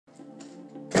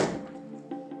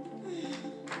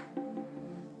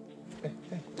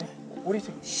What do you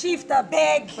think? Shift a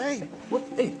bag. Hey,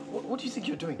 what do you think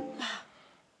you're doing?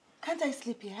 Can't I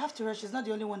sleep here? I have to rush. She's not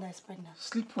the only one that is pregnant.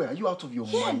 Sleep where? Are you out of your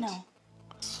Here mind? now.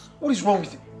 What is wrong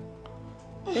with you?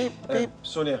 Babe,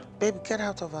 Sonia. Babe, get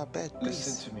out of our bed, please.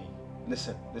 Listen to me.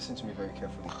 Listen to me very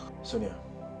carefully. Sonia,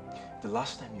 the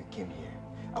last time you came here,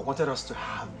 I wanted us to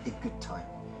have a good time.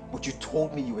 But you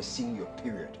told me you were seeing your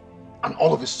period. And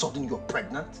all of a sudden you're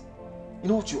pregnant? You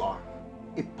know what you are?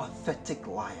 A pathetic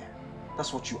liar.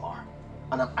 That's what you are.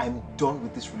 And I'm done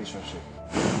with this relationship.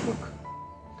 Look,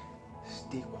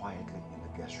 stay quietly in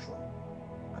the guest room.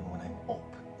 And when I'm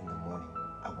up in the morning,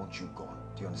 I want you gone.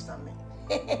 Do you understand me?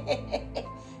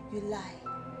 You lie.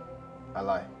 I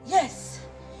lie. Yes,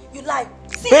 you lie.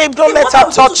 See, Babe, don't let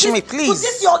her touch me, please. To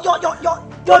this your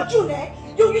June, eh?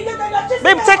 You're just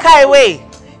Babe, take her away.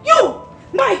 You,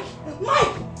 Mike.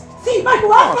 See, Mike,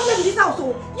 you have problem in this house.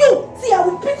 You, see, I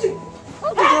will beat you.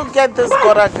 How did you get this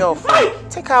Goddard girl from? Mike.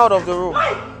 Take her out of the room.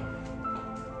 Mike.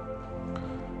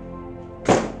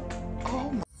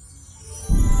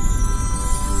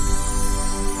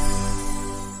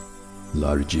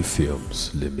 Largy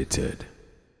Films Limited.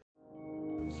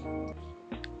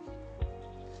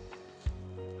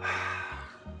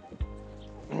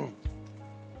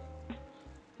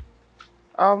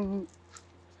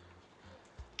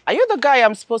 Are you the guy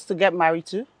I'm supposed to get married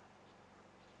to?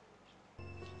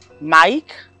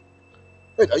 Mike?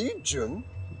 Wait, are you June?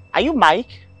 Are you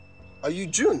Mike? Are you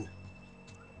June?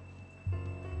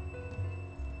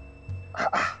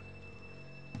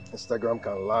 Instagram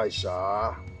can lie,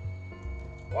 Sha.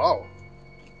 Wow,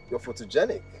 you're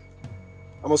photogenic.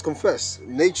 I must confess,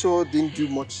 nature didn't do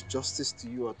much justice to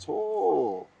you at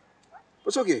all. But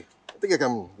it's okay. I think I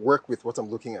can work with what I'm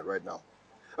looking at right now.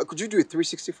 Could you do a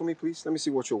 360 for me, please? Let me see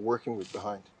what you're working with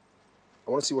behind.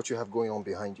 I want to see what you have going on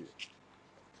behind you.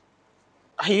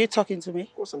 Are you talking to me?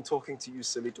 Of course I'm talking to you,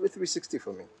 silly. Do a 360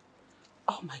 for me.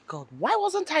 Oh my God, why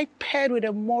wasn't I paired with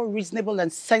a more reasonable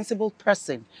and sensible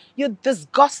person? You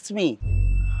disgust me.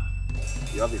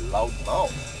 You have a loud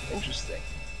mouth. Interesting.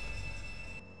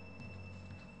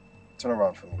 Turn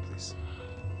around for me, please.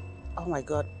 Oh my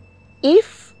God.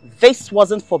 If this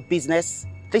wasn't for business,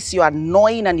 this your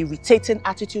annoying and irritating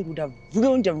attitude would have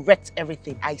ruined and wrecked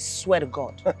everything. I swear to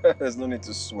God. There's no need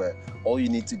to swear. All you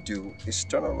need to do is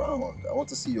turn around. I want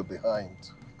to see your behind.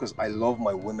 Because I love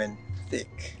my women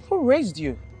thick. Who raised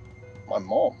you? My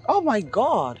mom. Oh my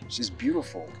God. She's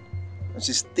beautiful. And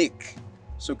she's thick.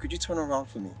 So could you turn around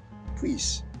for me?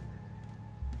 Please.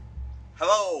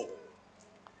 Hello.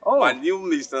 Oh. My new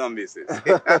Mr. and Mrs.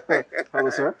 Hello,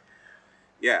 sir.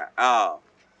 Yeah.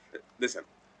 Listen,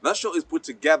 that show is put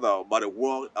together by the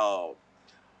World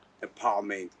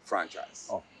Empowerment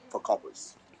franchise for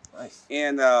couples. Nice.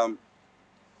 And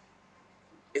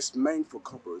it's meant for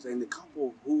couples. And the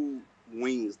couple who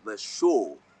wins the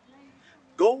show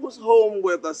goes home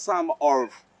with a sum of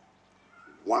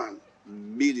 $1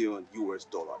 million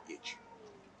each.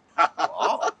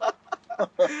 Wow.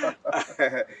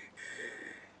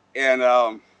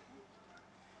 And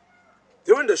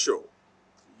during the show,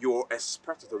 you're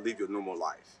expected to live your normal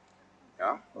life.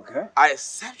 Yeah? Okay. I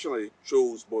exceptionally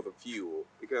chose both of you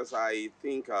because I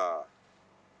think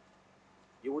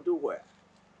you will do well.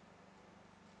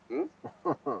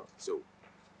 So,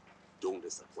 don't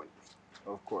disappoint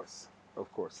me. Of course.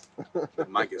 Of course.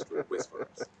 Mike is for whispers.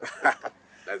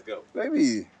 Let's go.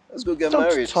 Baby, let's go get Don't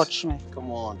married. Don't touch me. Come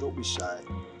on, don't be shy.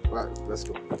 Right, let's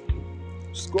go.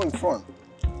 Just go in front.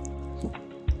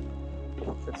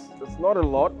 It's not a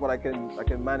lot, but I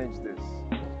can manage this.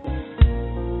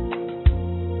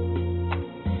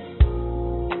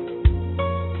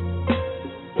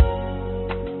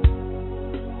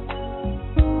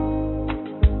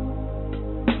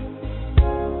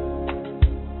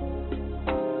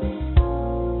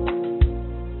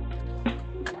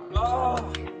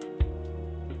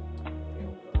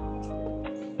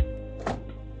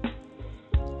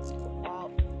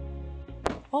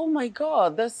 Oh my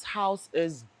God, this house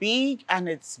is big and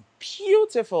it's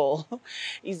beautiful.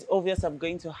 It's obvious I'm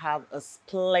going to have a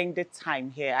splendid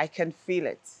time here. I can feel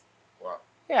it. Wow.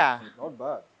 Yeah. Not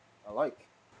bad. I like.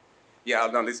 Yeah,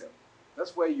 now listen.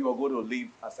 That's where you are going to live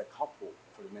as a couple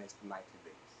for the next 90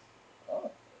 days.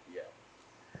 Oh. Yeah.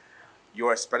 You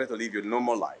are expected to live your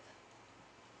normal life.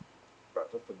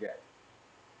 But don't forget,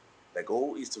 the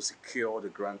goal is to secure the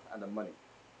grant and the money.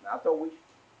 And after which,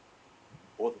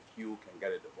 both of you can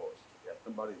get a divorce. Yeah,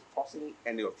 nobody is forcing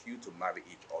any of you to marry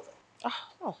each other.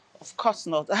 Oh, of course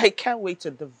not. I can't wait to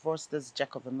divorce this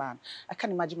jack of a man. I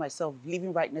can't imagine myself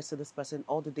living right next to this person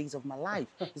all the days of my life.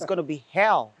 It's going to be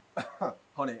hell.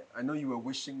 Honey, I know you were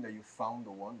wishing that you found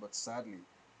the one, but sadly,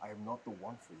 I am not the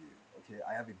one for you, okay?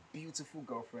 I have a beautiful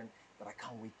girlfriend that I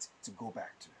can't wait to go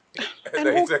back to. And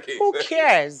No, who, it's okay. who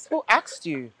cares? Who asked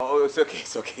you? Oh, it's okay,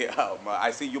 it's okay.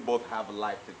 I see you both have a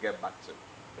life to get back to,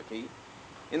 okay?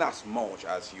 In as much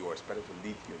as you are expected to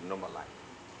live your normal life,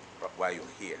 but while you're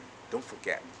here, don't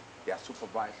forget, they are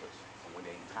supervisors. And when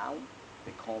they're in town,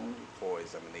 they come for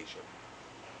examination,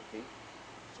 okay?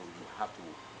 So you have to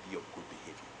be of good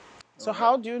behavior. So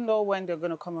how do you know when they're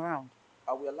going to come around?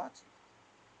 I will alert you.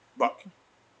 But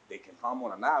they can come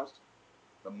unannounced.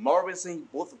 The more reason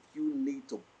both of you need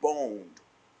to bond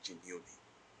genuinely.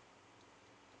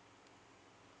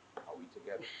 Are we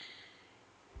together?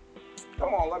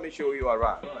 Come on, let me show you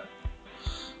around.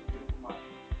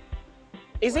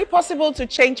 Is it possible to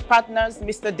change partners,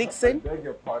 Mr. Dixon? I beg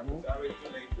your pardon.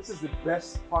 This is the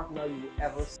best partner you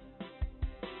ever see.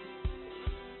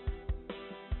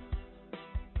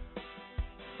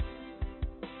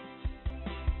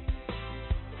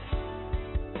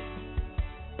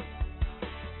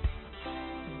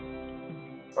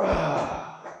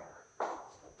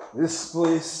 This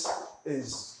place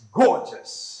is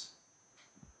gorgeous.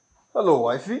 Hello,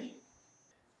 wifey.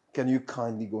 Can you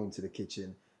kindly go into the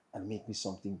kitchen and make me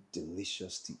something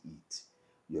delicious to eat?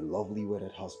 Your lovely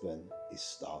wedded husband is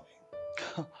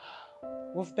starving.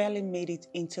 We've barely made it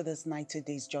into this 90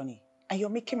 days journey. And you're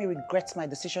making me regret my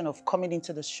decision of coming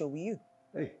into the show with you.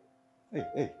 Hey.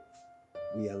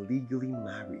 We are legally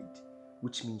married,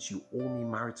 which means you owe me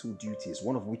marital duties,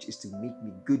 one of which is to make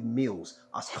me good meals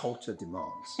as culture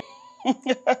demands.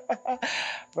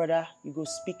 Brother, you go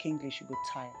speak English, you go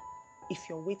tired. If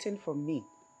you're waiting for me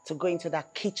to go into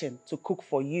that kitchen to cook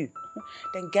for you,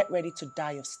 then get ready to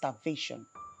die of starvation.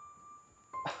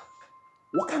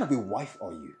 What kind of a wife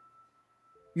are you?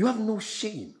 You have no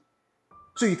shame.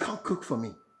 So you can't cook for me.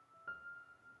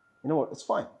 You know what? It's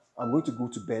fine. I'm going to go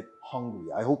to bed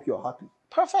hungry. I hope you're happy.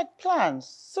 Perfect plans.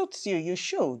 Suits you, you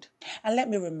should. And let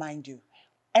me remind you,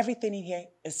 everything in here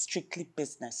is strictly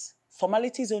business.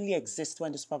 Formalities only exist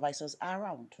when the supervisors are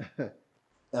around.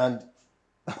 And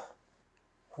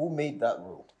who made that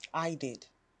rule? I did.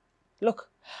 Look,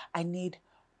 I need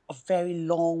a very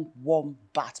long, warm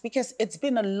bath because it's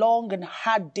been a long and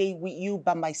hard day with you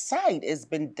by my side. It's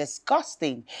been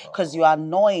disgusting because you are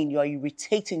annoying, you are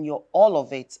irritating, you're all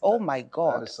of it. Oh my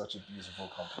God. That is such a beautiful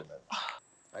compliment.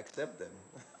 I accept them.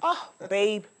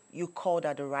 Babe, you called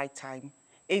at the right time.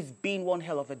 It's been one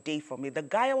hell of a day for me. The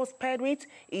guy I was paired with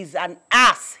is an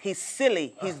ass. He's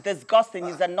silly. He's disgusting.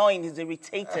 He's annoying. He's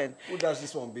irritating. Who does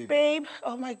this one, babe? Babe,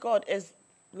 oh my God.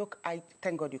 Look,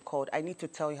 thank God you called. I need to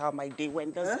tell you how my day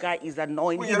went. This guy is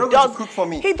annoying. Well, you're not going to cook for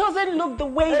me. He doesn't look the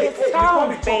way Hey, he sounds, you can't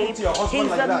be talking babe. to your husband He's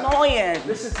like that. annoying.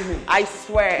 Listen to me. I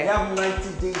swear. We have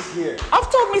 90 days here. I've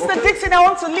told Mr. Okay. Dixon I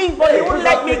want to leave, but he won't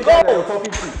let me I'm go.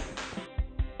 talking to you.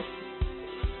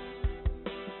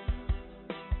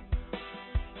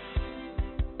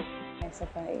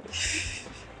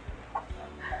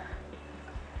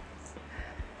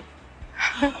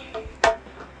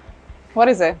 What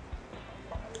is it?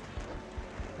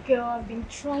 Girl, I've been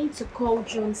trying to call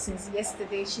June since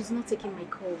yesterday. She's not taking my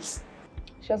calls.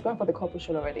 She has gone for the couple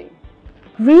show already.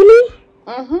 Really?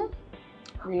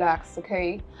 Mm-hmm. Relax,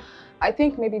 okay? I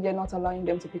think maybe they're not allowing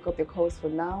them to pick up their calls for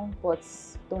now, but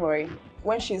don't worry.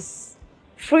 When she's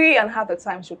free and have the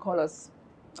time, she'll call us,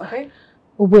 okay?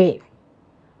 Wait.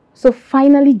 So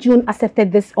finally June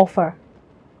accepted this offer.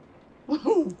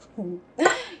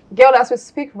 Girl, as we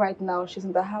speak right now, she's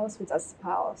in the house with her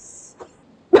spouse.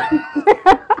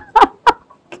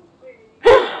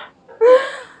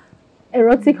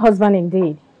 Erotic husband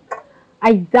indeed.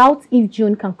 I doubt if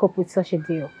June can cope with such a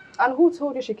deal. And who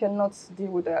told you she cannot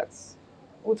deal with that?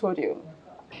 Who told you?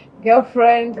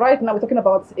 Girlfriend, right now we're talking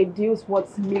about a deal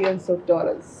worth millions of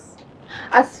dollars.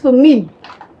 As for me,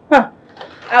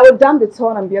 I will damn the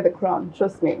throne and bear the crown,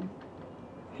 trust me.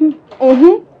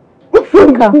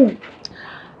 Funka,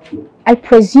 I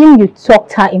presume you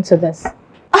talked her into this.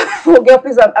 Oh, girl,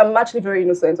 please, I'm actually very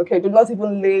innocent, okay? Do not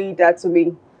even lay that to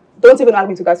me. Don't even ask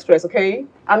me to get stressed, okay?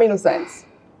 I'm innocent.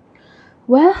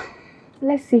 Well,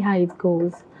 let's see how it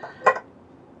goes.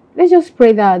 Let's just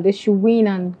pray that they should win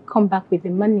and come back with the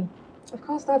money. Of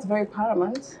course, that's very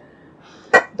paramount.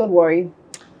 Don't worry.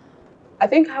 I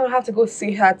think I will have to go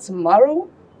see her tomorrow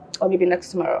or maybe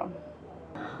next tomorrow.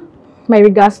 My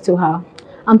regards to her.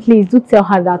 And please do tell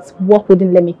her that work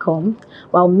wouldn't let me come,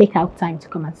 but I'll make out time to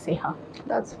come and see her.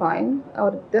 That's fine. I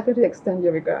would definitely extend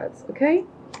your regards, okay?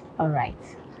 All right.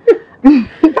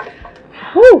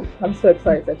 Whew, I'm so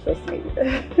excited, trust me.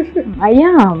 I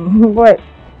am, but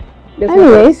There's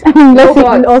anyways, let's see.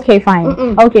 what? Okay, fine.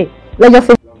 Okay, let's just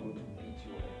say.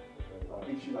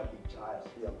 If treat you like a child.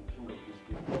 See, I'm the king of this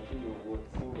game. I'm king of what?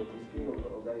 King of this game.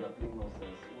 Oh, guy, you're playing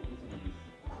nonsense. What is this?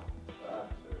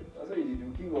 That's what you do.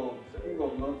 King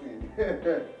of nothing.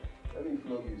 Let me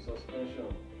flog you. Suspension.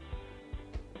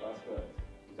 That's right.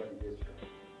 Is that the gesture?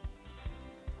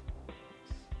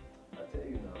 I tell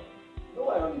you now. No,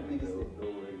 I don't play this thing.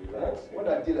 Don't worry. Relax. When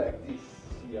I did like this,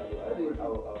 see, I'll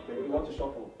play. You want to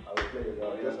shuffle? I will play it.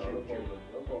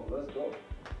 No problem. Let's go.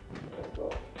 Let's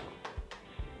go.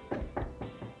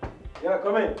 Yeah,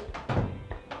 come in.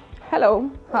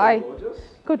 Hello. Hi. Gorgeous.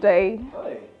 Good day.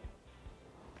 Hi.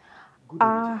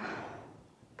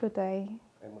 Good day.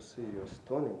 I must say you're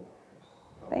stunning.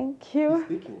 Thank you.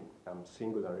 Speaking, I'm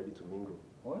single and ready to mingle.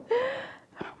 What?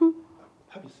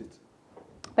 Have a seat.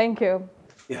 Thank you.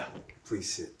 Yeah,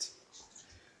 please sit.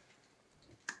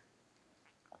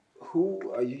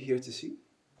 Who are you here to see?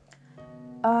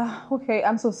 Okay,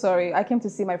 I'm so sorry. I came to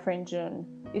see my friend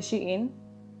June. Is she in?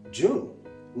 June?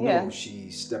 No, Yeah.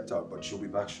 she stepped out, but she'll be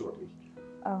back shortly.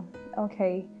 Oh,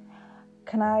 okay.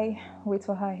 Can I wait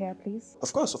for her here, please?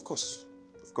 Of course, of course.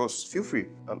 Of course, feel free.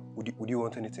 Would you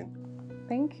want anything?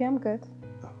 Thank you, I'm good.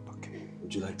 Oh, okay.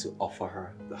 Would you like to offer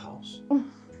her the house?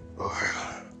 Oh,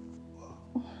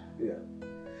 yeah.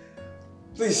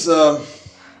 Please, do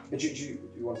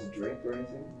you want to drink or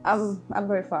anything? I'm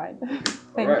very fine.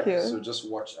 Thank Alright, you. so just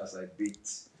watch as I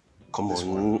beat. Come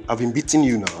on, I've been beating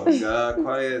you now. Yeah,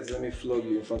 quiet. Let me flog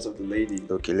you in front of the lady.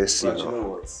 Okay, let's see. But you know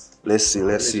what? Let's see.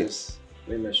 Let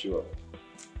me mess you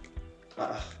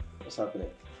up. What's happening?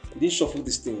 You didn't shuffle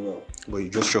this thing well. But you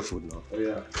just shuffled now. Oh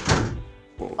yeah.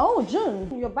 Oh,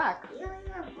 June, you're back. Yeah.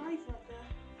 Hi, Father.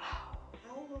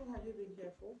 How long have you been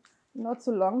here for? Not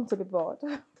too long to be bored.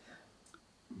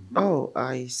 Oh,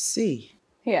 I see.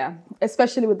 Yeah,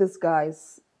 especially with these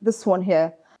guys. This one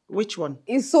here Which one?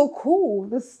 is so cool.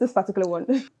 This particular one.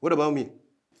 What about me?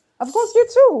 Of course, you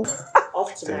too.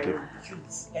 Off to Thank my you. room.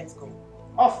 Please, let's go.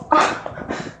 Off.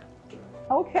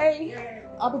 Okay,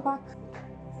 I'll be back.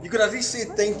 You could at least say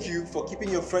thank you for keeping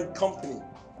your friend company.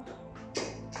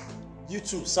 You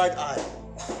too, side eye.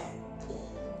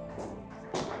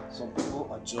 Some people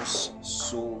are just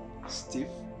so stiff,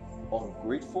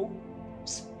 ungrateful.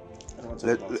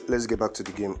 Let's get back to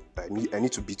the game. I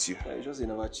need to beat you. You just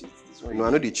never cheat. No, I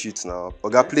know they cheat now.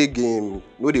 Oga, play game.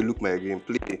 No, they look my game.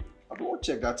 Play. I won't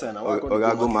check that time.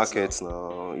 Oga, go market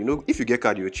now. You know, if you get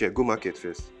card, you check. Go market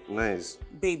first. Nice.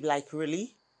 Babe, like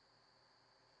really?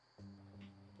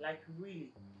 Like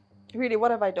really? Really,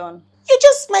 what have I done? You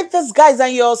just met these guys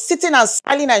and you're sitting and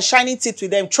smiling and shining teeth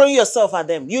with them, throwing yourself at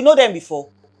them. You know them before.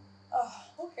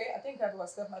 Okay, I think I've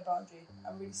overstepped my boundary.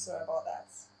 I'm really sorry about that.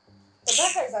 But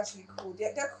that guy is actually cool.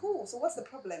 They're cool, so what's the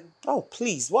problem? Oh,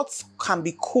 please, what can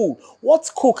be cool? What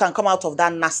cool can come out of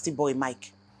that nasty boy,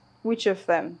 Mike? Which of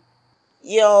them?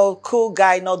 You're cool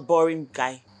guy, not boring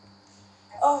guy.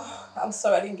 Oh, I'm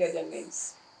sorry, I didn't get their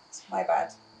names. My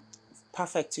bad.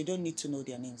 Perfect, you don't need to know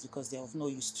their names because they're of no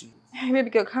use to you. Hey, baby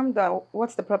girl, calm down.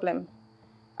 What's the problem?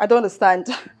 I don't understand.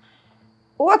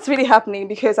 What's really happening?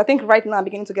 Because I think right now I'm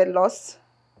beginning to get lost.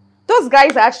 Those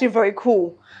guys are actually very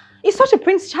cool. He's such a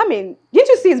Prince Charming. Didn't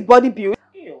you see his body build?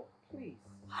 Ew, please.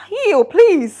 Ew,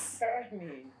 please. Tell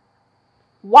me.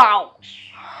 Wow.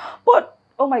 But,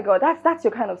 oh my God, that's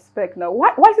your kind of spec now.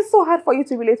 Why is it so hard for you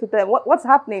to relate with them? What's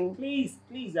happening? Please,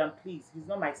 please, he's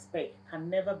not my spec. Can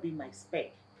never be my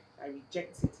spec. I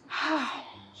reject it.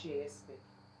 JS spec.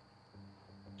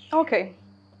 Okay.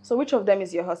 So which of them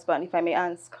is your husband, if I may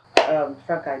ask?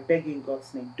 Frank, I beg you in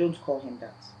God's name, don't call him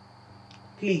that.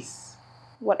 Please.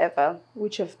 Whatever.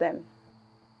 Which of them?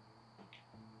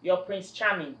 You're Prince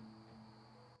Charming.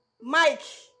 Mike!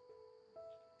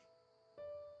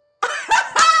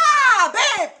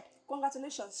 Babe!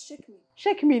 Congratulations, shake me.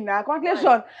 Shake me now, congratulations.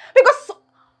 Right. Because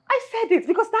I said it,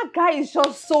 because that guy is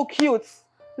just so cute.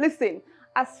 Listen,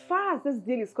 as far as this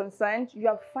deal is concerned, you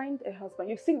have found a husband.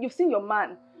 You've seen your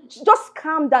man. Just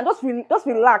calm down, just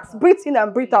relax, breathe in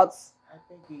and breathe out. I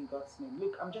beg you in God's name.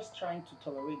 Look, I'm just trying to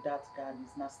tolerate that guy and his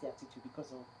nasty attitude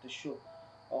because of the show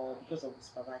or because of the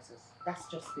supervisors. That's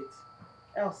just it.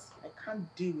 Else, I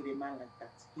can't deal with a man like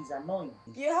that. He's annoying.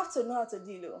 You have to know how to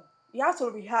deal. You have to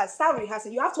rehearse, start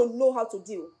rehearsing. You have to know how to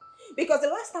deal. Because the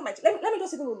last time let me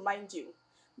just even remind you,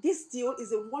 this deal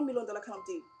is a $1 million kind of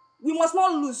deal. We must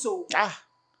not lose so.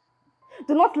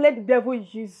 Do not let the devil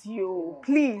use you,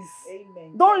 please.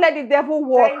 Amen. Don't let the devil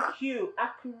walk. Thank you,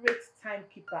 accurate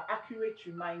timekeeper, accurate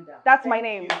reminder. That's my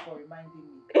name. Thank you for reminding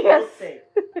me. Yes.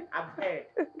 I've heard.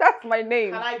 That's my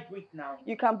name. Can I breathe now?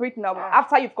 You can breathe now,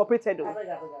 after you've cooperated. I beg.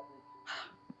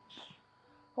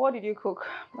 What did you cook?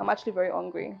 I'm actually very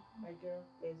hungry. My girl,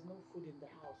 there's no food in the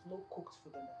house. no cooked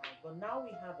food in the house. But now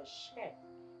we have a chef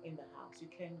in the house. You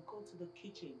can go to the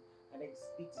kitchen and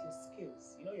exhibit your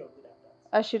skills. You know you're good at that.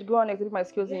 I should go and exhibit my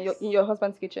skills in your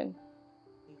husband's kitchen.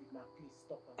 Baby, ma, please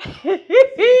stop her.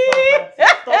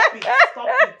 Stop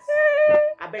it.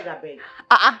 I beg.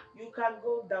 You can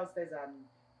go downstairs and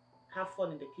have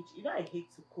fun in the kitchen. You know I hate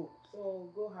to cook, so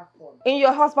go have fun. In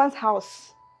your husband's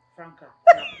house. Franca,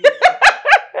 now please stop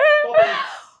it.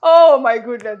 Oh my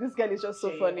goodness, this girl is just so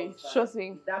funny. Trust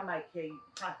me. That might care you.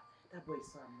 That boy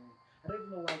is so annoying. I don't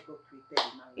even know why God created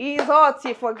him. He's hot,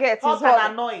 he forgets. Hot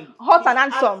and annoying. Hot and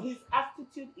handsome. His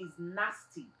attitude is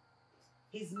nasty.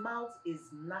 His mouth is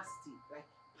nasty. Like,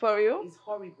 for you? It's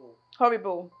horrible.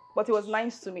 Horrible. But he was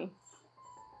nice to me.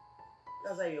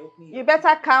 That's why you're opening. You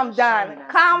better calm down.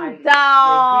 Calm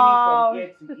down.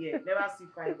 You're grinning from ear to ear. Never see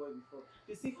fine boy before. If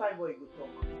you see fine boy, you go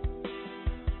talk.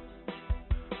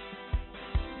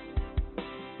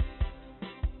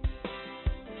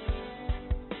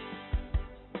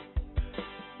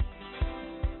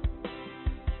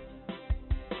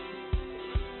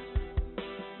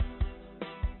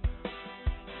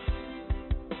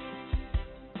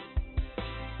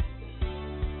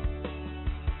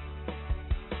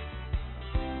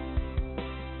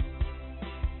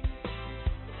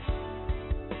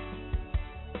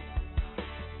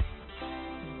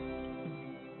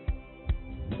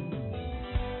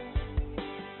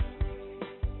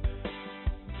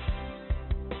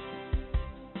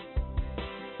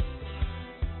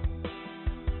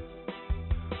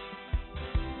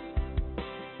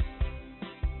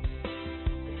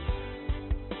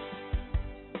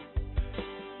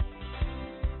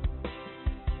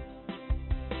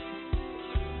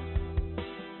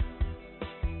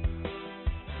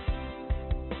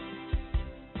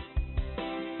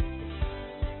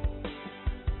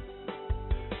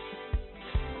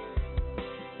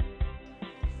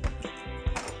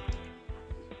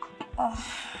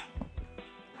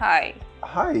 Hi.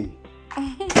 Hi.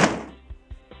 I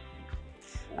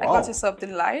got you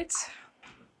something light.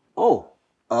 Oh,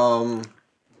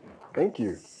 thank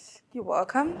you. You're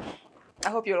welcome.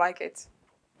 I hope you like it.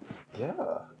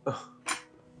 Yeah.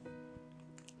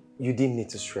 You didn't need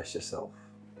to stress yourself.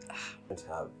 And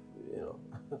have, you know.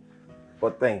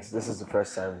 But thanks. This is the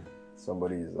first time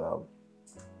somebody is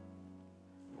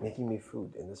making me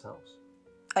food in this house.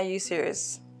 Are you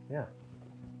serious? Yeah.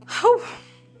 Oh,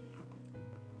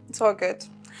 it's all good.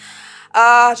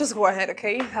 Just go ahead,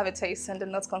 okay? Have a taste and then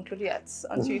not conclude yet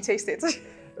until you taste it.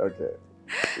 Okay.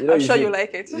 You know, I'm sure you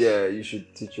like it. Yeah, you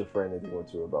should teach your friend anything you want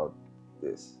to about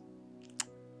this.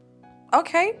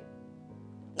 Okay.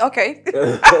 Okay.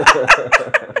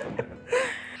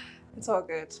 It's all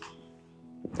good.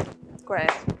 Go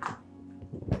ahead.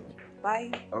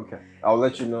 Bye. Okay. I'll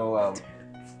let you know.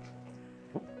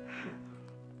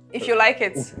 If you like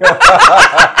it.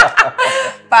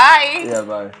 Bye. Yeah,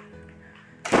 bye.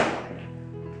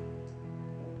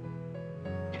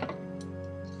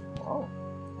 Wow.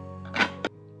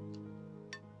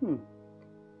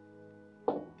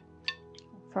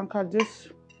 Franca, this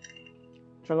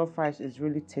jollof rice is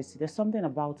really tasty. There's something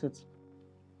about it.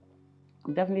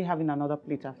 I'm definitely having another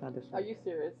plate after this one. Are you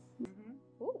serious?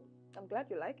 Oh, I'm glad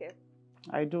you like it.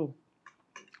 I do.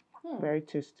 Very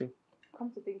tasty.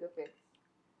 Come to think of it.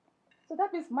 So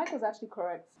that means Mike was actually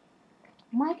correct.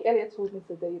 Mike earlier told me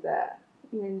today that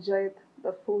he enjoyed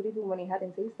the food even when he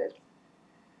hadn't tasted.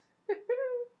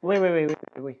 Wait.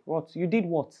 What? You did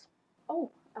what?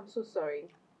 Oh, I'm so sorry.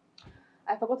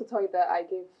 I forgot to tell you that I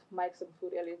gave Mike some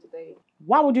food earlier today.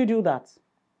 Why would you do that?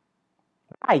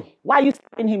 Why? Why are you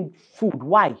serving him food?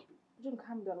 Why? June,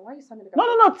 calm down. Why are you sounding like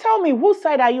No. Tell me, whose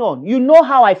side are you on? You know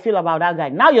how I feel about that guy.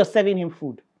 Now you're serving him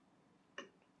food.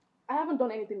 I haven't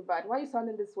done anything bad. Why are you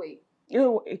sounding this way? You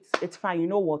know, it's fine. You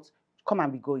know what? Come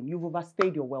and be going. You've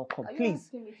overstayed your welcome. Are you Please.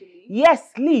 asking me to leave?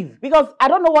 Yes, leave. Because I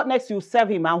don't know what next you'll serve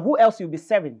him and who else you'll be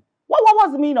serving. What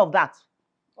was the meaning of that?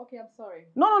 Okay, I'm sorry.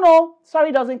 No.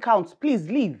 Sorry doesn't count. Please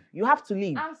leave. You have to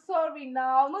leave. I'm sorry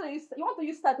now. No, you want to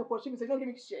use style to pursue me, so you don't give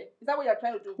me share. Is that what you're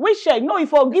trying to do? Which share? No,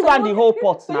 if you give her the whole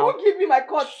pot so now. you won't give me my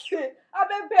cut. I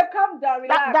beg, babe, calm down,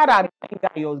 relax. That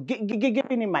guy, you're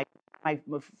giving him my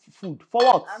food. For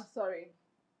what? I'm sorry.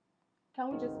 Can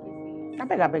we just please eat? I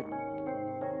beg.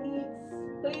 Eat,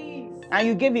 please. And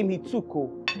you gave him, he took.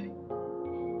 Oh. I'm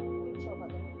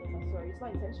sorry, it's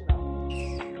not intentional.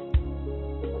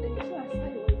 But then you should have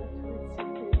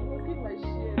started with give my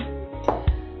share.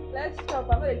 Let's stop.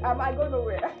 I'm not going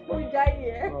nowhere. We die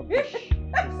here. Rubbish.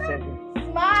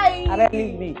 Smile. I beg,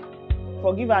 leave me.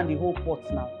 Forgive her and the whole pot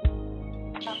now.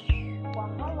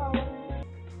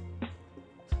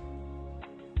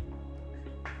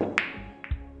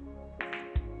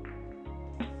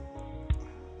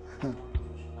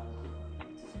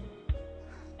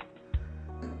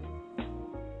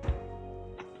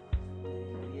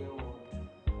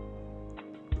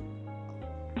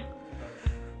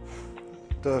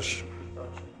 Touch.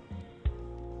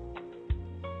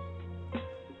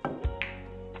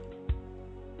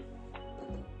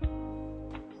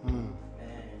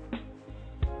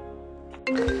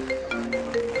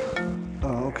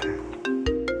 Oh, okay.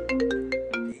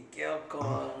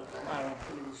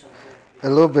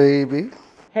 Hello, baby.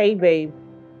 Hey, babe.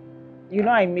 You know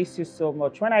I miss you so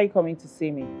much. When are you coming to see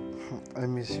me? I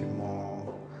miss you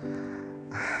more.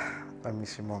 I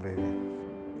miss you more, baby.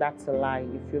 That's a lie.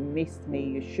 If you missed me,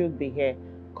 you should be here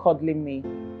cuddling me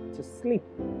to sleep.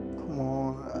 Come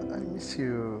on, I miss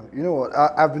you. You know what?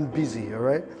 I've been busy, all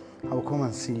right? I'll come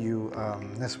and see you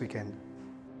next weekend.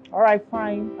 All right,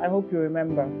 fine. I hope you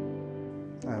remember.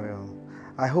 I will.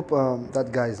 I hope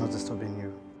that guy is not disturbing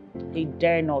you. He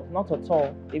dare not at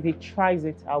all. If he tries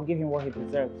it, I'll give him what he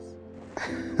deserves.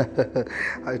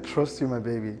 I trust you, my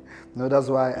baby. No, that's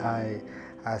why I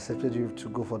accepted you to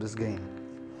go for this game.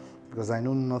 Because I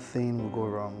know nothing will go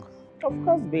wrong. Of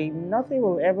course, babe. Nothing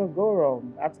will ever go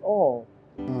wrong at all.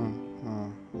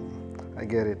 I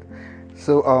get it.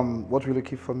 So, what will you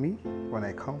keep for me when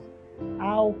I come?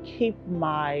 I'll keep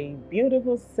my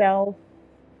beautiful self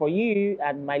for you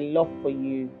and my love for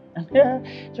you.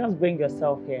 Just bring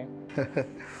yourself here.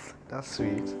 That's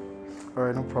sweet. All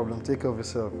right, no problem. Take care of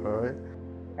yourself, all right?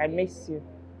 I miss you.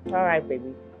 All right,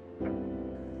 baby. All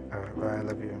right, bye. I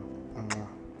love you. All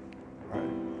right.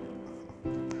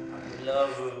 I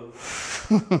love you.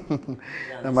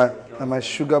 and my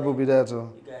sugar will be there too.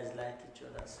 You guys like each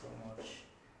other so much.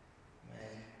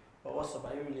 Man. But what's up?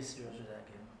 Are you really serious with that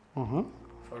game?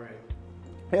 For real?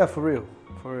 Yeah, for real.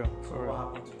 For real. So what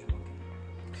happened to Jumoke?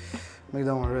 Make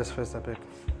that one rest first, I beg.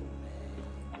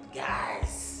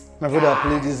 Guys! My brother,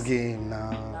 play this game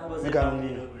now. That was Make a a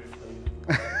family no grief for you.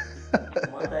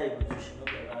 No matter if you do, she not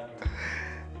get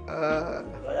around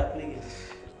you. Brother, play it.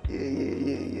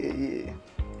 Yeah.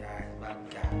 Guys, bad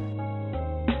guy.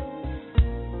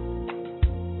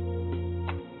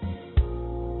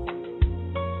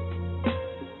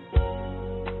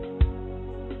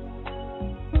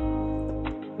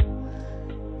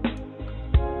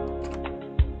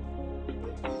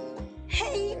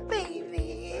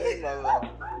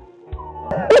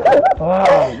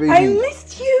 Wow, baby. I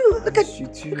missed you. Look at you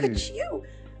too. Look at you.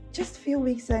 Just a few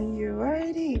weeks and you're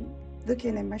already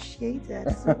looking emaciated.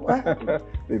 So wow.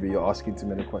 Baby, you're asking too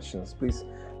many questions. Please,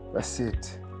 let's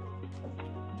sit.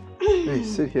 Hey,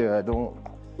 sit here. I don't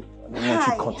want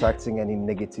you contacting any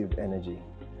negative energy.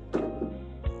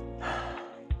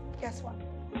 Guess what?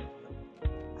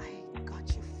 I got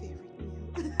your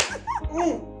favorite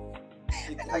meal.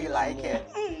 How you like it?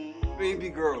 Baby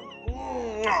girl.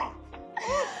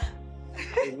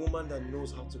 A woman that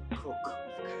knows how to cook.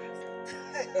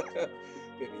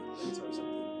 Baby, let me tell you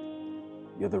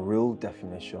something. You're the real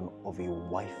definition of a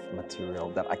wife material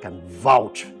that I can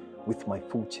vouch with my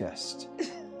full chest.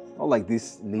 Not like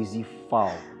this lazy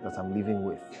fowl that I'm living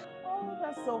with. Oh,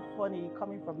 that's so funny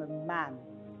coming from a man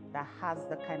that has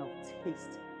the kind of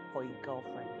taste for a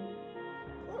girlfriend.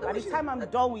 By the time I'm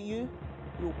done with you,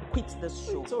 you'll quit this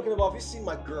show. What are you talking about? Have you seen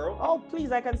my girl? Oh,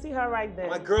 please, I can see her right there.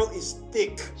 My girl is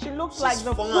thick. She looks She's like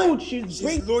the fine. food she's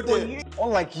loaded. for you.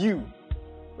 Unlike you.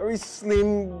 Very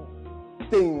slim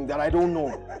thing that I don't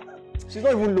know. She's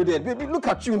not even loaded. Baby, look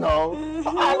at you now.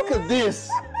 Look at this.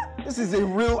 This is a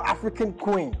real African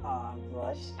queen. Oh,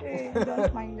 blushing.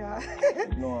 Don't mind her.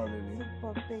 Ignore her, baby.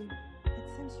 But babe, it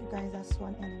seems you guys are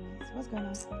sworn enemies. What's going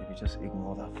on? Baby, just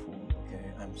ignore that phone,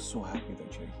 okay? I'm so happy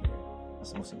that you're here.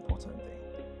 That's the most important thing.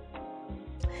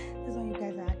 This is why you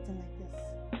guys are acting like this.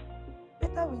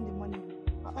 Better win the money.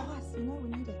 For us, you know we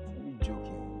need it. Are you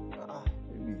joking?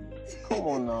 Baby, come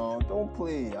on now. Don't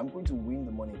play. I'm going to win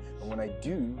the money. And when I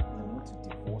do, I'm going to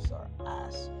divorce our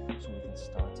ass so we can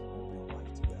start a real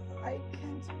life together. I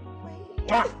can't wait.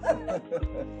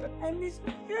 I miss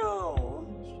you.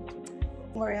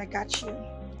 Don't worry, I got you.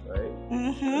 Right? I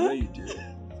know you do.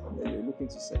 You're looking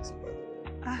too sexy, by the way.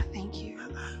 Thank you.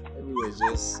 Everywhere's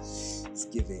just, it's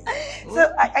giving.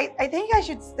 So I think I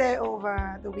should stay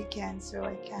over the weekend so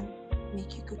I can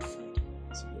make you good food.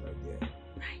 That's a good idea.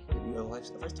 Right. Maybe you're a life.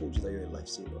 Have I told you that you're a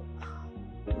lifesaver?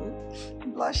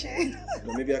 I'm blushing.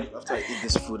 Well, maybe after I eat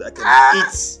this food, I can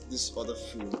eat this other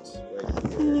food right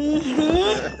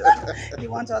here. You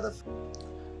want other food?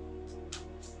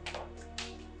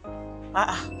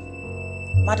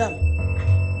 Madam,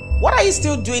 what are you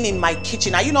still doing in my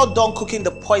kitchen? Are you not done cooking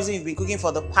the poison you've been cooking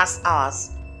for the past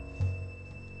hours?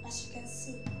 As you can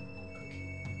see, I'm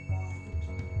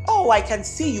cooking. Oh, I can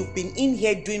see you've been in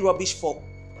here doing rubbish for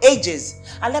ages.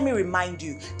 And let me remind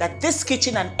you that this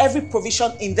kitchen and every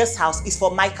provision in this house is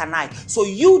for Mike and I. So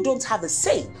you don't have a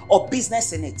say or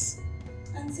business in it.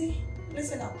 Auntie,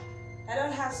 listen up. I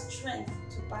don't have strength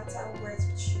to battle words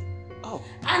with you. Oh.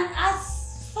 And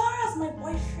as far as my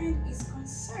boyfriend is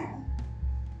concerned,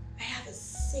 I have a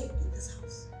say in this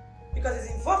house because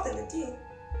he's involved in the deal.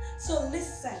 So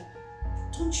listen,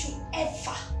 don't you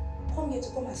ever come here to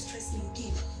come and stress me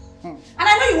again. And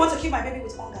I know you want to keep my baby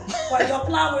with hunger, but your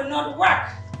plan will not work.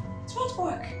 It won't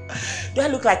work. Do I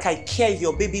look like I care if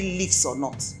your baby lives or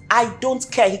not? I don't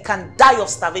care. He can die of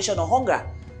starvation or hunger.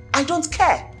 I don't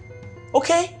care.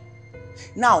 Okay?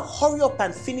 Now, hurry up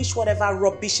and finish whatever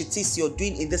rubbish it is you're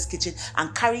doing in this kitchen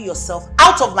and carry yourself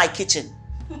out of my kitchen.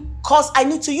 Because I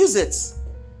need to use it.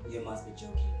 You must be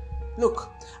joking.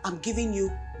 Look, I'm giving you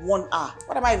 1 hour.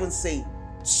 What am I even saying?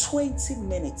 20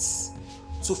 minutes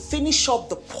to finish up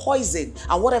the poison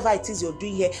and whatever it is you're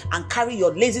doing here and carry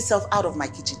your lazy self out of my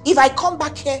kitchen. If I come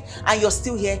back here and you're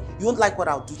still here, you won't like what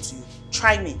I'll do to you.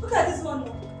 Try me. Look at this one.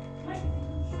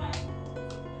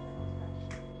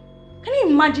 Can you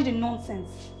imagine the nonsense?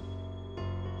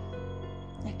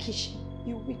 Nakishi,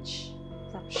 you witch.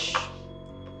 Rubbish.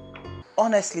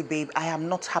 Honestly, babe, I am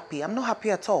not happy. I'm not happy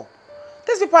at all.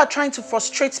 These people are trying to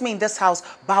frustrate me in this house,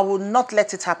 but I will not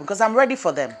let it happen because I'm ready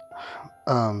for them.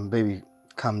 Baby,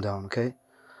 calm down, okay?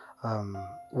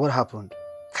 What happened?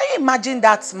 Can you imagine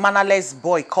that mannerless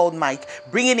boy called Mike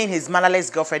bringing in his mannerless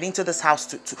girlfriend into this house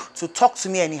to talk to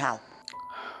me anyhow?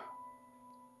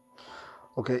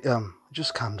 Okay,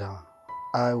 just calm down.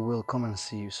 I will come and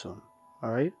see you soon,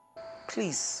 all right?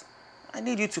 Please, I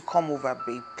need you to come over,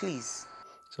 babe, please.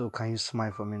 So can you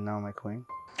smile for me now, my queen?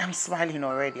 I'm smiling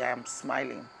already, I am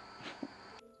smiling.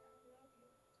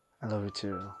 I love you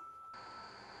too.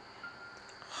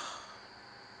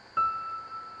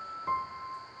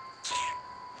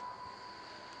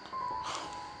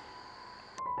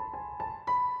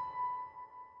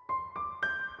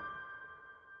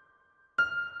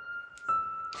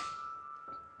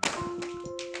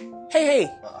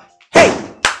 Hey!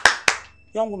 Hey!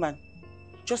 Young woman,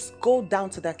 just go down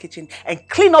to that kitchen and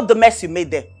clean up the mess you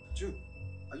made there. Dude,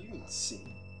 are you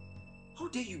insane? How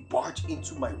dare you barge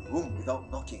into my room without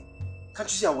knocking? Can't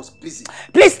you see I was busy?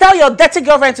 Please tell your dirty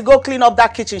girlfriend to go clean up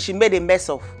that kitchen she made a mess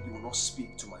of. You will not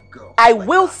speak to my girl. I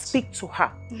will speak to her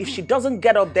if she doesn't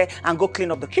get up there and go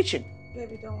clean up the kitchen.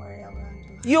 Baby, don't worry, I will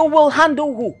handle it. You will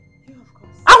handle who? You, of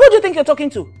course. And who do you think you're talking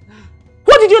to?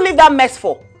 Who did you leave that mess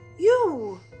for?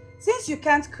 You! Since you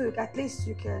can't cook, at least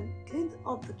you can clean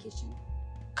up the kitchen.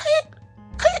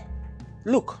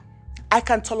 Look, I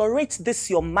can tolerate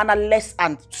this your mannerless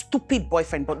and stupid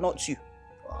boyfriend, but not you.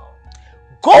 Wow.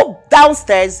 Go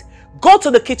downstairs, go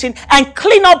to the kitchen and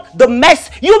clean up the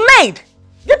mess you made.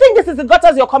 You think this is the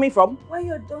gutters you're coming from? When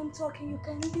you're done talking, you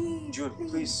can leave. Jude,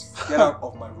 please get out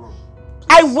of my room. Please.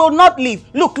 I will not leave.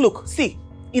 Look, see.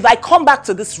 If I come back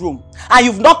to this room and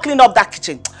you've not cleaned up that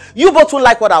kitchen, you both won't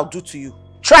like what I'll do to you.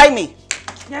 Try me.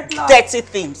 Get lost. Dirty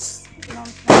things.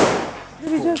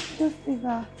 Baby, just leave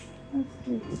her. Just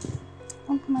leave.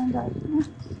 Don't mind that.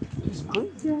 It's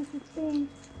good. Yes, it's fine.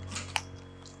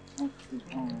 Just leave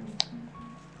her.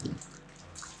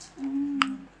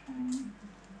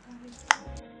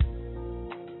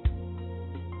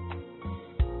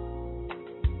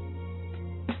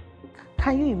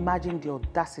 Can you imagine the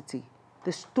audacity?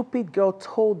 The stupid girl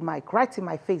told Mike right in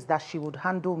my face that she would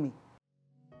handle me.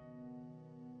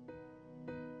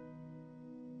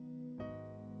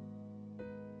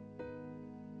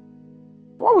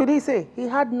 What would he say? He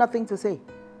had nothing to say.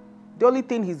 The only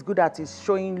thing he's good at is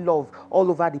showing love all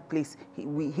over the place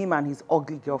with him and his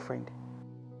ugly girlfriend.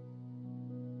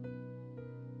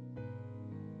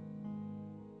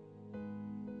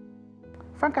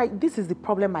 Frank, this is the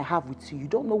problem I have with you. You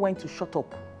don't know when to shut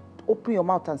up. Open your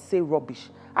mouth and say rubbish.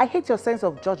 I hate your sense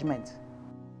of judgment.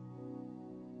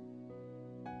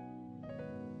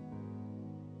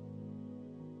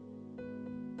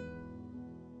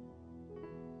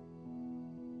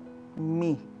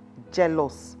 Me,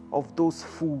 jealous of those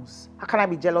fools. How can I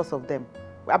be jealous of them?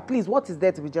 Please, what is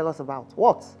there to be jealous about?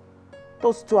 What?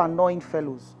 Those two annoying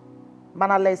fellows.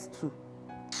 Mannerless too.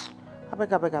 I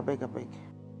beg.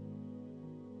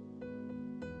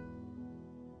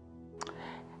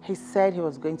 He said he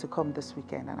was going to come this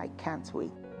weekend and I can't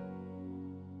wait.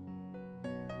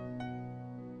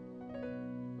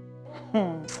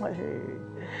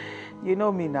 You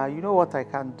know me now, you know what I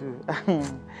can do.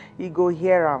 You go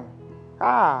hear him.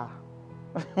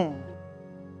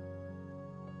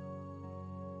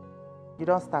 You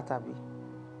don't start, Abby.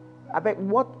 I beg,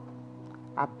 what?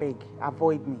 I beg,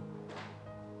 avoid me.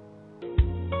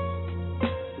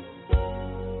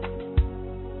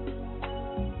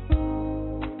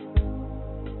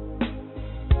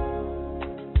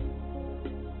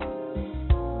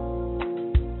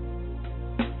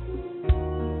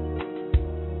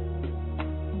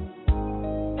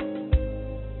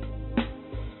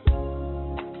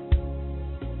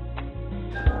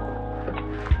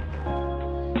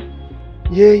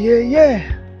 Yeah.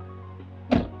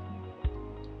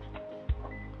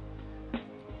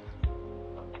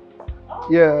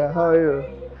 Yeah, how are you?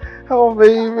 Oh,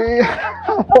 baby.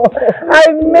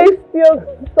 I missed you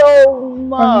so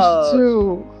much. I missed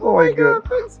you. Oh my God.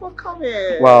 Thanks for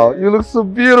coming. Wow, you look so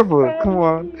beautiful. Come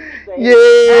on. Yeah.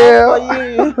 Yeah. For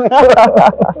you.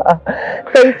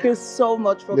 Thank you so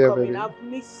much for coming. Baby. I've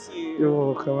missed you.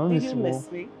 You're welcome. I Did miss you you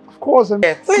miss more. me? Of course, I'm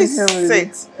Please here,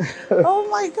 baby. sit. Oh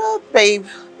my God, babe.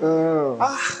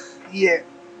 Yeah.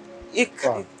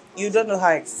 Wow. You don't know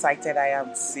how excited I am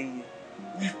to see you.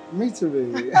 Me too,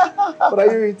 baby. What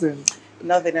are you eating?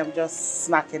 Nothing, I'm just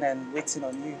snacking and waiting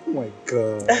on you. Oh my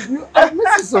God. I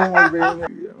miss you so much, baby.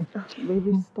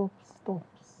 Baby, stop.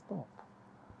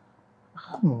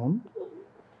 Come on.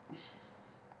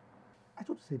 I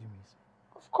thought you said you miss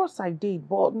me. Of course I did,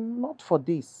 but not for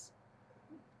this.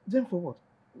 Then for what?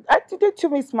 Didn't you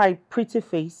miss my pretty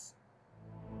face?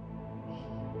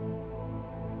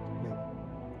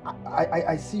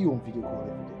 I see you on video call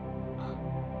every day.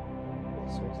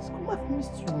 So come, I've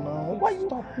missed you now. Why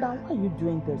stop now? Why are you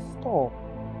doing this? Stop.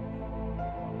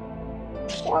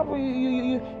 Why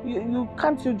you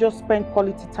can't you just spend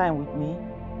quality time with me?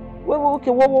 Wait,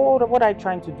 okay, what are you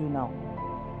trying to do now?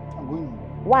 I'm going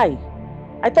home. Why?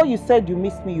 I thought you said you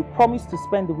missed me. You promised to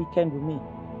spend the weekend with me.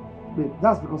 Babe,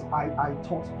 that's because I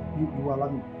thought you were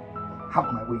allowing me have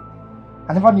my way.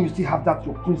 I never knew you still have that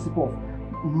your principle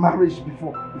of marriage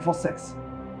before sex.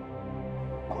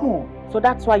 Come on. So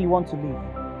that's why you want to leave?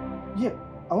 Yeah,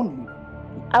 I want to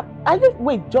leave.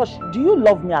 Wait, Josh, do you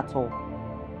love me at all?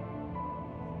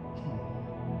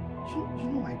 You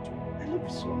know I do. I love you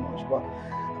so much, but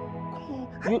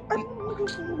come on. I'm looking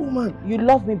for a woman. You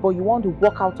love me, but you want to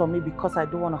walk out on me because I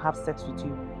don't want to have sex with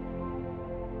you.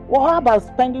 Well, how about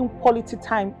spending quality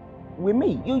time with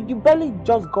me? You barely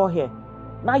just got here.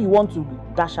 Now you want to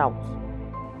dash out.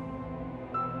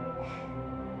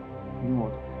 You know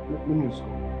what? Let me just go.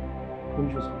 Let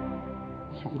me just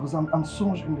go. Because I'm so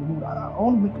much in the mood. I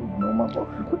want to make it normal.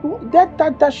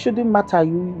 That shouldn't matter.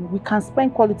 We can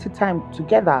spend quality time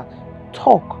together.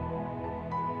 Talk.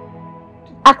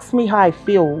 Ask me how I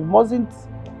feel.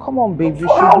 Come on, babe.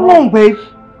 For how long, babe?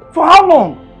 For how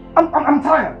long? I'm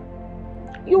tired.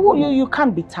 You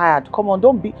can't be tired. Come on,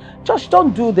 don't do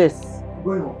this. I'm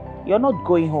going home. You're not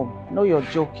going home. No, you're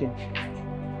joking.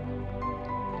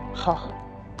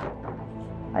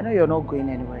 I know you're not going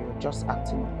anywhere. You're just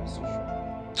acting as usual.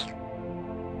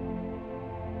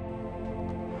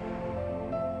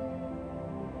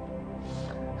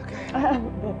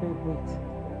 Wait.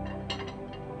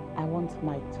 I want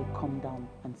Mike to come down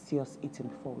and see us eating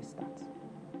before we start.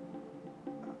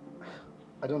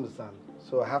 I don't understand.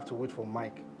 So I have to wait for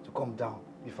Mike to come down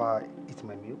before I eat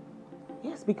my meal?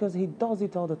 Yes, because he does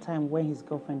it all the time when his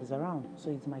girlfriend is around.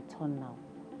 So it's my turn now.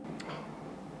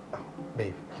 Oh,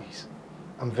 babe, please.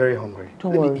 I'm very hungry.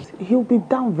 Don't worry. He'll be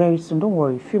down very soon. Don't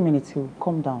worry. A few minutes, he'll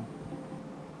come down.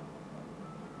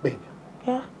 Babe.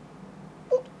 Yeah?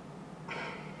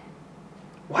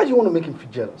 Why do you want to make him feel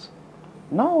jealous?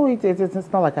 No, it's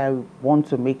not like I want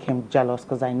to make him jealous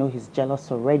because I know he's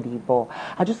jealous already, but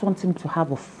I just want him to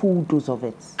have a full dose of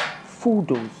it. Full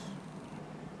dose.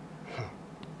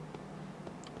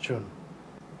 June,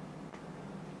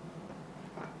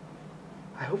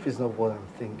 I hope it's not what I'm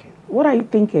thinking. What are you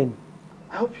thinking?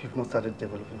 I hope you've not started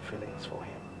developing feelings for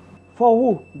him. For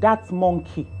who? That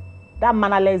monkey. That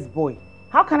mannerless boy.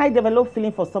 How can I develop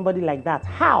feeling for somebody like that?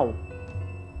 How?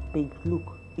 Babe,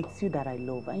 look. It's you that I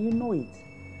love, and you know it.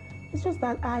 It's just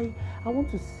that I want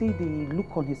to see the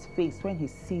look on his face when he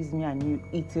sees me and you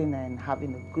eating and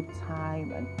having a good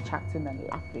time and chatting and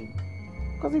laughing.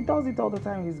 Because he does it all the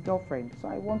time with his girlfriend, so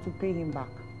I want to pay him back.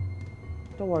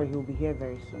 Don't worry, he'll be here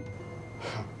very soon.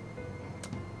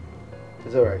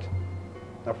 It's alright.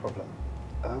 No problem.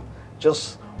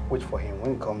 Just wait for him.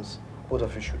 When he comes, both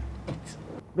of you should eat.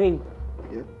 Babe.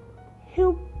 Yeah?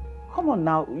 Come on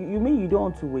now. You mean you don't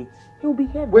want to wait? He'll be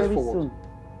here very soon.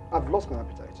 What? I've lost my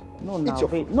appetite. No, now, Eat your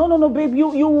babe. food. No, babe.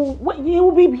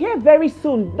 He'll be here very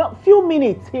soon. A few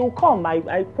minutes. He'll come.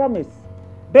 I promise.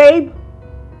 Babe.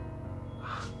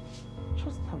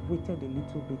 Just have waited a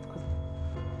little bit.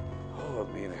 Oh,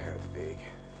 me and a half big.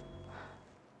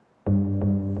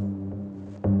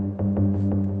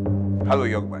 Hello,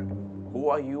 young man. Who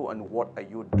are you and what are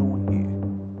you doing here?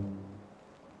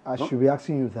 I should be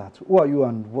asking you that. Who are you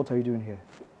and what are you doing here?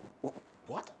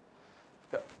 What?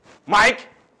 Mike?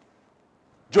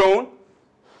 Joan?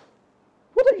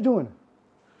 What are you doing?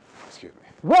 Excuse me.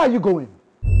 Where are you going?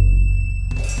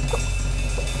 What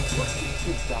gives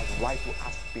you that right to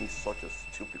ask me such a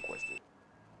stupid question?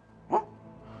 Huh?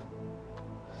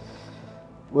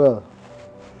 Well,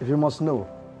 If you must know,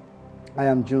 I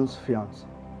am June's fiance.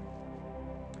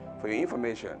 For your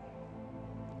information,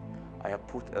 I have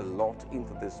put a lot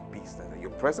into this business.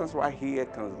 Your presence right here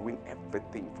can ruin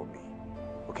everything for me.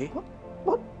 Okay?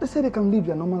 But they say they can live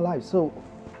their normal life, so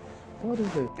what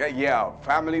is it? Yeah,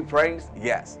 family, friends,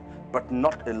 yes, but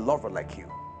not a lover like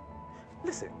you.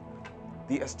 Listen,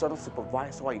 the external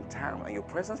supervisor in town and your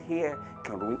presence here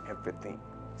can ruin everything.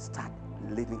 Start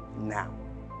living now,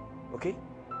 okay?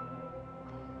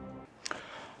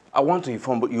 I want to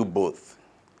inform you both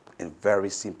in very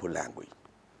simple language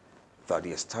that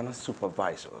the external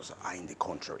supervisors are in the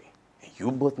country. And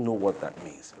you both know what that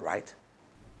means, right?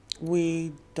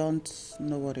 We don't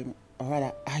know what it, or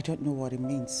rather, I don't know what it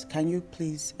means. Can you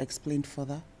please explain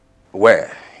further? Well,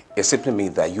 it simply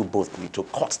means that you both need to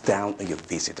cut down on your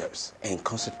visitors and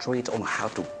concentrate on how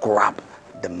to grab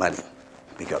the money.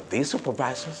 Because these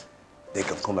supervisors, they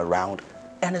can come around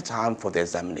anytime for the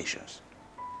examinations.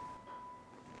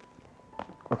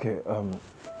 Okay,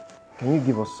 can you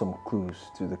give us some clues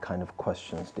to the kind of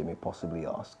questions they may possibly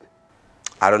ask?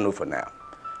 I don't know for now,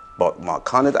 but my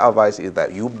current advice is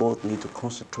that you both need to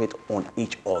concentrate on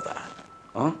each other.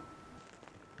 Huh?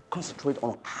 Concentrate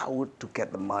on how to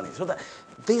get the money so that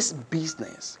this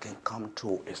business can come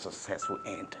to a successful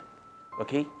end.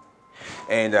 Okay?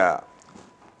 And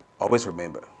always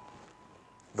remember,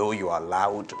 though you are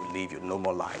allowed to live your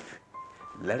normal life,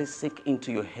 let it sink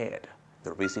into your head.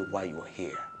 The reason why you are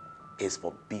here is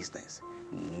for business,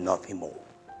 nothing more.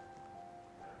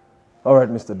 All right,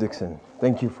 Mr. Dixon,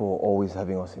 thank you for always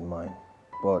having us in mind,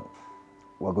 but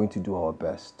we're going to do our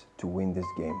best to win this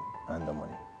game and the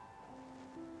money.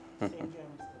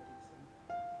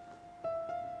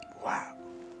 Wow,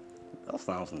 that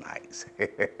sounds nice.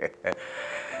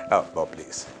 Oh, but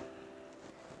please,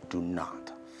 do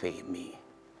not fail me.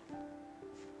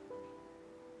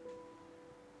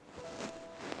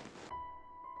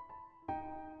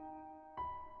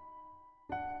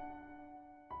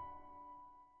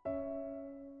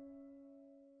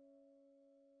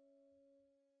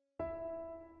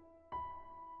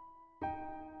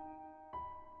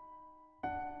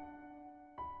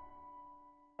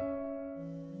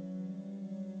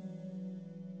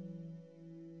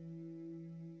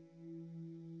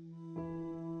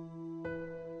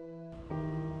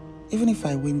 Even if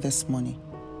I win this money,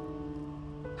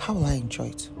 how will I enjoy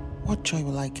it? What joy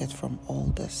will I get from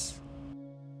all this?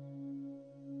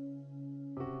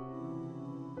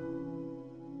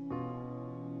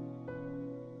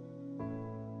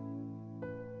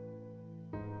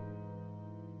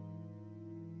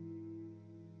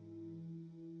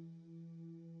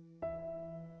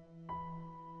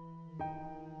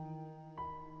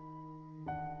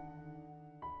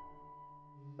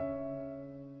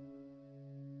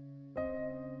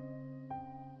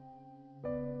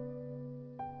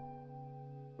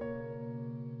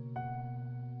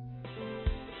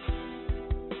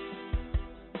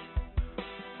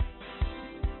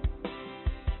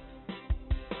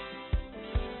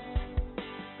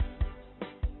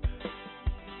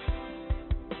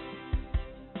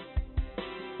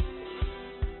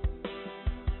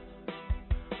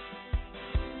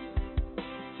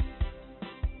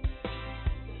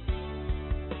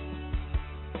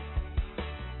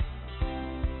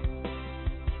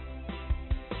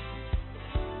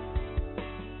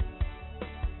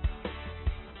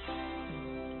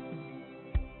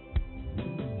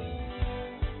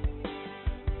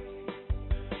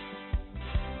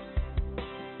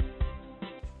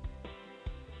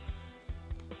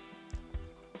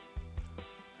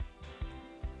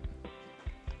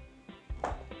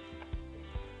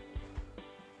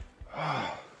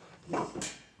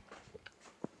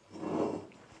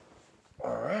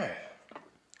 All right.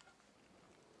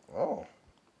 Oh,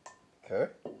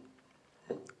 okay.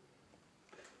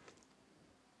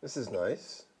 This is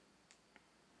nice.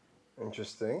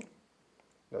 Interesting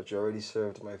that you already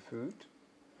served my food.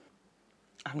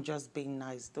 I'm just being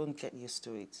nice. Don't get used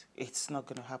to it. It's not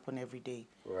going to happen every day.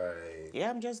 Right. Yeah,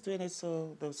 I'm just doing it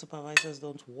so the supervisors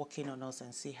don't walk in on us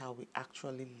and see how we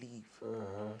actually live.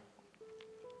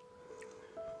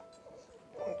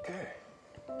 Okay.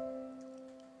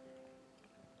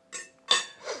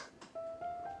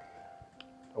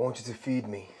 I want you to feed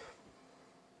me.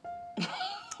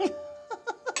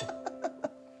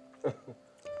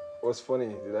 What's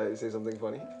funny? Did I say something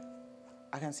funny?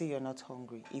 I can see you're not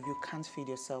hungry. If you can't feed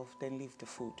yourself, then leave the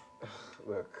food.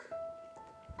 Look,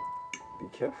 be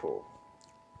careful.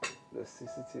 There's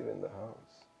CCTV in the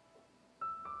house.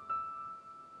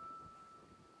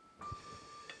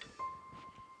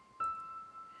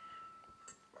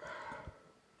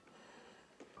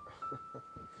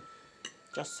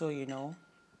 Just so you know,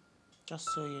 just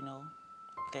so you know,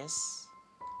 this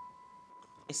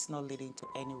is not leading to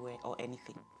anywhere or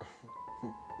anything.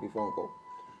 If uncle,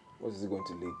 what is it going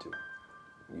to lead to?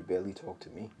 You barely talk to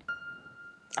me.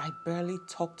 I barely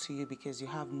talk to you because you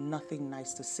have nothing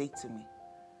nice to say to me.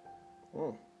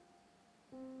 Oh.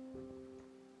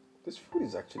 This food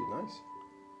is actually nice.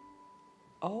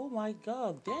 Oh my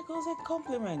God, there goes a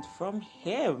compliment from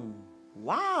him.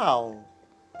 Wow,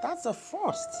 that's a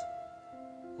first.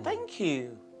 Thank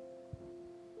you.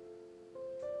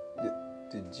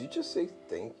 Did you just say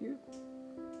thank you?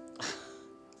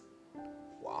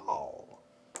 Wow.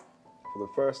 For the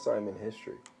first time in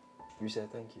history, you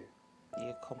said thank you.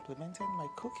 You're complimenting my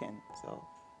cooking, so.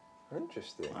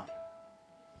 Interesting.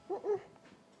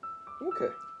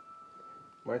 Okay.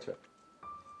 My turn.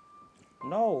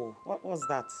 No, what was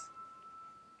that?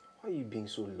 Why are you being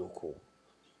so local?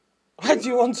 Why do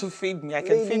you want to feed me? I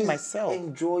can feed myself.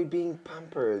 Enjoy being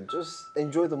pampered. Just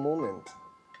enjoy the moment.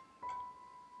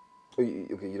 Oh,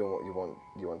 okay, you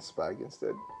want spag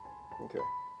instead? Okay.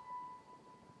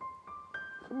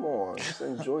 Come on, just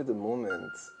enjoy the moment.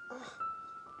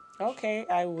 Okay,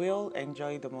 I will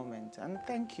enjoy the moment, and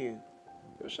thank you.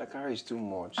 Your shakara is too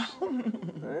much.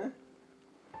 Eh?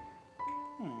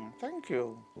 Thank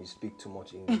you. You speak too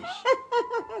much English.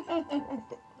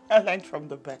 I learned from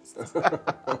the best.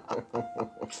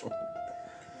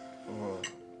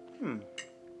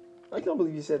 I can't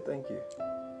believe you said thank you.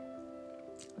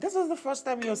 This is the first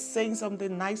time you're saying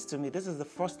something nice to me. This is the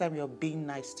first time you're being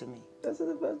nice to me. This is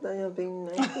the first time you're being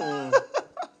nice to me.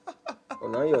 Oh,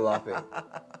 now you're laughing.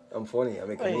 I'm funny. I'm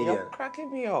a comedian. You're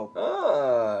cracking me up.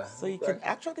 Ah. So you can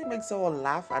actually make someone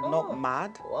laugh and not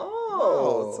mad.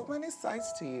 Wow. So many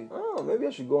sides to you. Oh, maybe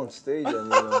I should go on stage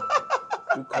and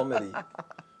do comedy.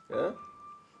 Yeah?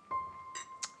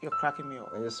 You're cracking me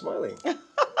up. And you're smiling.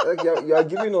 Like you're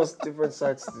giving us different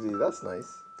sides today. That's nice.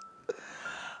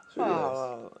 It's really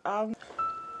nice.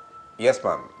 Yes,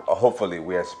 ma'am. Hopefully,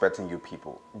 we're expecting you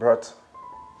people. But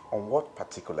on what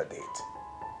particular date?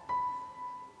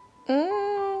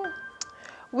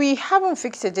 We haven't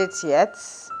fixed a date yet,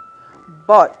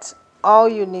 but all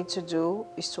you need to do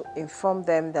is to inform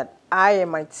them that I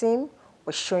and my team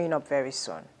were showing up very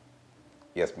soon.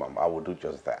 Yes, ma'am. I will do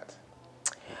just that.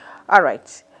 All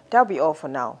right. That'll be all for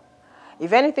now.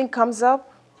 If anything comes up,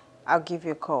 I'll give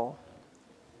you a call.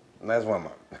 Nice one,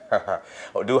 ma'am.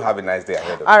 Oh, do have a nice day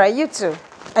ahead of you. All right, you too.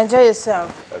 Enjoy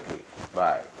yourself. Okay,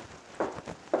 bye.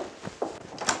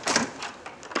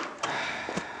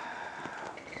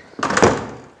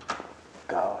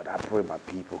 God, I pray my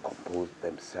people compose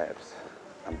themselves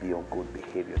and be on good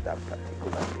behavior that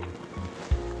particular day.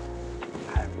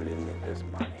 I really need this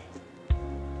money.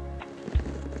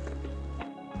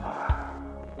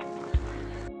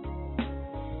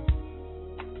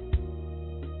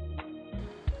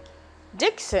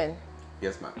 Dixon,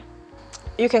 Yes, ma'am.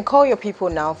 you can call your people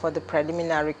now for the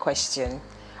preliminary question.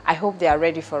 I hope they are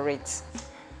ready for it.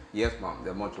 Yes, ma'am.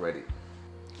 They're much ready.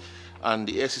 And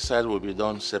the exercise will be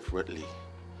done separately.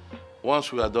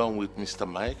 Once we are done with Mr.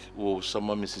 Mike, we will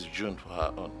summon Mrs. June for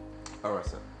her own. All right,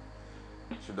 sir.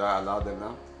 Should I allow them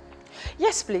now?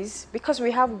 Yes, please, because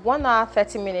we have 1 hour,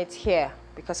 30 minutes here,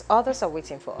 because others are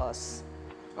waiting for us.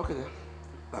 Okay, then.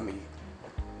 Let me...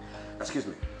 Excuse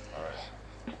me. All right.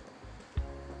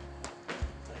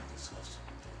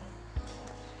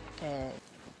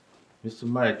 Mr.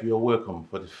 Mike, you're welcome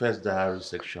for the first diary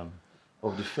section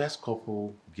of the first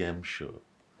couple game show,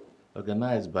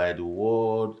 organized by the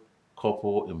World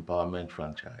Couple Empowerment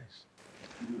Franchise.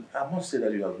 I must say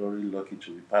that you are very lucky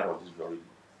to be part of this very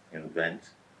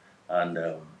event. And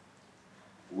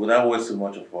without wasting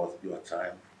much of your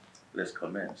time, let's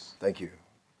commence. Thank you.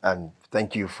 And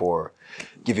thank you for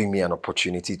giving me an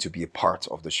opportunity to be a part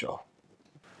of the show.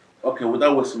 Okay,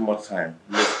 without wasting much time,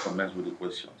 let's commence with the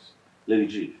questions. Lady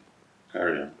G,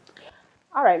 carry on.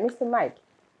 All right, Mr. Mike.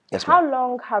 Yes, How ma'am.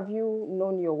 long have you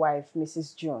known your wife,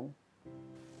 Mrs. June?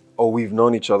 Oh, we've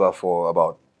known each other for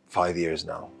about 5 years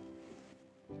now.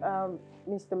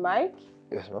 Mr. Mike,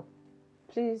 Yes, ma'am.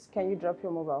 please, can you drop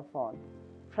your mobile phone?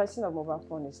 Pressing of mobile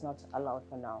phone is not allowed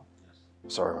for now.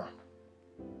 Sorry, ma'am.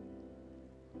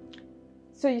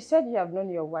 So you said you have known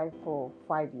your wife for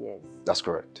 5 years. That's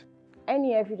correct.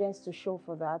 Any evidence to show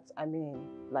for that? I mean,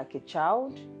 like a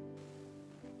child?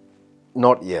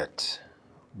 Not yet,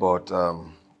 but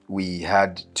we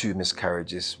had 2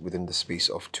 miscarriages within the space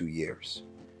of 2 years.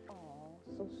 Oh,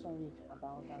 so sorry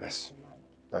about that. Yes. Mr. Mike.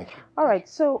 Thank you. All right,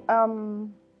 so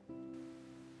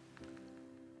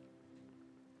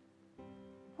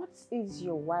what is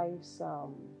your wife's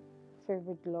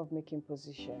favorite love-making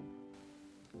position?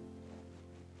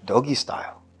 Doggy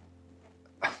style.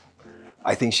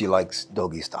 I think she likes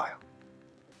doggy style.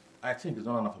 I think it's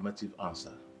not an affirmative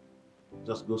answer.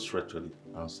 Just go straight to the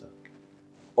answer.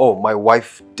 Oh, my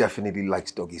wife definitely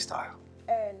likes doggy style.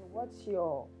 And what's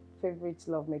your favorite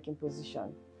lovemaking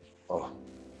position? Oh,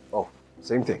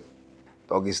 same thing.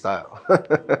 Doggy style.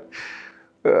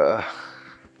 Okay.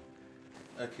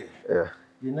 Yeah.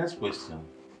 The next question.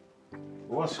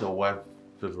 What's your wife's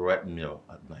favorite meal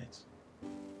at night?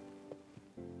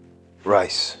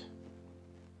 Rice.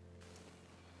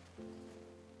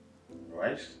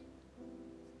 Rice?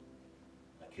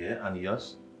 Okay, and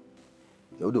yours?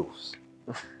 Noodles.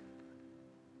 Okay.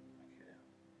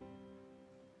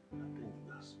 I think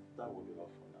that will be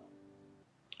all for now.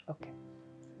 Okay.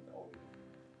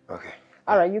 Okay.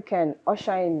 All right, you can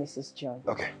usher in Mrs. John.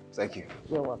 Okay, thank you.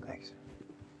 You're welcome. Thanks.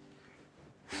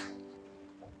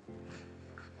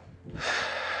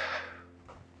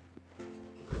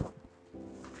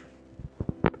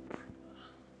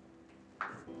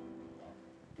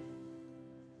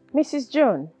 Mrs.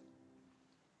 John,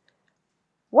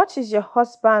 what is your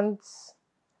husband's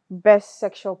best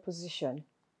sexual position?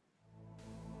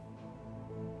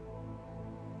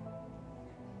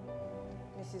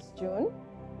 Mrs. June,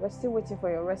 we're still waiting for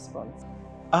your response.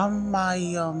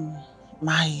 My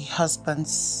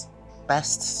husband's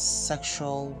best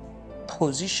sexual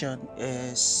position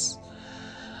is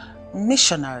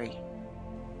missionary.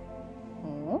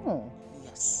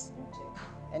 Yes.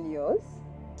 And yours?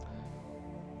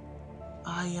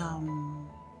 I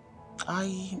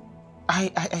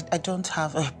don't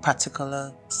have a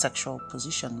particular sexual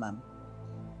position, ma'am.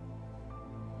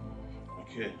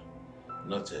 Okay,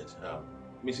 noted.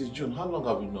 Mrs. June, how long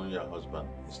have you known your husband,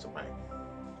 Mr. Mike?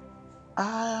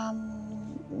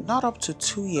 Not up to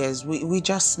 2 years. We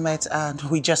just met and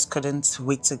we just couldn't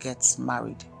wait to get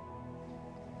married.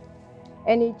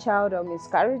 Any child or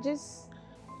miscarriages?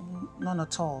 None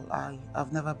at all.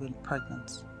 I've never been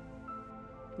pregnant.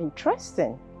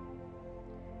 Interesting.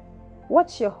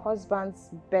 What's your husband's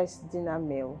best dinner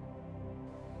meal?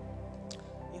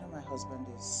 You know, my husband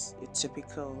is a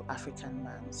typical African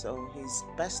man, so his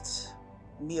best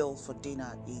meal for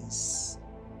dinner is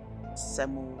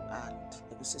semo and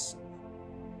egusi soup.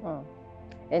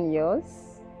 And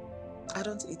yours? I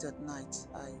don't eat at night.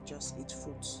 I just eat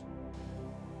fruits.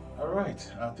 All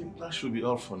right, I think that should be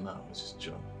all for now, Mrs.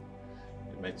 John.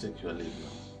 You may take your leave now.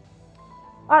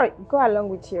 All right, go along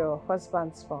with your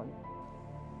husband's phone.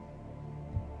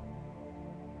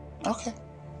 Okay.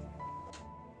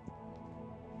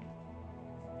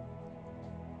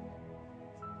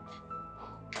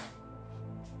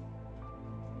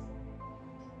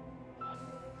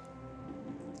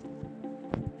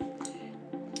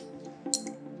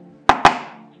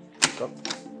 Come.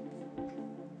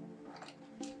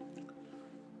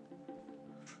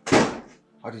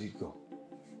 How did it go?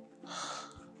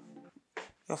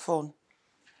 Your phone.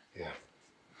 Yeah.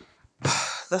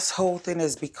 This whole thing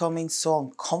is becoming so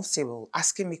uncomfortable,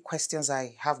 asking me questions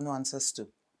I have no answers to.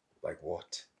 Like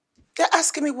what? They're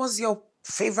asking me what's your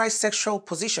favorite sexual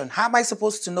position. How am I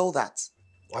supposed to know that?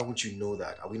 Why wouldn't you know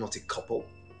that? Are we not a couple?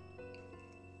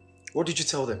 What did you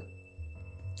tell them?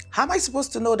 How am I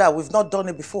supposed to know that? We've not done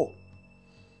it before.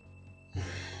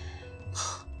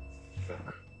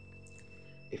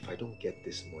 If I don't get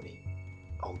this money,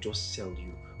 I'll just sell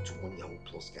you to one Yahoo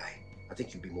Plus guy. I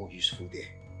think you'll be more useful there.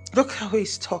 Look how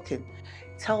he's talking.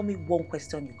 Tell me one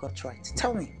question you got right.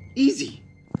 Tell me. Easy.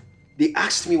 They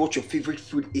asked me what your favorite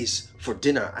food is for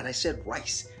dinner and I said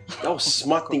rice. That was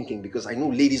smart thinking because I know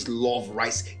ladies love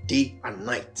rice day and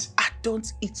night. I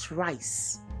don't eat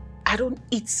rice. I don't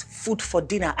eat food for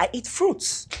dinner. I eat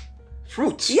fruits.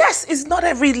 Fruits? Yes, it's not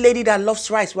every lady that loves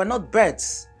rice. We're not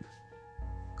birds.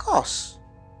 Gosh.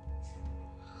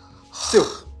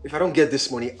 Still, if I don't get this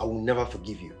money, I will never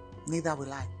forgive you. Neither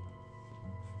will I.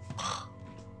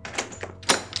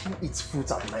 Who eats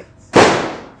fruits at night?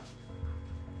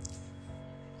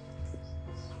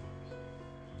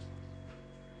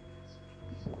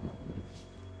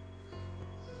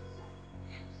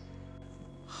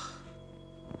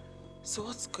 So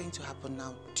what's going to happen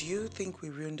now? Do you think we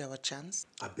ruined our chance?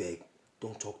 I beg,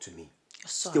 don't talk to me. You're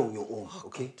so Stay on your own,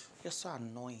 okay? God, you're so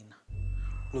annoying.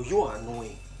 No, you are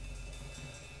annoying.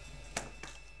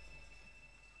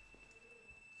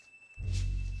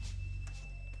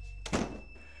 I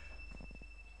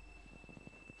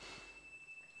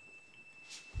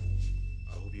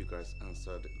hope you guys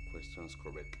answered the questions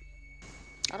correctly.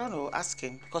 I don't know, ask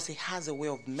him, because he has a way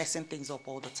of messing things up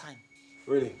all the time.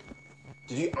 Really?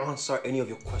 Did you answer any of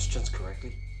your questions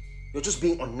correctly? You're just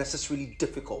being unnecessarily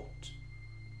difficult.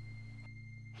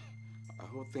 I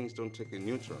hope things don't take a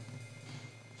new turn.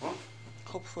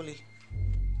 Hopefully.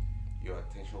 Your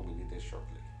attention will be needed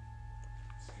shortly.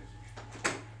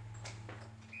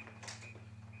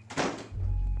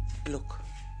 Look,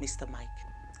 Mr. Mike,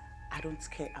 I don't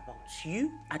care about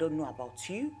you. I don't know about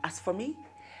you. As for me,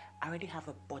 I already have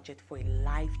a budget for a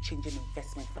life-changing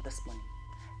investment for this money.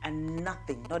 And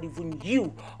nothing, not even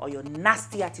you or your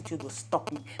nasty attitude will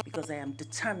stop me because I am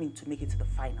determined to make it to the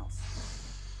finals.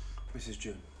 Mrs.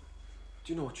 June,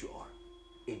 do you know what you are?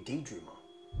 A daydreamer.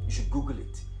 You should Google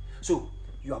it. So,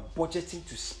 you are budgeting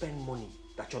to spend money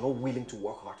that you're not willing to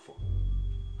work hard for.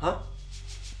 Huh?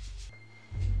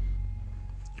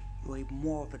 You're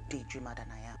more of a daydreamer than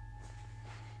I am.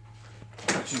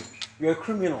 You're a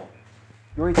criminal.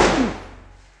 You're a thief.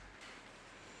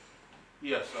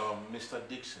 Yes, Mr.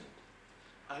 Dixon,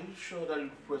 are you sure that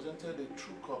you presented a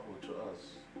true couple to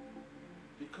us?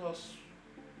 Because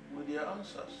with their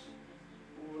answers,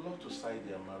 we would love to sign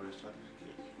their marriage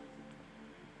certificate.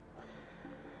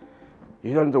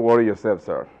 You don't have to worry yourself,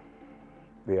 sir.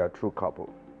 They are a true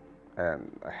couple,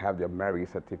 and I have their marriage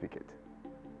certificate.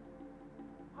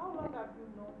 How long have you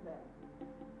known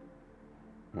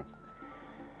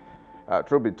them?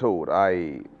 Truth be told,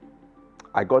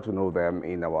 I got to know them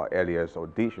in our earliest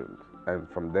auditions, and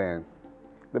from then,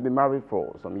 they've been married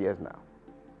for some years now.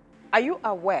 Are you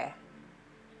aware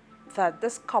that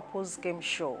this couples game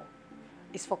show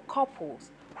is for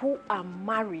couples who are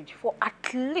married for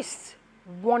at least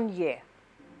 1 year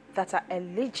that are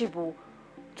eligible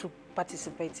to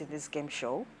participate in this game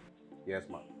show? Yes,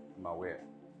 ma'am, I'm aware.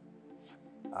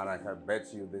 And I can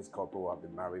bet you this couple have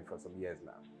been married for some years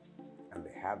now, and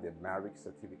they have their marriage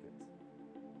certificate.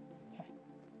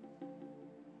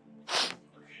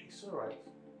 It's all right,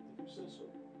 if you say so.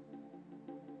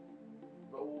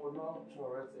 But we will not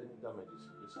tolerate any damages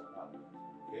in this apartment,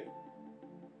 okay?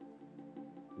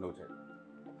 Noted.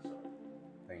 Sorry.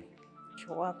 Thank you.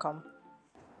 You're welcome.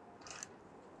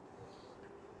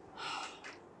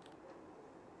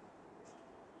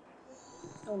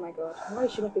 Oh my God, why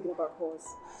is she not picking up our calls?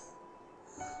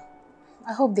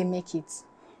 I hope they make it.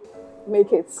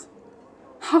 Make it?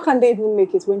 How can they even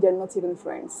make it when they're not even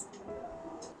friends?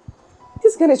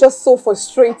 This girl is just so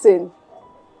frustrating.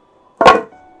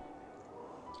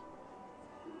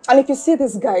 And if you see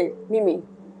this guy, Mimi,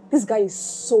 this guy is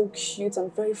so cute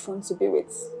and very fun to be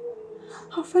with.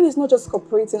 Her friend is not just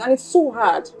cooperating, and it's so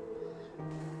hard.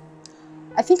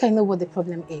 I think I know what the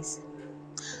problem is.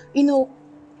 You know,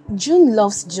 June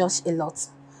loves Josh a lot,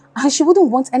 and she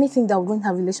wouldn't want anything that would ruin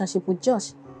her relationship with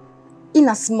Josh. In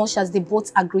as much as they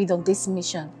both agreed on this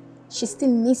mission, she still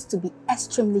needs to be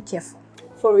extremely careful.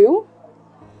 For real?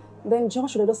 Then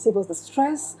Josh should have just saved us the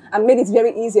stress and made it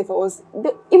very easy for us.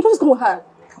 It was going hard.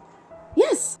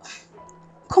 Yes.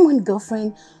 Come on,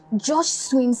 girlfriend. Josh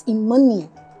swims in money.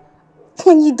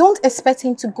 When you don't expect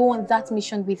him to go on that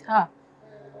mission with her.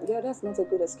 Yeah, that's not a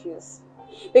good excuse.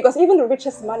 Because even the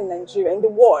richest man in Nigeria, in the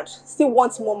world, still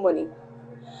wants more money.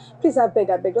 Please, I beg,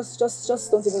 just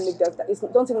don't even make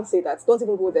that. Don't even say that. Don't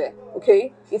even go there,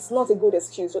 okay? It's not a good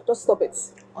excuse. Just stop it.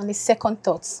 On a second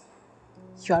thought,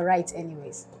 you are right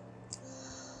anyways.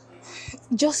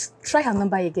 Just try her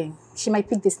number again. She might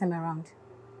pick this time around.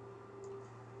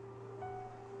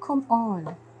 Come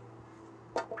on.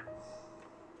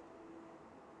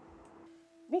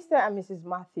 Mr. and Mrs.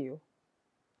 Matthew,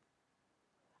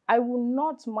 I will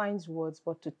not mind words,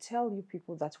 but to tell you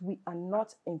people that we are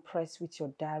not impressed with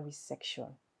your diary section.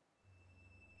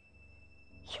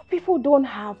 You people don't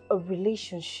have a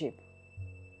relationship.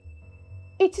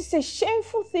 It is a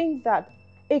shameful thing that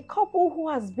a couple who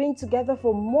has been together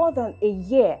for more than a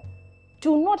year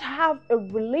do not have a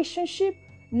relationship,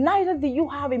 neither do you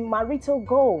have a marital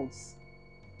goals.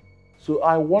 So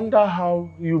I wonder how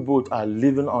you both are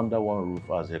living under one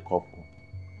roof as a couple.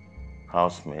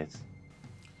 Housemates.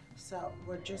 So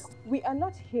We are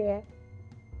not here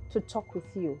to talk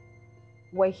with you.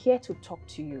 We're here to talk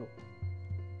to you.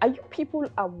 Are you people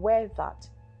aware that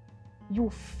you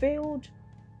failed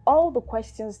all the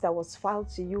questions that was filed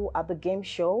to you at the game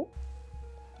show?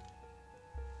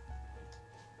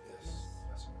 Yes,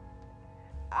 that's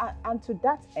right. And to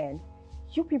that end,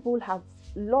 you people have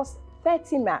lost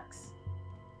 30 marks.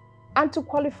 And to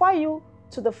qualify you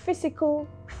to the physical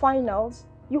finals,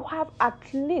 you have at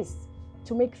least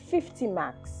to make 50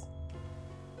 marks.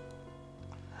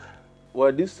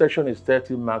 Well, this section is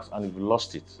 30 marks and you've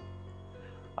lost it.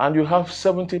 And you have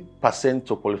 70%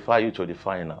 to qualify you to the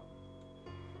final.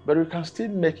 But you can still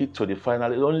make it to the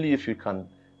final only if you can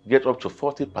get up to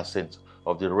 40%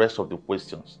 of the rest of the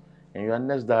questions in your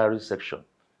next diary section,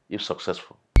 if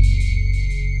successful. Do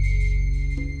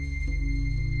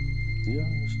you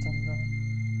understand that?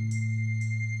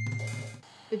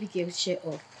 Baby girl, share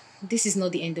up. this is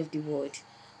not the end of the world.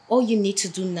 All you need to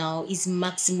do now is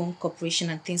maximum cooperation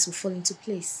and things will fall into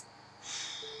place.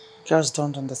 Girls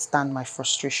don't understand my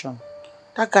frustration.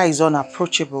 That guy is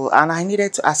unapproachable and I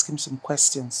needed to ask him some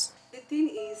questions. The thing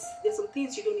is, there's some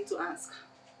things you don't need to ask.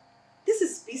 This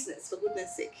is business, for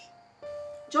goodness sake.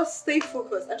 Just stay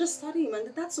focused. I just study him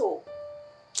and that's all.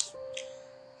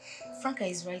 Franca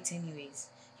is right anyways.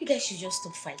 You guys should just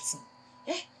stop fighting.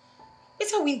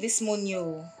 Better win this money,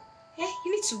 oh.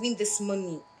 You need to win this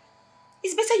money.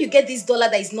 It's better you get this dollar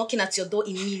that is knocking at your door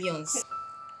in millions.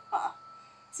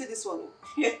 See this one.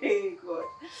 Hey, God.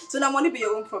 So now money be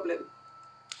your own problem.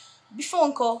 Before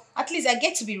Uncle, at least I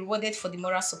get to be rewarded for the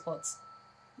moral support.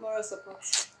 Moral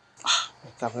support.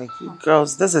 You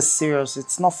girls, this is serious.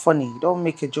 It's not funny. Don't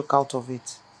make a joke out of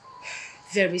it.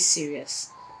 Very serious.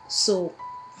 So,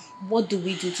 what do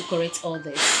we do to correct all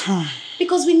this?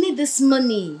 Because we need this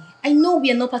money. I know we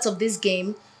are not part of this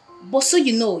game, but so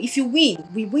you know, if you win,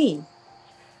 we win.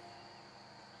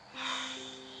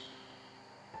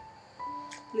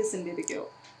 Listen, baby girl.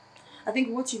 I think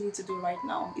what you need to do right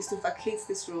now is to vacate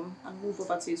this room and move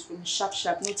over to his room. Sharp,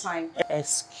 sharp, no time.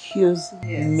 Excuse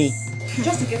me.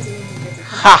 Just to get to know him better.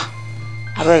 Ha!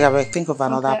 I beg, think of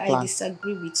another plan. I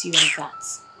disagree with you on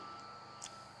that.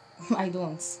 I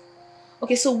don't.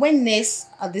 Okay, so when next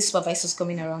are these supervisors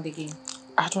coming around again?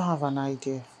 I don't have an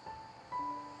idea.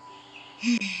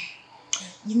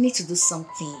 You need to do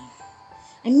something.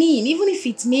 I mean, even if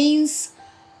it means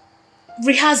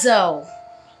rehearsal.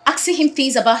 Asking him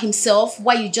things about himself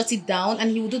while you jot it down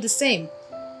and he will do the same.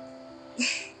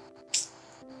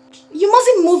 You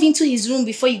mustn't move into his room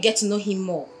before you get to know him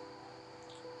more.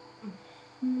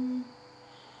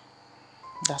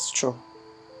 That's true.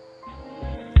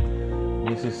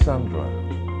 Mrs. Sandra,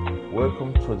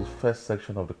 welcome to the first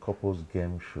section of the couples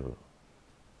game show.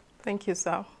 Thank you,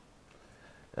 sir.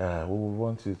 We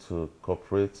want you to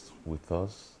cooperate with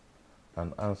us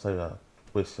and answer your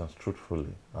questions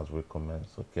truthfully as we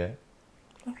commence, okay?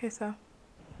 Okay, sir.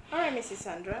 All right, Mrs.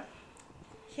 Sandra.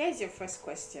 Here's your first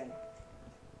question.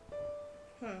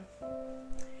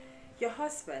 Your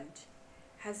husband,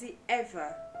 has he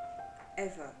ever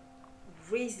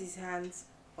raised his hands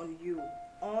on you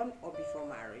on or before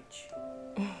marriage?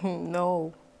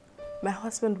 No. My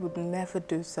husband would never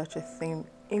do such a thing.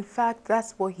 In fact,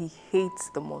 that's what he hates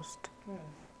the most.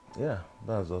 Yeah,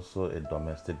 that's also a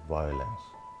domestic violence.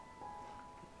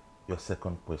 Your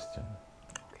second question.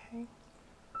 Okay.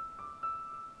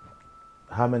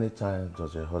 How many times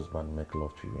does your husband make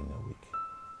love to you in a week?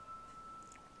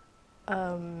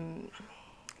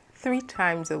 3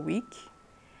 times a week.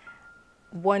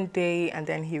 One day and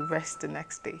then he rests the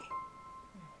next day.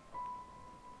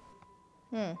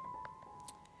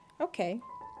 Okay.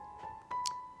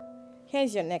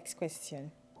 Here's your next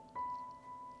question.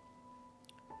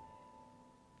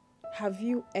 Have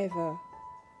you ever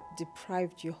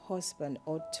deprived your husband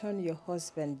or turned your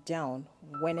husband down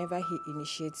whenever he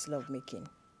initiates lovemaking?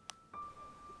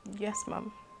 Yes,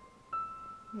 ma'am.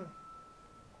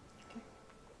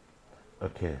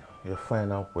 Okay, your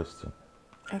final question.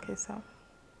 Okay, sir.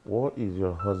 What is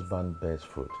your husband's best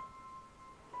food?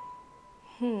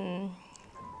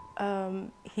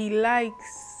 He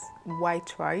likes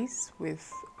white rice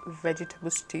with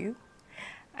vegetable stew.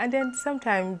 And then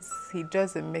sometimes he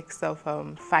does a mix of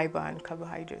fiber and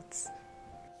carbohydrates.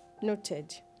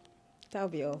 Noted. That'll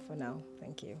be all for now.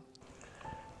 Thank you.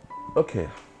 Okay,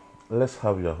 let's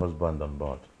have your husband on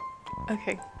board.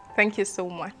 Okay, thank you so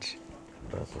much.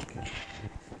 That's okay.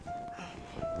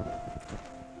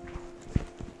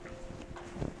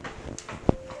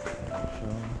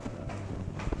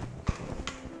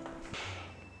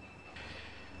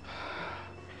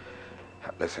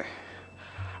 Listen,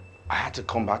 I had to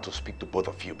come back to speak to both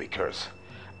of you because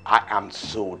I am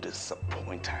so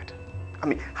disappointed. I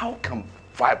mean, how can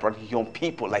vibrant young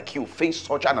people like you face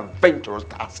such an adventurous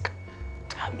task?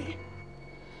 Tell me.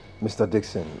 Mr.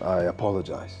 Dixon, I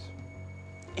apologize.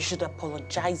 You should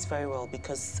apologize very well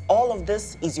because all of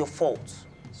this is your fault.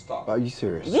 Stop. Are you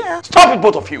serious? Yeah. Stop it,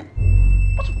 both of you!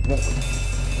 What's wrong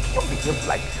with you? You behave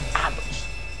like adults.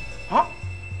 Huh?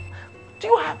 Do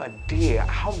you have an idea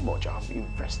how much I've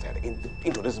invested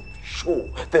into this show,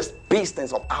 this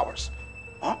business of ours?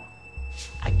 Huh?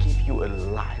 I give you a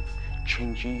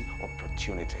life-changing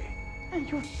opportunity, and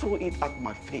you throw it at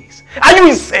my face. Are you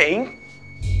insane?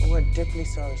 We're deeply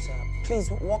sorry, sir. Please,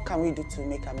 what can we do to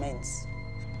make amends?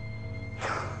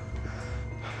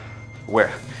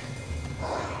 Well,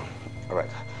 all right.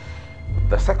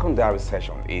 The secondary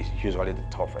session is usually the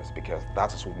toughest because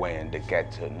that is when they get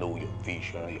to know your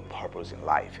vision, your purpose in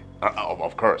life.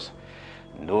 Of course,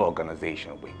 No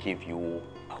organization will give you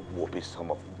a whopping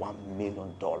sum of $1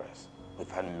 million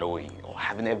without knowing or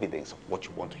having evidence of what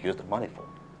you want to use the money for.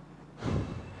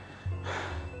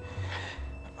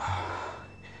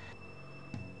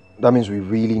 That means we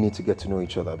really need to get to know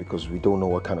each other because we don't know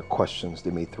what kind of questions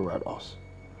they may throw at us.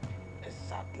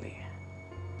 Exactly.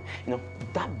 You know,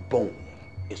 that bone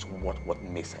is what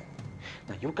missing.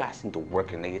 Now you guys need to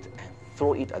work on it and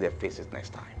throw it at their faces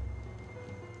next time.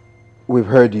 We've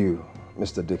heard you,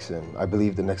 Mr. Dixon. I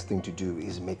believe the next thing to do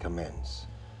is make amends.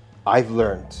 I've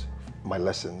learned my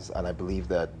lessons, and I believe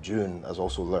that June has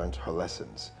also learned her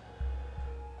lessons.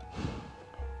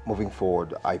 Moving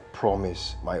forward, I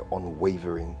promise my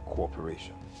unwavering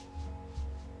cooperation.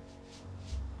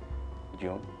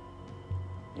 June,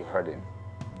 you heard him.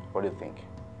 What do you think?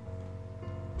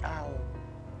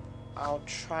 I'll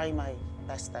try my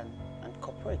best and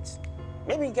cooperate.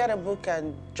 Maybe get a book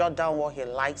and jot down what he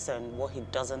likes and what he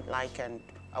doesn't like and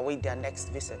await their next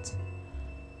visit.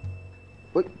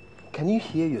 But can you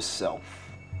hear yourself?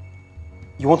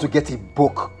 You want to get a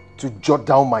book to jot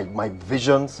down my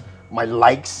visions, my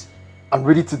likes, and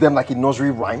read it to them like a nursery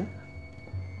rhyme?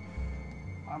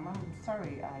 I'm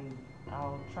sorry,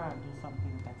 I'll try and do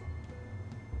something better.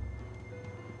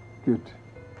 Good.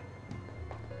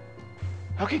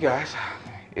 Okay guys,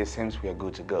 it seems we are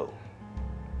good to go.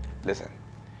 Listen,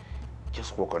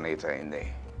 just work on it and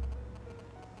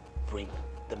bring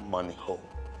the money home.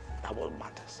 That's what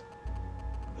matters.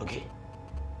 Okay?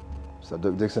 So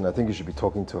Dixon, I think you should be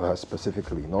talking to her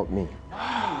specifically, not me.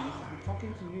 No, you should be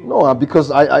talking to you. No,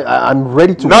 because I'm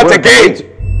ready to Not work. again!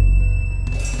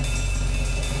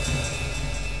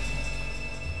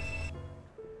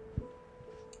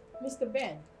 Mr.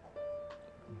 Ben,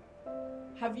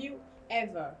 have you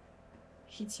ever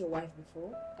hit your wife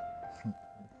before?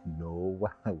 No,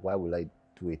 why would I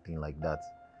do a thing like that?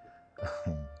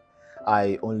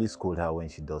 I only scold her when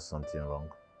she does something wrong.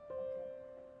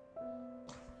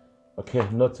 Okay,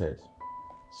 noted.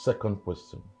 Second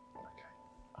question. Okay.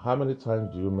 How many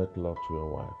times do you make love to your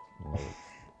wife?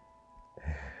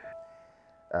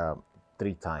 No.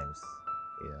 3 times.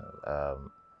 Yeah.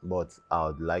 But I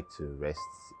would like to rest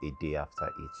a day after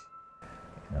each.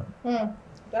 Yeah.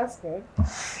 That's good.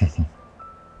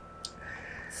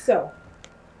 So,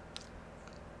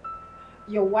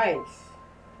 your wife,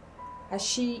 has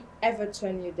she ever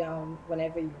turned you down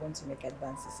whenever you want to make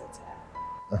advances at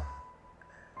her?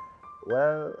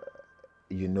 Well,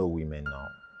 you know women now.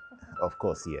 Of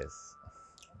course, yes.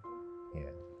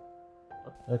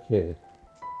 Yeah. Okay.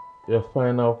 Your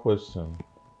final question.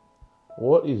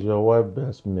 What is your wife's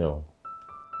best meal?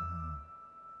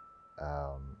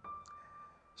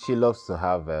 She loves to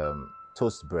have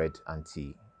toast bread and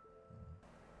tea.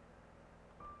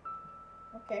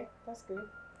 Okay, that's good.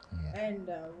 Yeah. And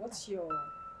what's your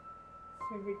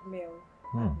favorite meal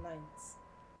at night?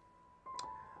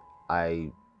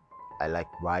 I like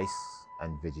rice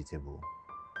and vegetable.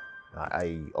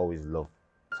 I always love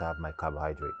to have my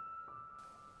carbohydrate.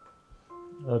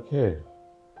 Okay.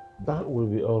 That will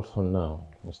be all for now,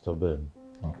 Mr. Ben.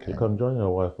 Okay. You can join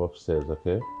your wife upstairs,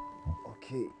 okay?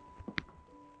 Okay.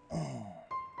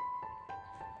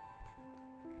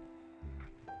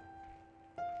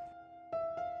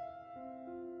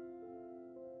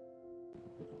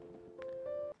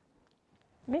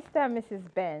 Mr. and Mrs.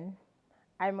 Ben,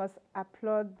 I must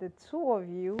applaud the two of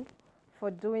you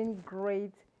for doing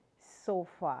great so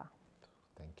far.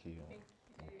 Thank you.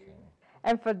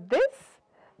 And for this,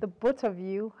 the both of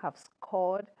you have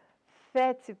scored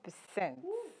 30%.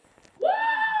 What?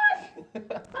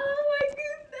 Oh my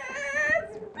goodness,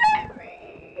 baby!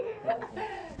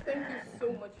 Thank you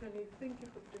so much, honey. Thank you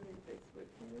for doing this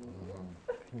with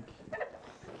me.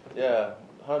 Yeah,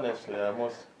 honestly, I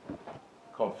must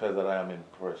confess that I am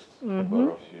impressed with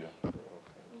both of you.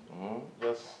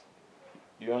 Just,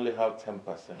 you only have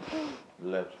 10%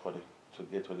 left to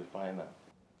get to the final.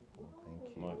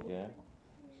 Thank you. Okay?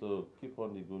 So keep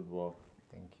on the good work.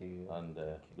 Thank you. And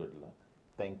good luck.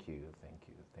 Thank you.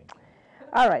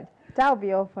 All right, that'll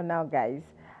be all for now, guys.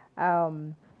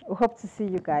 We hope to see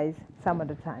you guys some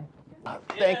other time.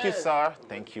 Thank you, sir.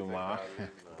 Thank you, ma.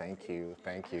 Thank you.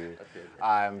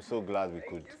 I'm so glad we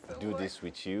could do this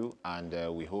with you, and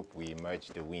we hope we emerge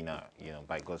the winner,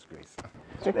 by God's grace.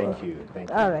 Thank you.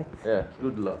 All right. Yeah,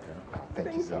 good luck.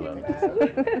 Thank you, sir.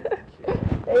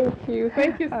 Thank you.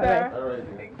 Thank you, sir. All right.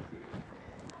 Thank you.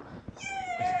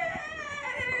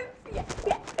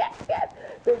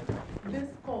 This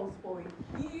calls for a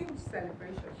huge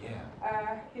celebration.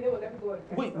 Yeah. You know what? Let me go and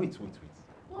Wait.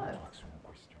 What? I'll ask you a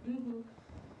question.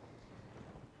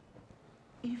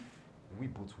 If we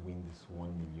both win this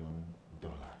 $1 million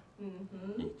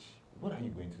each, What are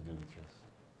you going to do with yours?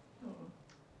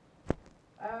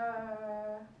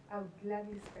 I'll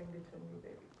gladly spend it on you,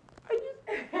 baby.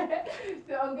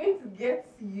 So I'm going to get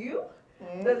you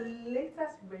the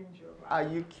latest Range Rover. Are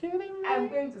you kidding me? I'm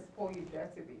going to spoil you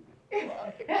dirty, baby.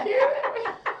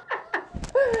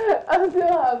 I'm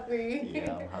so happy.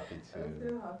 Yeah, I'm happy too. I'm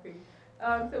so happy.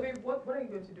 So babe, what are you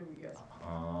going to do with yours?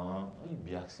 You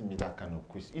be asking me that kind of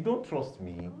question. You don't trust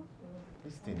me.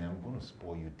 Listen, I'm going to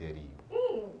spoil you dirty.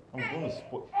 I'm going to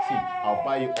spoil. See, I'll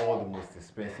buy you all the most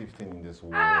expensive thing in this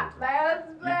world.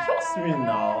 You trust me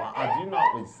now. I do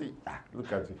not wait. See,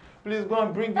 look at you. Please go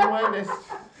and bring the wine.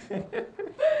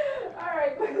 All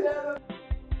right.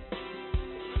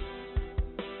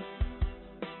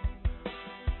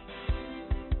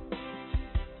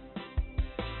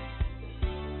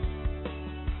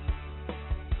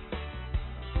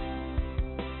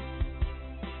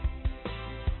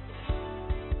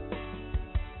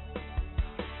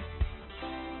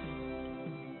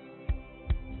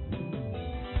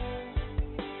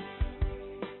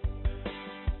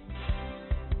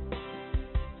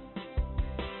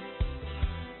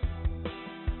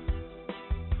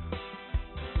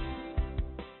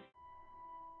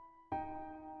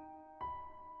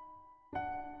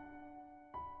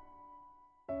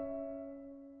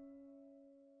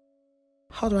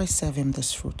 How do I serve him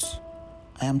this fruit?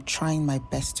 I am trying my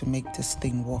best to make this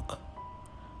thing work,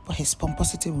 but his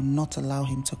pomposity will not allow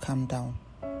him to calm down.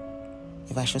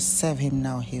 If I should serve him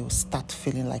now, he will start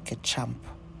feeling like a champ.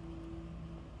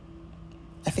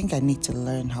 I think I need to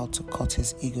learn how to cut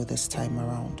his ego this time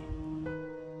around.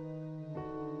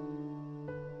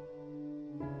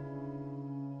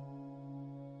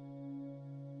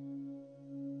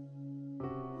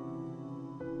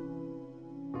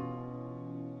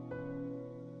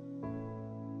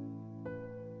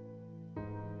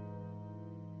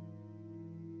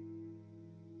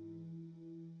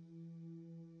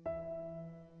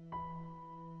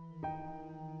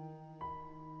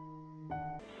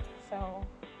 So,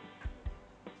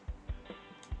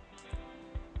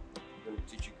 I'm gonna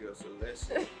teach you girls a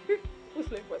lesson. Who's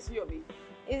playing first? You or me?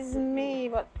 it's me,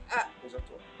 but Who's that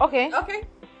one? okay. Okay.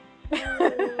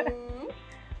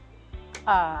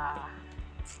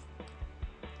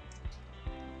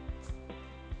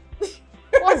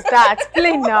 What's that?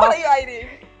 Play now. What are you hiding?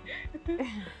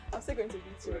 I'm still going to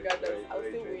beat you regardless. I'll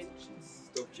still win.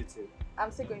 Stop cheating.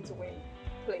 I'm still going to win.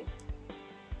 Play.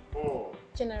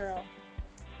 General.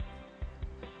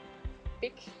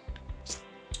 Pick.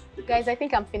 Guys, I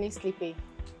think I'm feeling sleepy.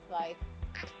 Like,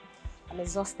 I'm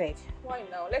exhausted. Why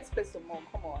now? Let's play some more.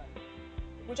 Come on.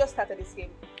 We just started this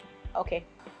game. Okay.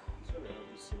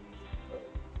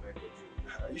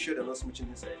 Are you sure they're not smooching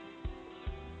inside?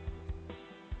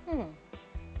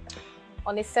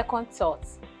 On a second thought,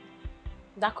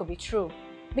 that could be true.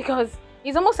 Because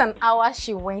it's almost an hour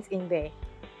she went in there.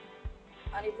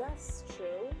 And if that's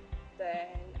true, then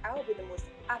I will be the most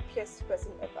happiest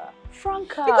person ever.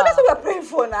 Franca. Because that's what we're praying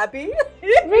for, Nabi.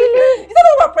 Really? Is that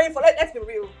what we're praying for? Let's be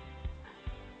real.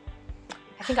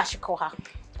 I think I should call her.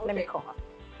 Okay. Let me call her.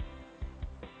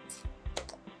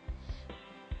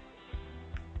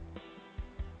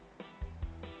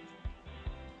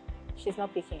 She's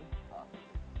not picking.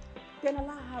 Then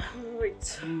Allah have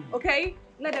it. Okay?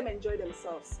 Let them enjoy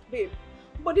themselves. Babe,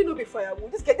 but you know before I will.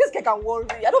 This guy can worry.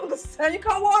 I don't understand. You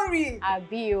can worry.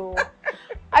 Abio.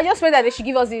 I just pray that they should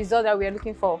give us the result that we are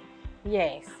looking for.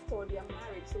 Yes. So they are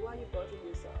married, so why are you bothering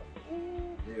yourself?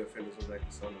 Your friend doesn't like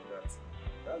the sound of that.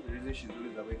 That's the reason she's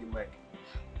always avoiding Mike.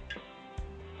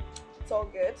 It's all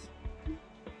good.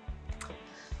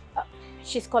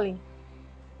 She's calling.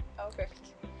 Okay.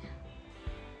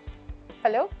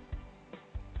 Hello?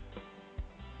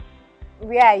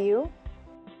 Where are you?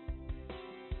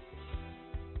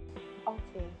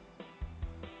 Okay.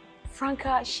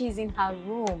 Franca, she's in her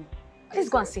room. Let's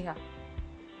go and see her.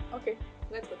 Okay,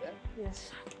 let's go then.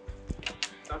 Yes.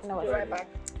 No, I'll be right back.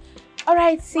 All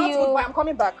right, see Not you. goodbye, I'm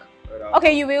coming back.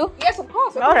 Okay, you will? Yes, of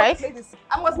course. All right.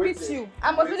 I must beat you.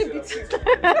 I must really beat you.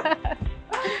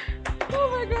 Oh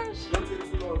my gosh. Don't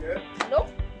take too long, eh? Nope.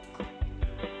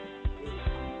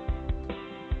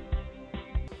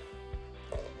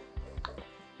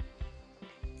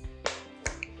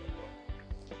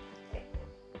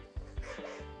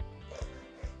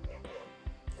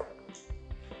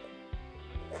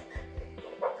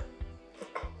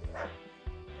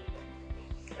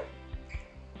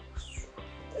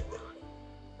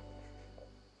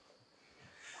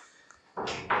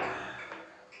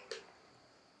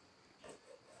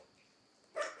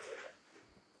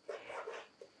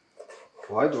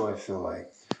 Why do I feel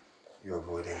like you're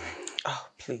avoiding me? Oh,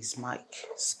 please, Mike,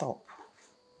 stop.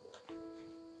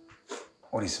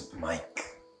 What is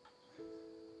Mike?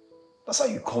 That's how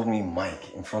you called me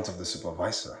Mike in front of the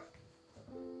supervisor.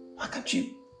 Why can't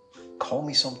you call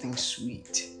me something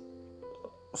sweet?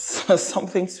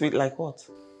 Something sweet like what?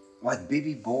 Like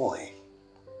baby boy.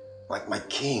 Like my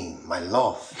king, my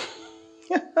love.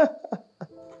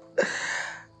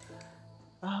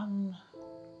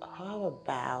 How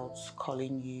about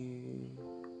calling you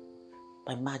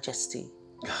my majesty?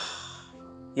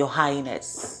 Your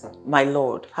highness, my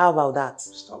lord. How about that?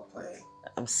 Stop playing.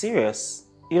 I'm serious.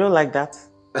 You don't like that?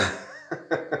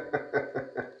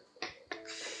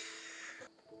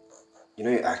 You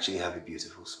know, you actually have a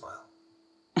beautiful smile.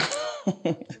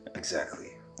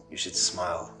 Exactly. You should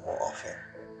smile more often.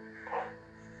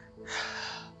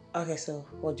 Okay, so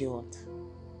what do you want?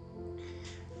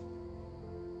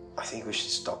 I think we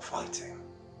should stop fighting.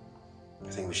 I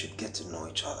think we should get to know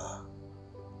each other.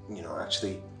 You know,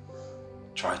 actually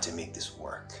try to make this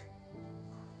work.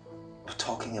 We're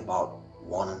talking about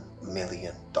 $1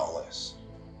 million.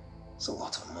 It's a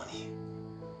lot of money.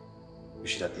 We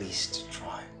should at least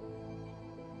try.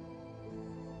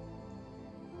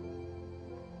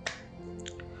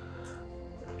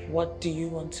 What do you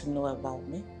want to know about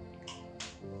me?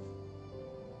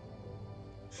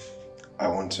 I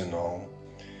want to know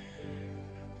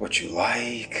what you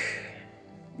like,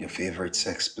 your favorite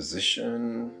sex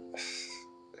position,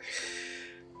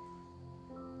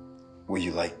 where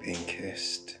you like being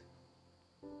kissed,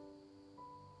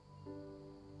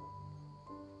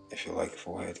 if you like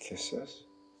forehead kisses,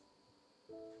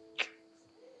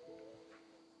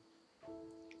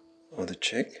 or the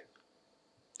chick,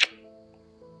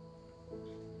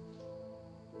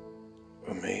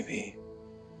 or maybe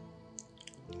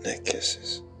neck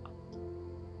kisses.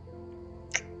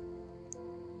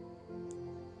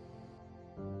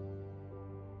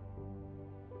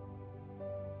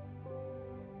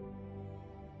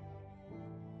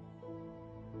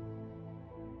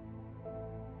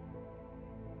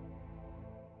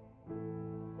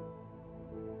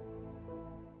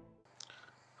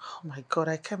 Oh my God,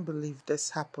 I can't believe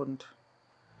this happened.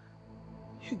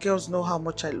 You girls know how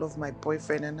much I love my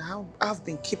boyfriend and how I've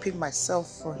been keeping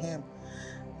myself for him.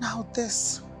 Now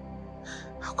this.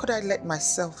 How could I let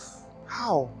myself?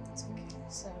 How? It's okay,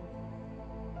 sorry.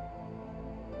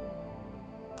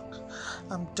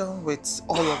 I'm done with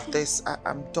all of this.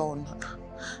 I'm done.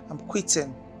 I'm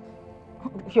quitting.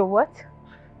 You're what?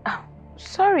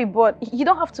 Sorry, but you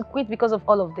don't have to quit because of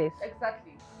all of this. Exactly.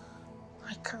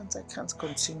 I can't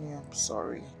continue. I'm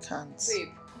sorry, I can't. Babe,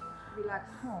 relax.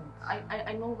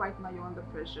 I know right now you're under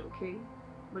pressure, okay?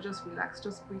 But just relax,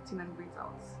 just breathe in and breathe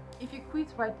out. If you quit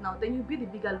right now, then you'll be the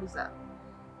bigger loser.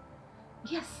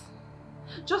 Yes.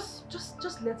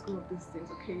 Just let go of these things,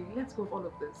 okay? Let go of all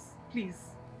of this,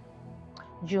 please.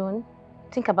 June,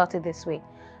 think about it this way.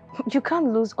 You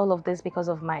can't lose all of this because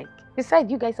of Mike.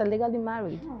 Besides, you guys are legally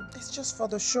married. It's just for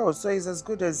the show, so it's as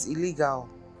good as illegal.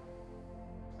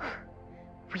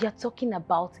 We are talking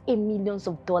about millions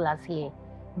of dollars here.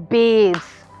 Babes.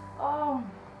 Oh.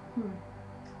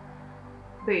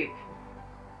 Babe.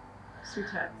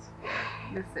 Sweetheart.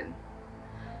 Listen.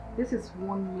 This is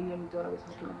 $1 million we're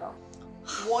talking about.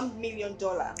 $1 million.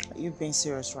 Are you being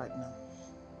serious right now?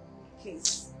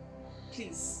 Please.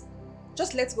 Please.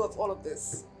 Just let go of all of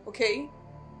this, okay?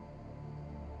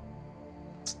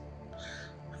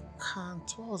 I can't.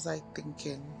 What was I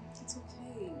thinking? It's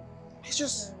okay. It's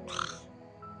just...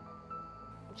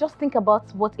 Just think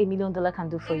about what $1 million can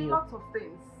do for you. Lots of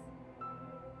things.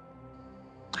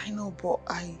 I know, but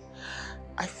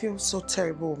I feel so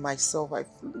terrible with myself.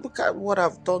 Look at what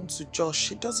I've done to Josh.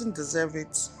 He doesn't deserve it.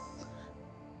 Just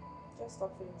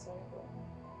stop feeling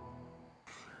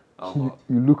You terrible.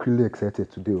 look really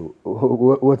excited today.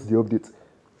 What's the update?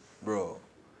 Bro,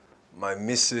 my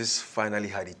missus finally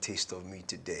had a taste of me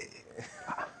today.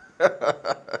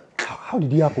 How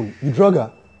did it happen? You drug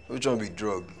her? Which one be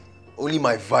drug? Only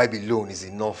my vibe alone is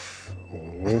enough.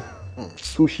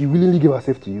 So she willingly gave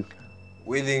herself to you?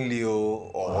 Willingly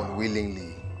or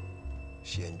unwillingly,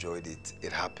 she enjoyed it.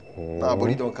 It happened. Nah, but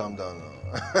you don't calm down now.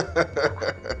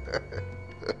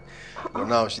 But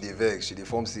now she dey vex, she dey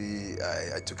form say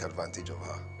I took advantage of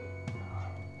her.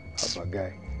 How about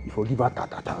guy? You forgive her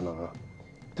ta-ta-ta now.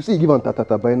 To say you give her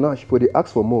ta-ta-ta, by now she for dey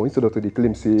ask for more instead of to dey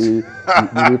claim say you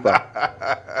rape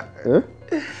her.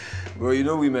 Bro, you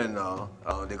know women now,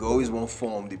 they go always one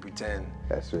form, they pretend.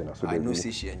 That's right. I know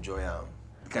say she enjoy her.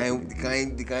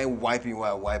 The kind wiping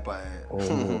while I wipe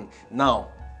her. Now,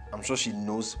 I'm sure she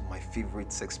knows my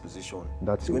favorite sex position.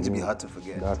 It's going to be hard to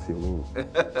forget. That's a win.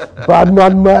 Bad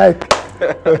man, Mike.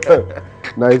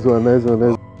 Nice one, nice one,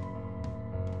 nice one.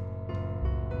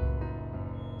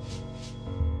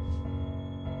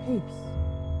 Babes,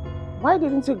 why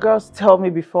didn't you girls tell me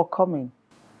before coming?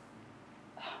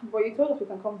 But you told us we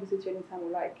can come visit you anytime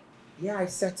we like. Yeah, I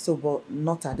said so, but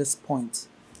not at this point.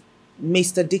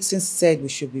 Mr. Dixon said we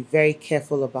should be very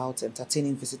careful about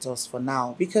entertaining visitors for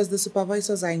now because the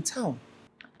supervisors are in town.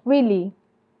 Really?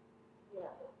 Yeah.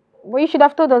 Well, you should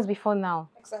have told us before now.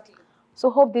 Exactly. So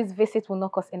hope this visit will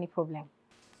not cause any problem.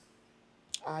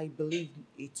 I believe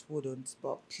it wouldn't,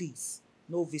 but please,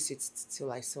 no visits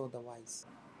till I say otherwise.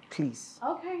 Please.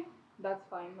 Okay, that's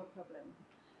fine, no problem.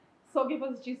 So give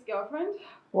us gist, girlfriend.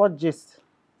 What gist?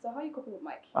 So how are you coping with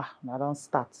Mike? Now don't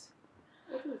start.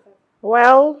 What is that?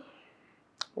 Well,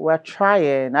 we're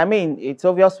trying. I mean, it's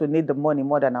obvious we need the money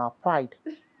more than our pride.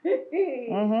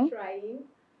 Trying?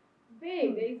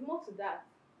 Babe, there is more to that.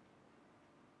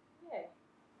 Yeah,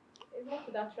 there's more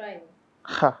to that trying.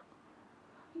 Ha.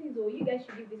 Please, oh, you guys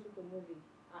should give this with a movie.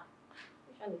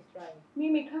 Which one is trying?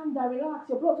 Mimi, calm down, relax.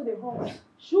 Your blood to the heart.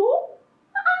 Sure?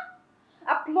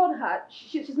 Applaud her.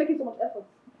 She's making so much effort.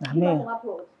 I Give her mean, some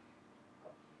applaud.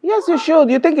 yes, you should.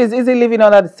 You think it's easy living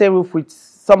under the same roof with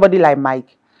somebody like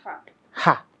Mike?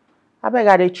 Ha. I beg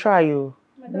I try you.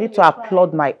 Need to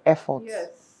applaud my efforts. Yes.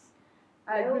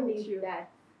 I agree with you. That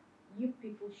you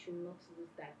people should not lose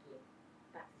that game.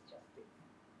 That is just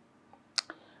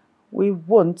it. We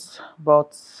won't,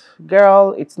 but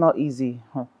girl, it's not easy.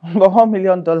 But $1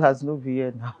 million no be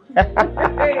here now.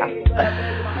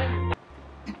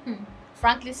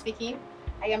 Frankly speaking,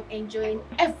 I am enjoying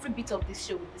every bit of this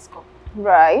show with this couple.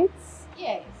 Right?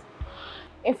 Yes.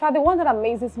 In fact, the one that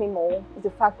amazes me more is the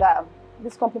fact that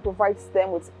this company provides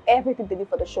them with everything they need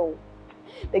for the show.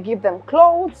 They give them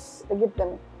clothes, they give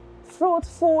them fruit,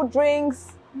 food,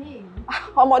 drinks.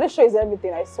 This show is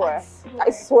everything, I swear. I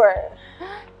swear.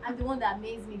 And the one that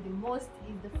amazes me the most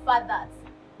is the fact that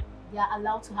they are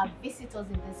allowed to have visitors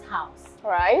in this house.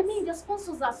 Right? I mean, the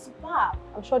sponsors are superb.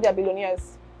 I'm sure they are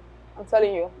billionaires. I'm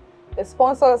telling you. The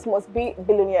sponsors must be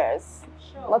billionaires.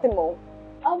 Sure. Nothing more.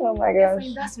 Oh my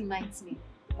gosh. That reminds me.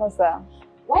 What's that?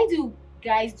 Why do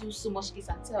guys do so much kiss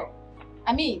and tell?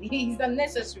 I mean, it's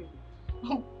unnecessary.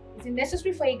 Is it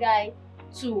necessary for a guy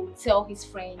to tell his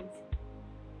friend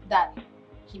that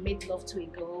he made love to a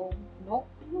girl? No?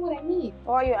 You know what I mean?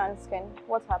 Why are you asking?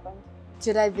 What happened?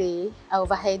 The other day, I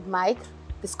overheard Mike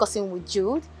discussing with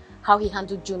Jude how he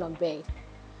handled June on bed.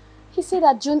 He said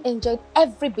that June enjoyed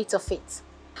every bit of it.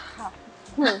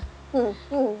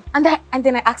 And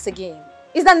then I asked again,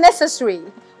 is that necessary?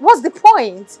 What's the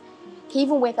point? He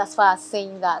even went as far as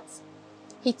saying that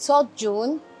he taught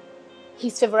June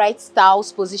his favorite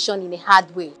style's position in a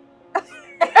hard way.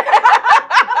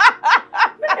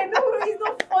 No, it's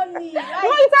not funny. No,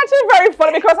 it's actually very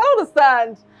funny because I don't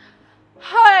understand.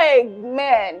 Hi,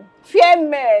 men. Fear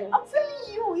men. I'm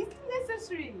telling you, it's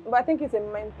necessary. But I think it's a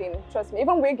men thing, trust me.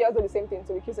 Even we girls do the same thing,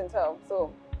 so we kiss and tell.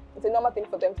 So it's a normal thing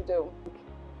for them to do.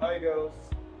 Hi, girls.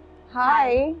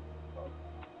 Hi.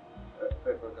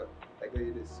 I got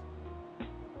you this.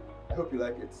 I hope you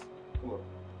like it. Come on.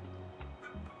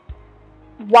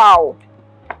 Wow.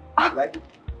 Like it?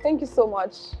 Thank you so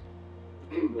much.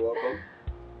 You're welcome.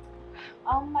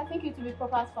 I think it would be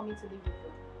proper for me to leave you.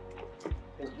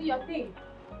 Do your thing.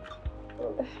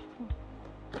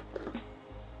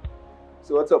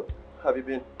 So what's up? How have you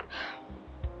been?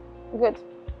 Good.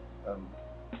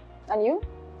 And you?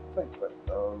 Fine.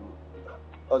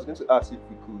 I was going to ask if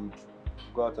we could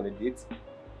go out on a date.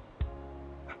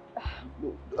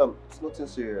 No, it's nothing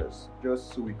serious.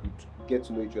 Just so we could get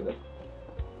to know each other.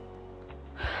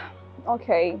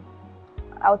 Okay.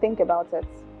 I'll think about it.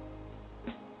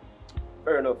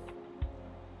 Fair enough.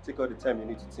 Take all the time you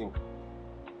need to think.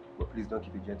 But please don't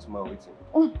keep a gentleman waiting.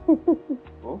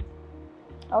 Oh?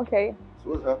 Okay. So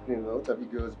what's happening now? What have you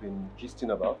girls been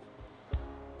gisting about?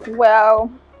 Well,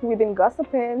 we've been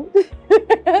gossiping.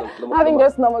 Having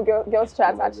just normal girls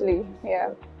chat, actually.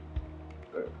 Yeah.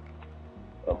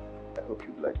 I hope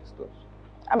you like the stuff.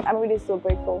 I'm really so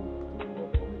grateful.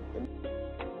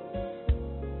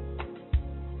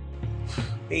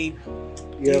 Babe.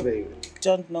 Yeah, you baby.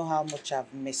 Don't know how much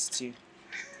I've missed you.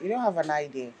 You don't have an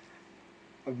idea.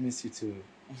 I've missed you too.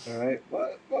 Alright?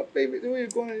 But baby, the way you're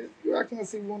going, you're acting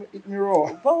as if you want to eat me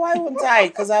raw. But why wouldn't I?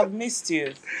 Because I've missed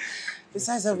you.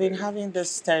 Besides, I've been having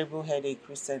this terrible headache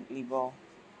recently, but...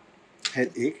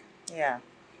 Headache? Yeah.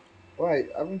 Why?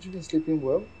 Haven't you been sleeping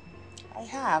well? I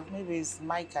have. Maybe it's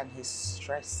Mike and his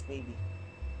stress, maybe.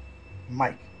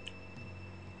 Mike?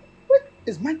 What?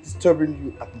 Is Mike disturbing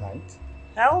you at night?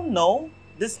 Hell no.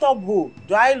 Disturb who?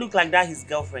 Do I look like that his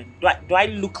girlfriend? Do I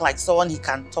look like someone he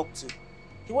can talk to?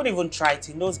 He won't even try it.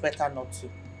 He knows better not to.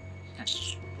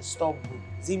 Disturb who?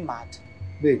 Is he mad?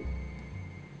 Babe,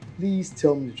 please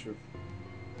tell me the truth.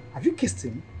 Have you kissed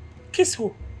him? Kiss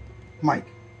who? Mike.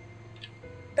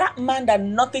 That man that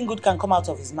nothing good can come out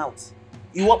of his mouth.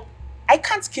 You want? I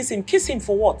can't kiss him. Kiss him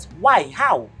for what? Why?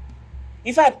 How?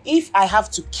 If I have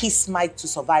to kiss Mike to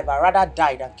survive, I'd rather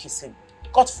die than kiss him.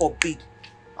 God forbid.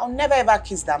 I'll never ever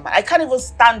kiss that man. I can't even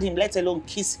stand him, let alone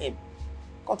kiss him.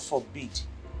 God forbid.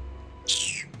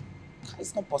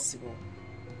 It's not possible.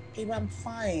 Babe, I'm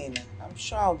fine. I'm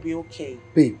sure I'll be okay.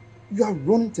 Babe, you are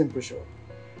running temperature.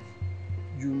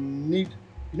 You need,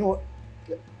 you know what?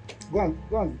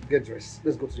 Go and get dressed.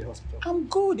 Let's go to the hospital. I'm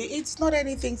good. It's not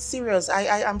anything serious.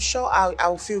 I'm sure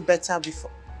I'll feel better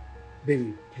before.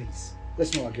 Baby, please.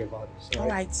 Let's not argue about this. All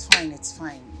right, it's fine. It's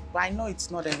fine. But I know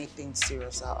it's not anything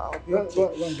serious. I'll be okay.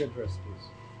 Go and get dressed, please.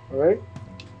 All right?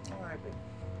 All right, babe.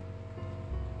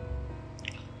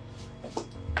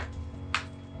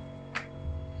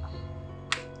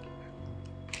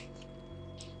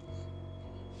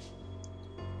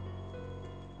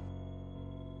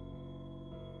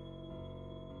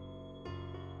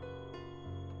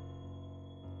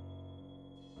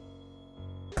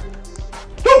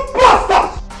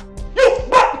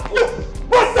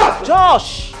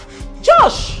 Josh!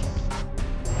 Josh!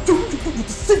 You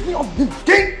deceived me on him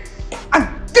again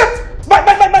and get my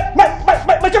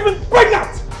girlfriend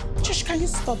pregnant! Josh, can you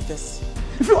stop this?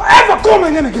 If you ever call my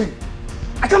name again,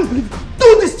 I can't believe you can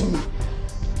do this to me!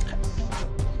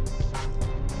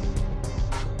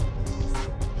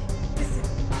 Listen,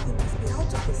 you must be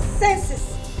out of your senses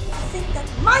to think that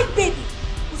my baby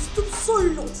will stoop so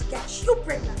low to get you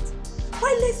pregnant.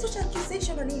 Why lay such an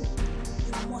accusation on him?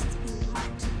 You must be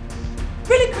mad.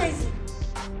 Really crazy.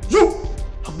 You!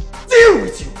 I will deal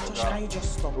with you! Josh, can you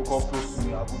just stop? Don't come close to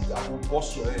me. I will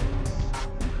bust your head.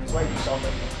 That's why you sound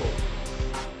like a dog.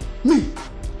 Me?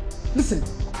 Listen.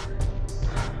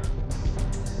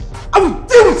 I will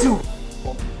deal with you!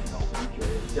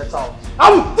 Get out.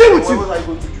 I will deal with you! What was I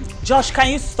going to do? Josh,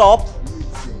 can you stop?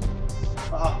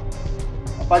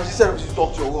 Apaji said if you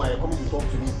talk to your woman, you're coming to talk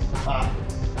to me.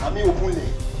 I mean openly.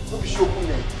 Don't be sure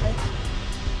openly.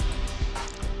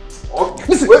 Okay.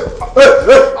 Listen. Wait.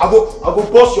 Hey. I go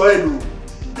bust your head.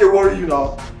 They worry you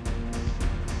now.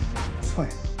 It's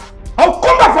fine. I'll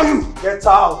come back for you! Get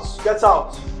out. Get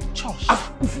out. Josh.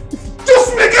 If you do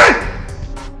me again!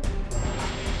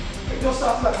 You just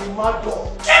sound like a mad dog.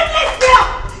 Shameless girl!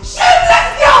 Shameless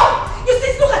girl! You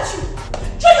see, look at you.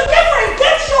 Sure, you came for a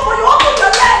game show, but you opened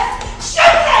your legs.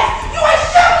 Shameless! You are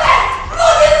shameless!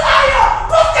 Bloody liar!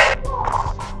 Roasted!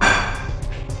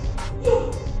 You!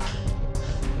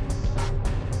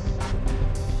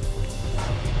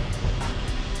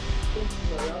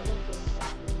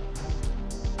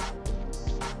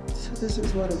 So this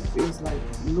is what it feels like,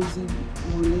 losing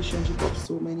a relationship of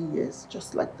so many years,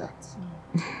 just like that.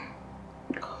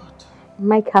 God.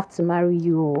 Mike have to marry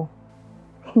you.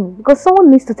 Because someone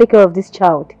needs to take care of this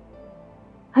child.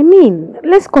 I mean,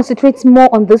 let's concentrate more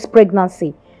on this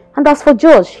pregnancy. And as for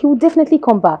Josh, he will definitely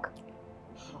come back.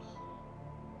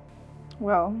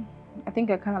 Well, I think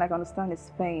I kind of like understand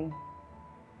his pain.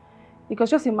 Because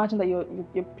just imagine that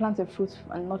you plant a fruit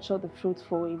and nurture the fruit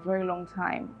for a very long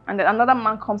time. And then another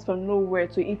man comes from nowhere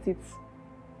to eat it.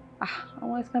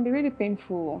 It can be really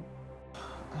painful.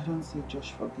 I don't see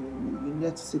Josh forgiving me. You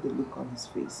need to see the look on his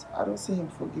face. I don't see him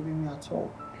forgiving me at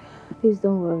all. Please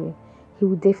don't worry. He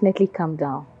will definitely calm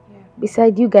down. Yeah.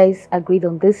 Besides, you guys agreed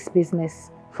on this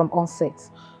business from onset.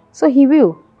 So he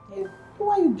will. Yeah.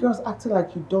 Why are you just acting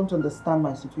like you don't understand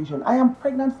my situation? I am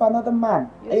pregnant for another man.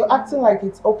 Yes, and you're acting like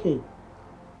it's okay.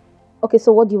 Okay,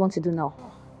 so what do you want to do now?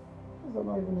 These are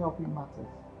not even helping matters.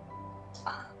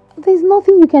 There's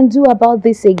nothing you can do about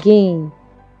this again.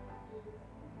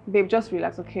 Babe, just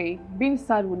relax, okay? Being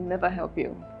sad would never help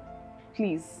you.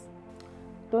 Please.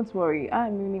 Don't worry. I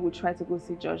and Mimi will try to go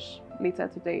see Josh later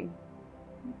today.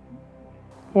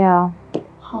 Yeah.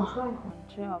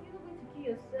 Job.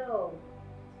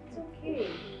 It's okay.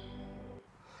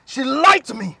 She lied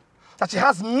to me that she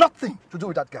has nothing to do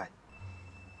with that guy.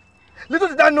 Little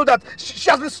did I know that she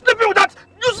has been sleeping with that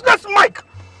useless Mike.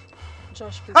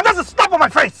 Josh, please. And that's a slap on my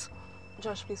face.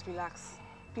 Josh, please relax.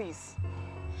 Please.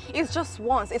 It's just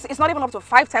once. It's not even up to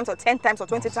 5 times or 10 times or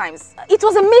 20 times. It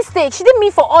was a mistake. She didn't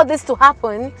mean for all this to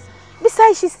happen.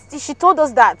 Besides, she told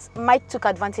us that Mike took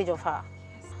advantage of her.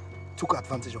 Took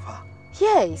advantage of her?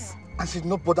 Yes. And she did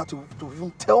not bother to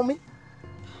even tell me?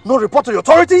 No report to the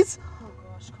authorities? Oh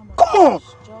gosh, come on. Come on!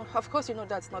 Josh, of course you know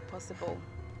that's not possible.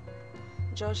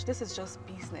 Josh, this is just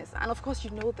business. And of course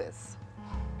you know this.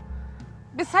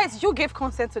 Besides, you gave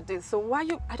consent to this, so why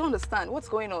you... I don't understand. What's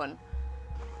going on?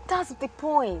 That's the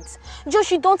point.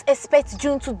 Josh, you don't expect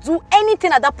June to do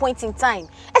anything at that point in time.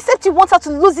 Except you want her to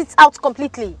lose it out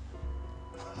completely.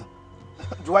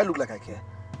 Do I look like I care?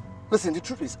 Listen, the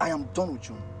truth is, I am done with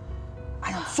June.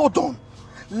 I am so done.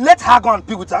 Let her go and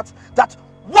be with that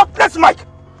worthless Mike.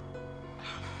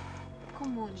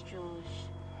 Come on,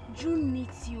 Josh. June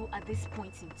needs you at this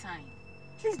point in time.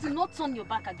 Please do not turn your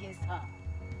back against her.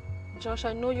 Josh,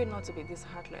 I know you're not to be this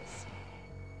heartless.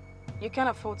 You can't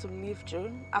afford to leave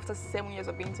June after 7 years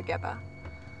of being together.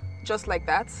 Just like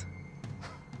that.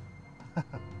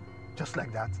 Just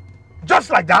like that? Just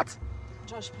like that?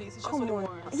 Josh, please, it's just Come only on.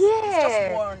 once. Yeah. It's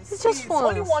just once. It's just Please, once.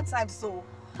 only one time, so.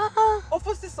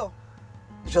 Officer.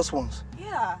 Just once.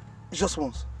 Yeah. Just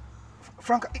once.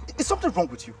 Frank, is something wrong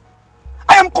with you?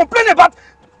 I am complaining about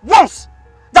once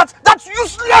that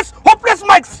useless, hopeless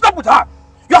Mike slept with her.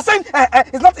 You are saying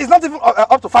it's not even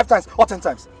up to 5 times or 10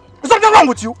 times. Is something wrong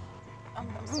with you?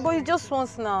 But it's just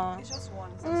once now. It's just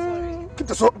once. I'm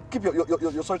sorry. Keep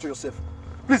your sorry to yourself.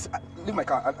 Please, leave my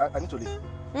car. I need to leave.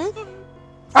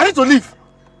 I need to leave.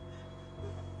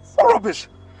 What rubbish?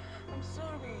 I'm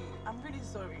sorry. I'm really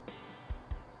sorry.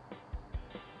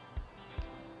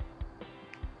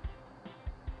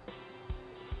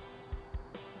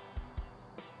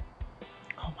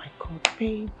 Oh my God,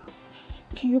 babe.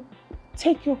 Can you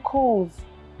take your calls?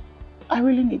 I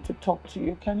really need to talk to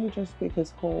you. Can you just take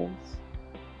his calls?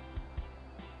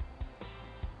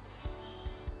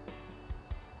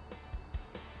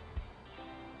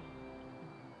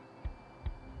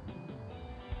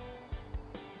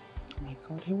 Oh my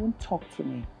God, he won't talk to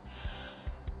me.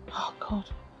 Oh God.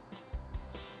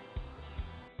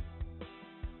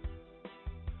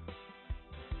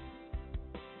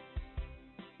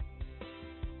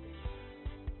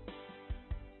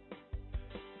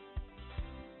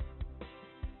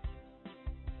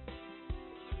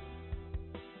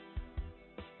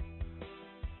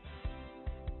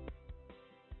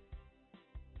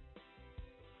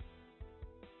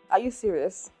 Are you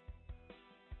serious?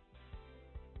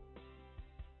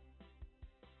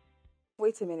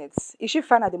 Wait a minute. Is she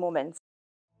fine at the moment?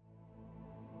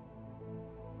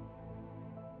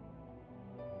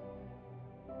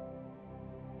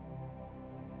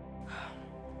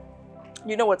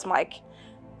 You know what, Mike?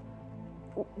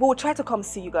 We'll try to come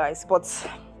see you guys, but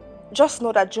just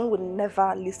know that June will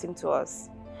never listen to us.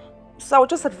 So I would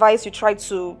just advise you try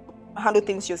to handle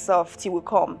things yourself till we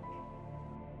come.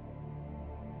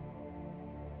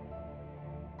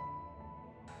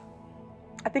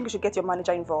 I think you should get your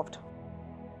manager involved.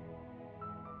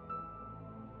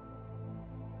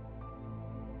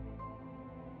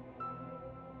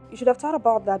 You should have thought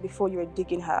about that before you were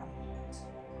digging her.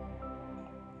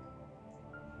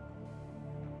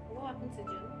 What happened to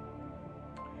June?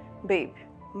 Babe,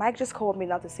 Mike just called me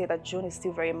now to say that June is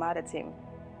still very mad at him.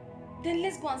 Then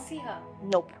let's go and see her.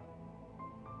 Nope.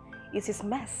 It's his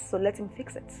mess, so let him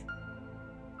fix it.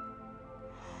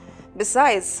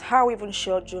 Besides, how are we even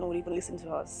sure June will even listen to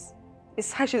us?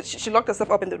 Besides, she locked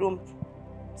herself up in the room,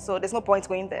 so there's no point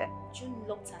going there. June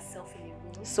locked herself in a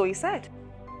room. So he said.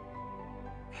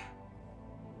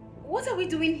 What are we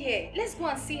doing here? Let's go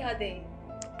and see her then.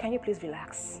 Can you please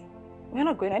relax? We're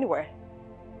not going anywhere.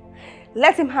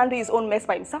 Let him handle his own mess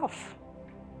by himself.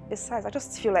 Besides, I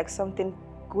just feel like something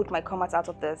good might come out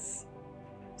of this.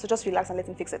 So just relax and let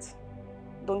him fix it.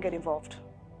 Don't get involved.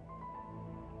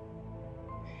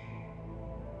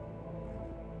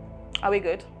 Are we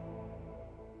good?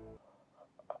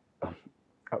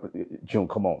 June,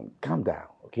 come on, calm down,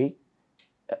 okay?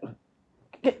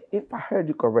 If I heard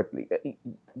you correctly,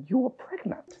 you were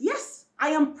pregnant. Yes, I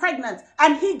am pregnant,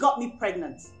 and he got me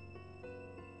pregnant.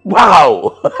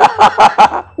 Wow!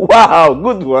 Wow,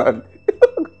 good one.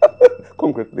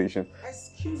 Congratulations.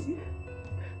 Excuse you?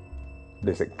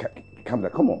 Listen, calm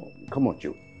down. Come on,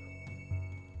 June.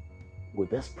 With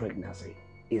this pregnancy,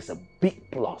 it's a big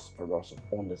plus for us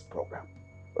on this program.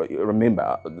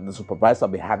 Remember, the supervisor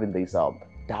will be having this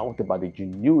doubt about the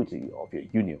genuity of your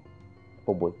union.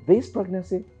 But with this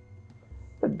pregnancy,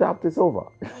 the doubt is over.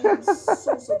 I am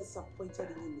so disappointed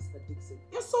in you, Mr. Dixon.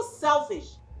 You're so selfish.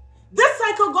 This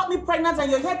cycle got me pregnant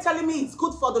and you're here telling me it's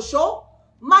good for the show?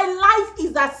 My life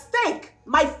is at stake.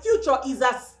 My future is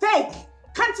at stake.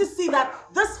 Can't you see that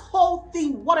this whole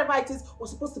thing, whatever it is, was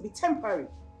supposed to be temporary?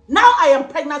 Now I am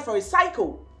pregnant for a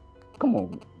cycle. Come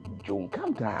on, June,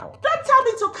 calm down. Don't tell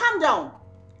me to calm down.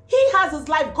 He has his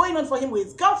life going on for him with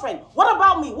his girlfriend. What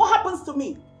about me? What happens to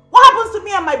me? What happens to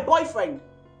me and my boyfriend?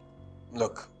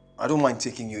 Look, I don't mind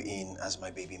taking you in as my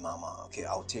baby mama, okay?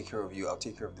 I'll take care of you. I'll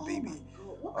take care of the baby. My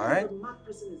God, what all kind right? of mad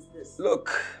person is this?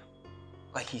 Look,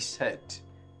 like he said,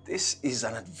 this is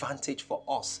an advantage for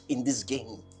us in this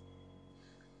game.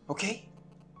 Okay?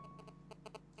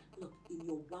 Look, in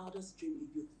your wildest dream,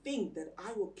 if you think that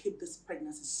I will keep this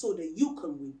pregnancy so that you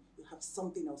can win, you have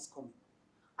something else coming.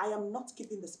 I am not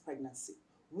keeping this pregnancy.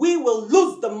 We will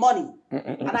lose the money.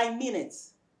 And I mean it.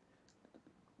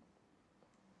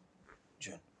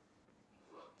 June,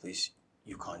 please,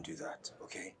 you can't do that,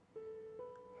 okay?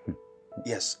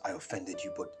 Yes, I offended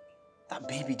you, but that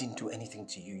baby didn't do anything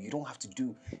to you. You don't have to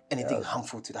do anything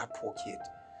harmful to that poor kid.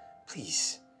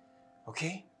 Please,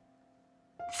 okay?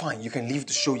 Fine, you can leave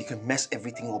the show, you can mess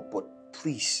everything up, but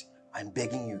please, I'm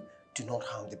begging you, do not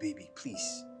harm the baby,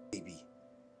 please. Baby,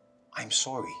 I'm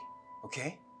sorry,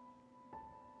 okay?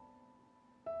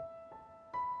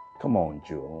 Come on,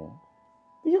 June.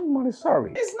 The young man is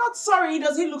sorry. He's not sorry.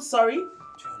 Does he look sorry?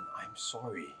 June, I'm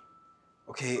sorry,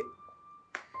 okay?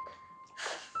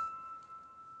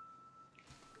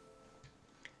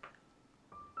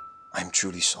 I'm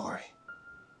truly sorry.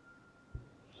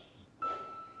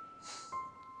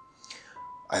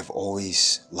 I've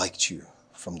always liked you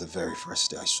from the very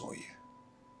first day I saw you.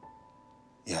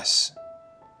 Yes,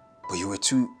 but you were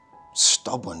too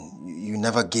stubborn. You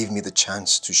never gave me the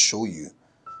chance to show you.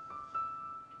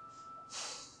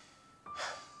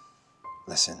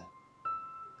 Listen,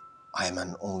 I am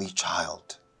an only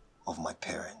child of my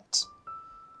parents,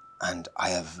 and I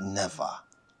have never,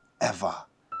 ever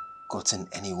gotten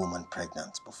any woman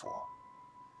pregnant before.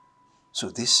 So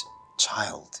this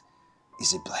child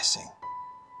is a blessing.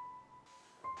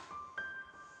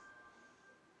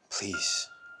 Please,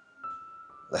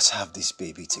 let's have this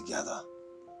baby together.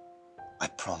 I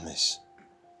promise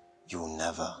you will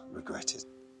never regret it.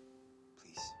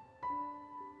 Please.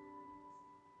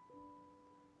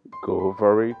 Go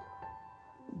for it.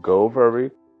 Go for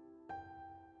it.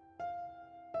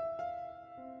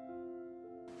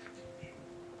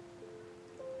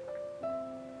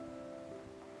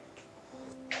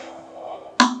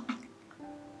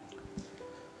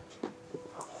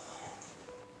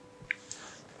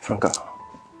 Franca,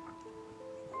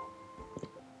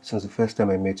 since the first time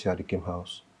I met you at the game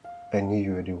house, I knew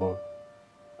you were the one.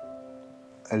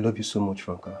 I love you so much,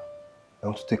 Franca. I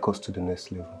want to take us to the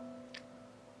next level.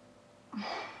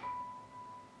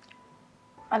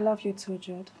 I love you too,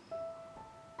 Jude.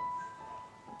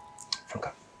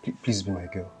 Franca, please be my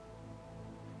girl.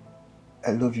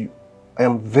 I love you. I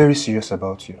am very serious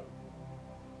about you.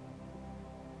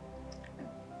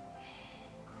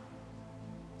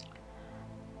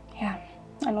 Yeah,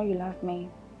 I know you love me.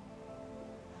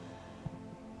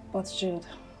 But Jude,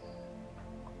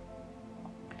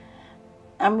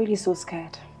 I'm really so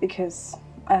scared because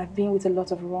I've been with a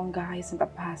lot of wrong guys in the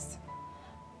past.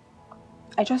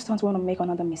 I just don't want to make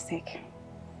another mistake.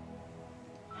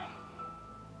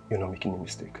 You're not making a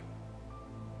mistake.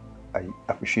 I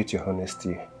appreciate your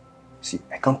honesty. See,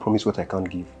 I can't promise what I can't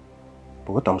give.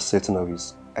 But what I'm certain of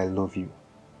is, I love you.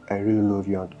 I really love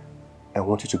you and I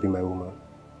want you to be my woman.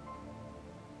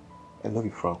 I love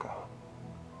you, Franca. Are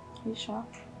you sure?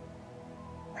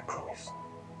 I promise.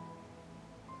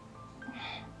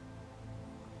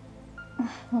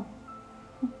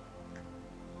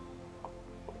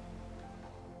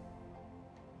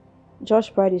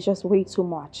 Josh Bride is just way too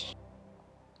much.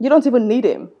 You don't even need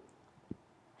him.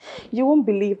 You won't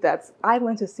believe that I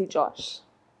went to see Josh.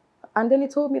 And then he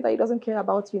told me that he doesn't care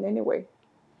about you in any way.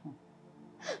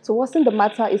 So what's in the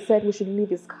matter? He said we should leave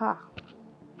his car.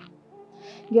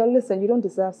 Girl, listen, you don't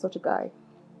deserve such a guy.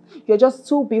 You're just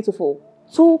too beautiful.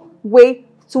 Way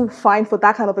too fine for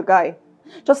that kind of a guy.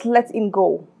 Just let him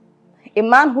go. A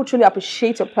man who truly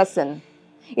appreciates your person,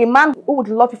 a man who would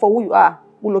love you for who you are,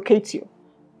 will locate you.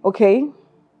 Okay?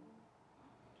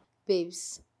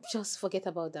 Babes, just forget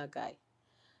about that guy.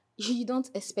 You don't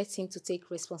expect him to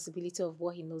take responsibility of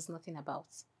what he knows nothing about.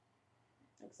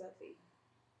 Exactly.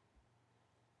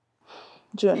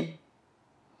 June,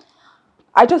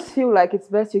 I just feel like it's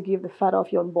best you give the father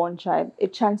of your unborn child a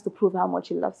chance to prove how much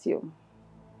he loves you.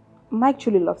 Mike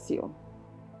truly loves you.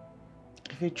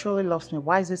 If he truly loves me,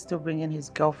 why is he still bringing his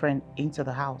girlfriend into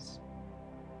the house?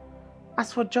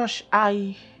 As for Josh,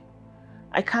 I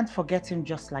can't forget him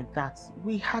just like that.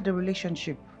 We had a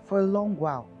relationship for a long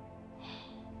while.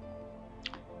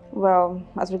 Well,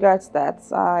 as regards that,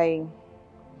 I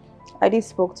did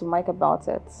spoke to Mike about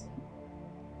it.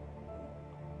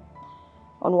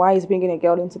 On why he's bringing a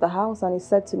girl into the house, and he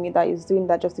said to me that he's doing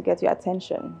that just to get your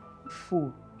attention.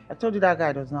 Fool. I told you that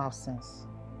guy does not have sense.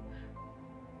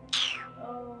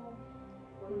 Oh,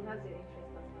 well, he has your interest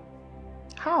as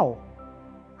well. How?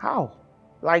 How?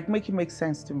 Like, make it make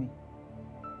sense to me.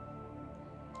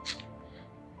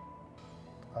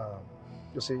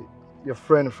 You see, your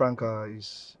friend Franca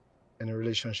is in a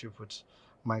relationship with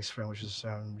Mike's friend, which is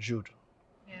Jude.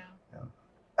 Yeah.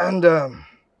 And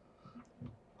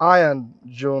I and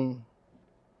June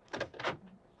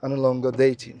are no longer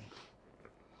dating.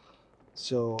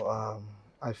 So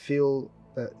I feel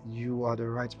that you are the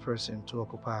right person to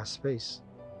occupy our space.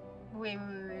 Wait.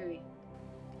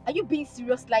 Are you being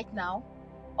serious right now?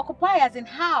 Occupy as in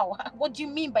how? What do you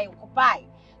mean by occupy?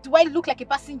 Do I look like a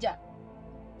passenger?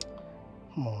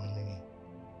 Come on, Nini.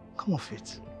 Come off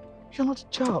it. You're not a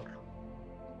child.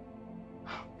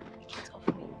 Get off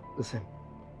me. Listen.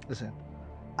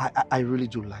 I really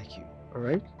do like you,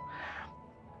 alright?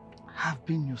 I've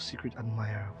been your secret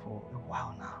admirer for a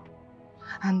while now.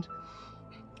 And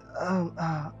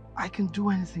I can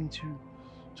do anything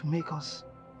to make us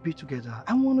be together.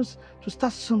 I want us to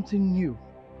start something new.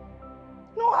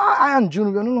 No, I and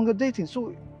June, we are no longer dating,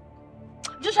 so...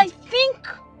 Josh, I think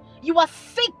you are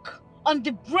sick on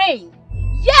the brain.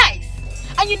 Yes!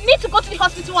 And you need to go to the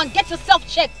hospital and get yourself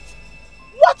checked.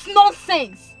 What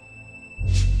nonsense!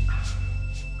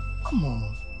 Come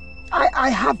on. I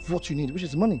have what you need, which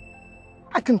is money.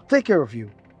 I can take care of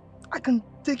you. I can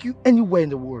take you anywhere in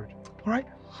the world, alright?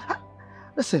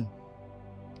 Listen,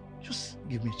 just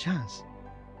give me a chance,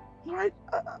 alright?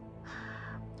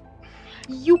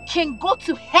 You can go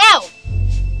to hell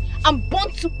and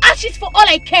burn to ashes for all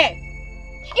I care.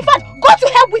 In fact, go to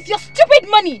hell with your stupid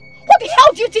money. What the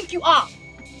hell do you think you are?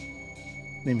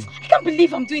 Mimi. I can't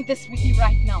believe I'm doing this with you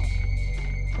right now.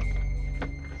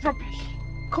 Rubbish.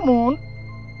 Come on.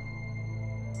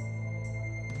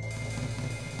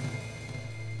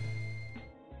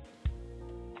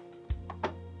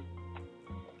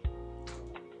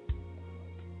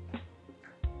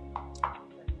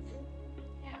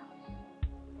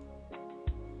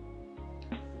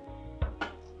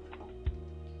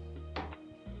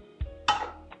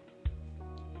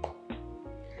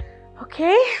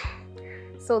 Okay,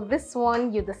 so this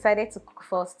one you decided to cook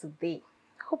for us today.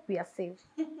 Hope we are safe.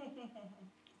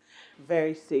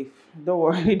 Very safe. Don't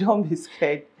worry, don't be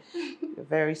scared. You're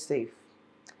very safe.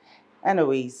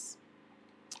 Anyways,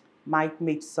 Mike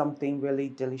made something really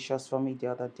delicious for me the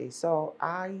other day, so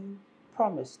I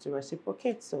promised to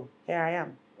reciprocate, so here I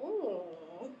am.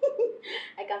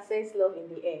 I can sense love in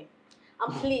the air.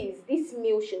 And please, this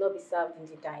meal should not be served in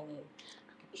the dining.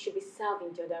 It should be served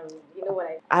in the other room. You know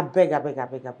what I beg.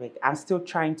 I'm still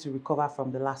trying to recover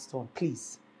from the last one,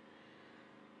 please.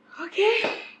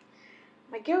 Okay.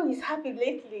 My girl is happy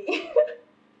lately.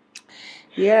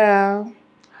 Yeah.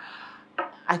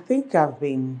 I think I've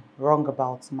been wrong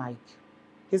about Mike.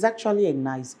 He's actually a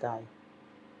nice guy.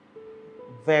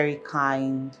 Very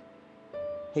kind.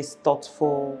 He's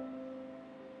thoughtful.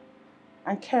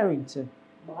 And caring too.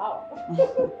 Wow.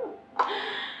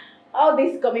 All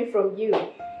this coming from you.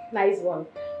 Nice one.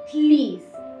 Please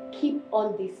keep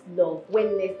on this love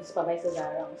when next the supervisors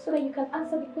are around so that you can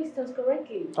answer the questions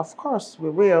correctly. Of course, we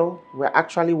will. We're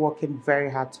actually working very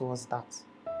hard towards that.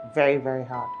 Very, very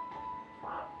hard.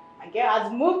 My girl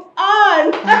has moved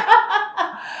on.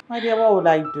 My dear, what would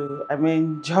I do? I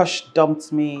mean, Josh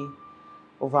dumped me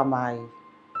over my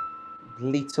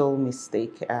little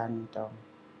mistake and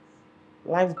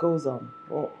life goes on.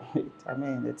 Oh, I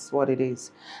mean, it's what it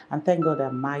is. And thank God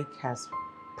that Mike has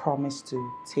promised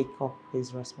to take up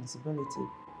his responsibility.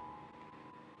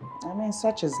 I mean,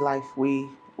 such is life. We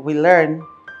learn.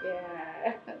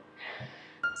 Yeah.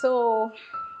 So,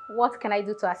 what can I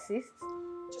do to assist?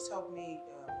 Just help me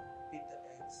beat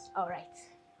the eggs. All right.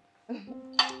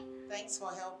 Thanks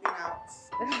for helping out.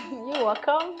 You're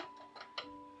welcome.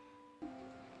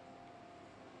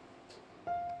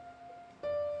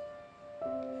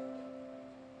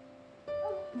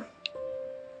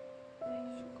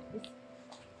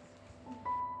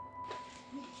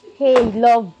 Hey,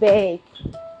 love babe.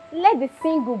 Let the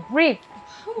single breathe.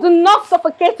 Do not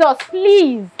suffocate us,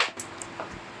 please.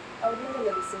 I would never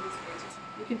let the single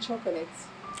breathe. You can choke on it.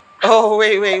 Oh,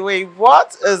 wait.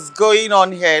 What is going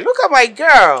on here? Look at my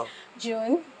girl.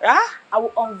 June, Huh? I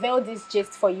will unveil this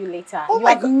gist for you later. Oh you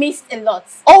my have missed a lot.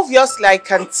 Obviously, I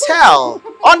can tell.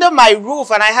 Under my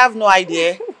roof and I have no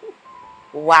idea.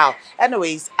 Wow.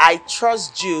 Anyways, I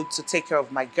trust Jude to take care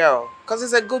of my girl. Because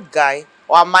he's a good guy.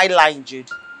 Or am I lying, Jude?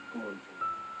 Come on, Jude.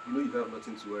 You know you have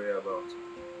nothing to worry about.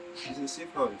 She's in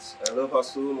safe hands. I love her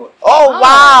so much. Oh,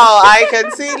 wow. I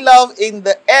can see love in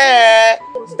the air.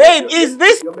 Babe, is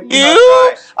this you?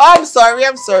 Oh, I'm sorry.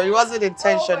 It wasn't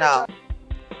intentional.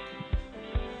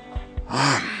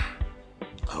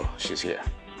 Oh, she's here.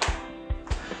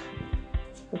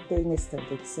 Good day, Mr.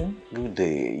 Dixon. Good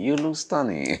day. You look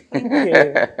stunning. Thank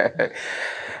you.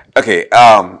 Okay,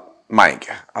 Mike,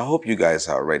 I hope you guys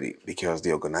are ready because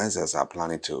the organizers are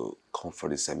planning to come for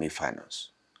the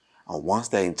semi-finals. And once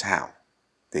they're in town,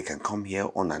 they can come here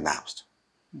unannounced.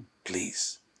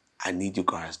 Please, I need you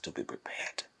guys to be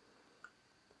prepared.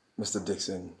 Mr.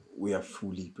 Dixon, we are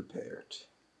fully prepared.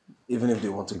 Even if they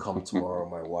want to come tomorrow,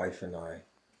 my wife and I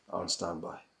are on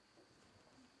standby.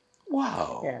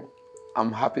 Wow. Yeah.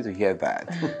 I'm happy to hear that.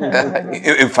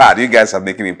 In fact, you guys are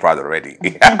making me proud already.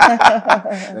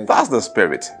 That's the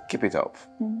spirit. Keep it up.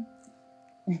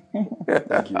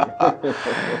 Thank you.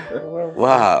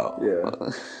 Wow. Yeah.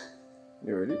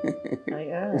 You ready? I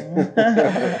am.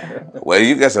 Well,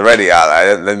 you guys are ready.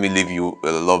 Let me leave you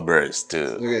with the lovebirds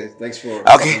too. Okay, thanks for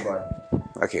Okay. coming by.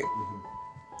 Okay.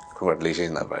 Congratulations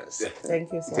in advance.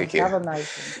 Thank you, sir. Take care. Have a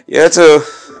nice one. You too.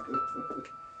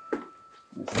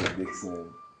 Mr. Dixon.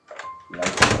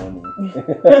 Like money.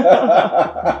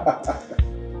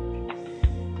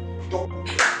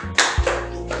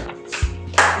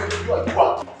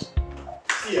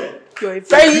 You're a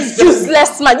very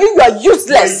useless man. You are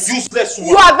useless. You're a useless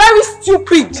You are very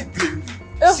stupid.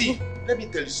 See, let me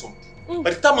tell you something. By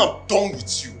the time I'm done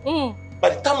with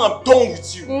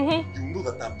you, you know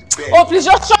that I'm the best. Oh, please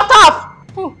just shut up.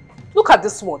 Look at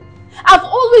this one. I've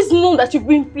always known that you've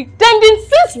been pretending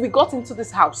since we got into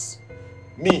this house.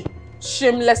 Me?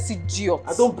 Shameless idiot.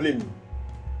 I don't blame you.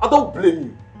 I don't blame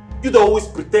you. You don't always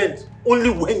pretend only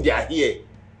when they are here.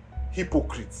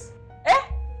 Hypocrites. Eh?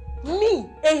 Me?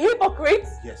 A hypocrite?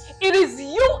 Yes. It is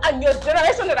you and your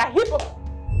generation that are hypocrites.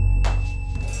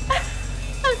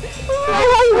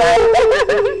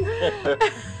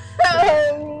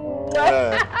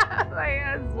 My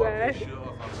husband.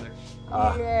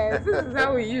 Yes, this is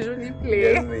how we usually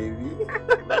play. Yes, baby.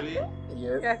 Really?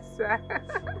 Yes. Yes, sir.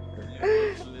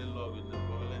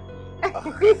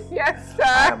 Yes, sir. I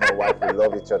and my wife, we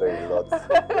love each other a lot.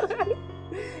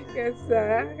 Yes,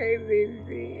 sir. Hey,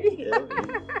 baby. Yeah,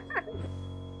 baby.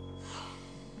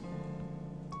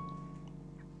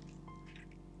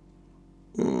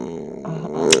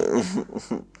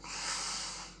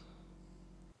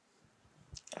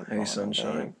 Hey,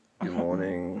 sunshine. Good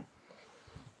morning.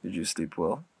 Did you sleep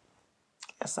well?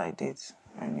 Yes, I did.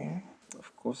 And you?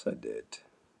 Of course I did.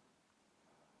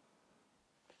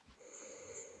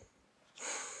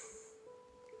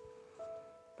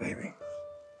 Baby.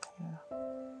 Yeah.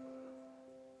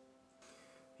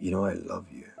 You know I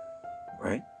love you,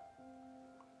 right?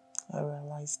 I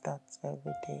realize that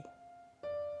every day.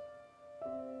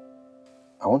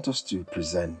 I want us to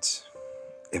present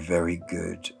a very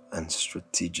good and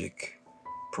strategic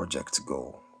project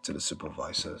goal to the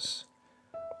supervisors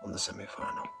on the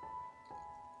semi-final.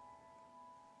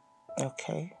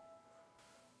 Okay.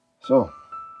 So,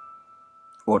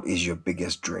 what is your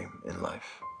biggest dream in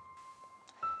life?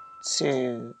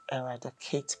 To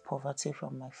eradicate poverty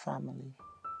from my family.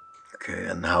 Okay,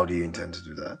 and how do you intend to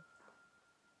do that?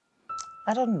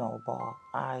 I don't know, but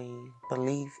I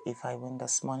believe if I win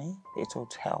this money, it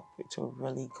would help. It will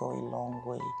really go a long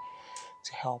way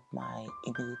to help my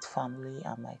immediate family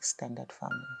and my extended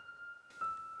family.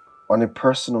 On a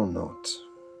personal note,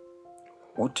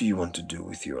 what do you want to do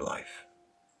with your life?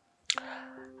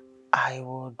 I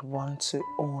would want to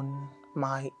own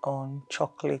my own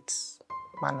chocolate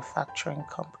manufacturing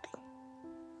company.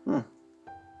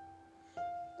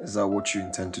 Is that what you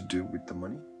intend to do with the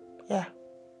money? Yeah,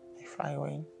 if I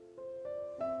win.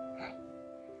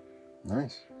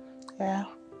 Nice. Yeah.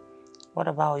 What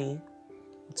about you?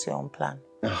 What's your own plan?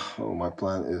 Oh, my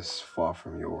plan is far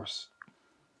from yours.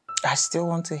 I still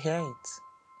want to hear it.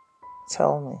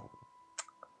 Tell me.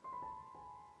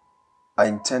 I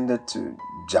intended to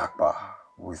jackpot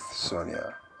with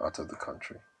Sonia out of the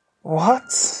country.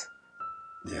 What?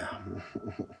 Yeah.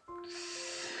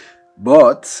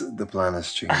 But the plan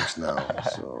has changed now,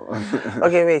 so...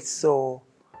 Okay, wait, so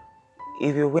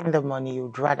if you win the money,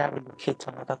 you'd rather relocate to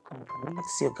another country,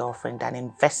 see your girlfriend, than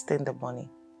investing the money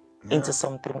into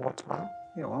something worthwhile?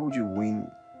 Yeah, why would you win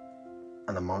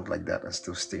an amount like that and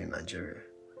still stay in Nigeria?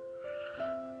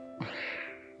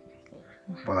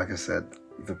 But like I said,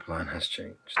 the plan has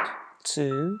changed.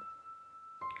 To?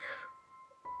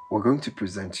 We're going to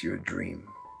present you a dream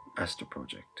as the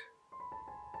project.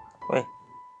 Wait,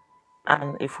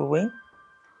 and if we win?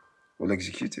 We'll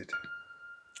execute it.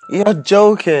 You're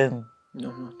joking. No,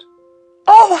 I'm not.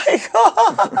 Oh my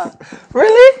God!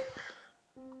 Really?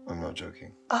 I'm not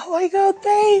joking. Oh my God,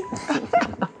 babe!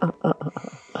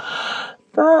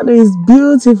 That is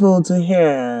beautiful to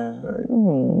hear.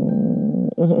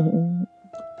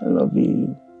 I love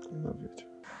you. I love you too.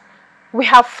 We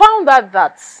have found out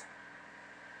that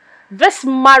this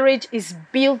marriage is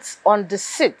built on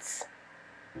deceit.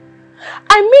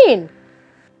 I mean,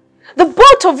 the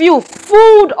both of you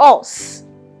fooled us,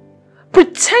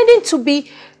 pretending to be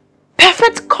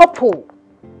perfect couple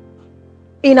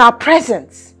in our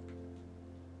presence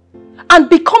and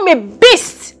become a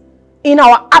beast in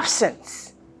our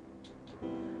absence.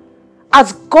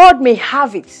 as God may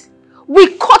have it,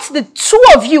 we caught the two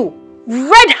of you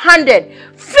red-handed,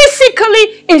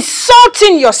 physically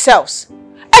insulting yourselves.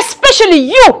 Especially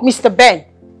you, Mr. Ben.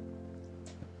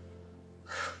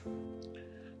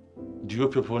 Do you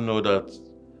people know that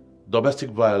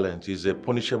domestic violence is a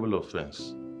punishable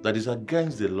offense that is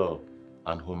against the law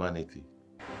and humanity?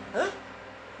 Huh?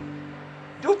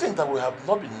 Do you think that we have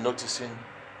not been noticing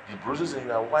the bruises in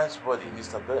your wife's body,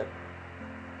 Mr. Ben?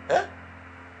 Eh?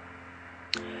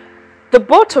 The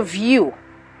both of you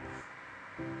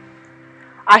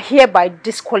are hereby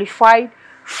disqualified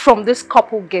from this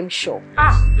couple game show.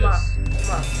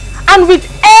 And with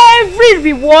every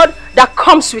reward that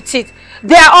comes with it,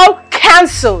 they are all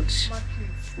cancelled.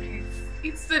 Please.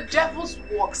 It's the devil's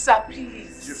work, sir,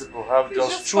 please. You people have Please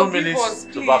just just 2 forgive minutes us,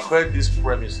 to please. vacate these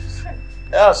premises.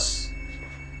 Yes,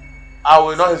 I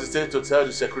will not hesitate to tell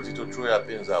the security to throw your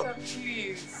things out.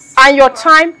 Please. And your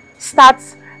time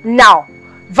starts now.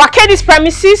 Vacate these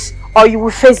premises or you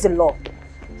will face the law.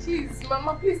 Please,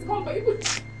 Mama, please come back.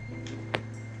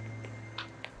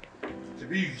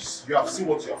 Please, you have seen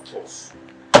what you have caused.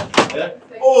 Eh?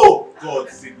 Oh, God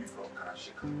save me from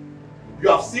Karashika. You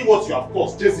have seen what you have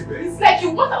caused, Jezebel. It's like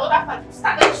you want another fight to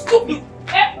start. Are you stupid?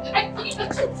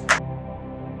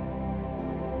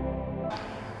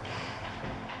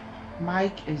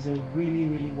 Mike is a really,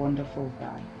 really wonderful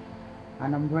guy.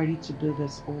 And I'm ready to do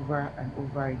this over and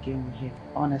over again with him.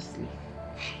 Honestly,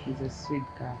 he's a sweet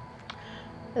guy.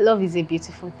 Love is a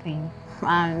beautiful thing.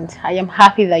 And I am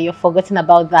happy that you've forgotten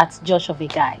about that Josh of a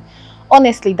guy.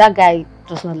 Honestly, that guy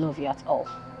does not love you at all.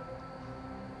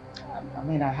 I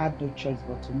mean, I had no choice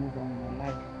but to move on in my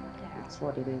life. It's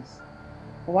what it is.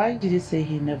 Why did you say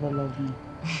he never loved me?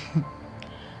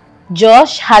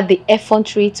 Josh had the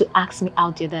effrontery to ask me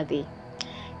out the other day,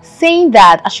 saying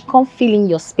that I should come fill in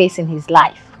your space in his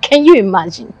life. Can you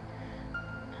imagine?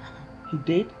 He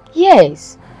did?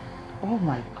 Yes. Oh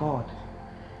my God.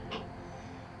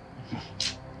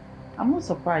 I'm not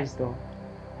surprised though.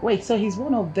 Wait, so he's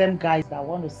one of them guys that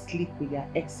want to sleep with their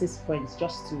ex's friends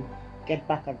just to get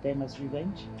back at them as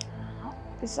revenge?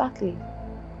 Exactly.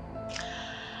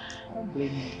 I don't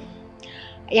blame you.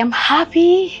 I am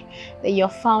happy that you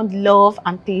found love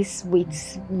and peace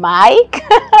with Mike.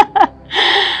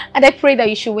 And I pray that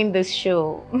you should win this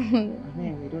show. I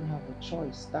mean, we don't have a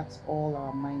choice. That's all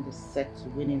our mind is set to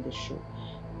winning the show.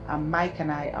 And Mike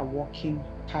and I are working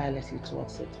tirelessly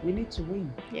towards it. We need to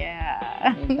win. Yeah.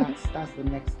 I mean, that's the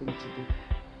next thing to do.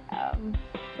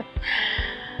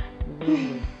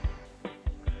 Really.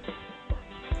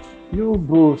 You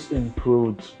both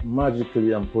improved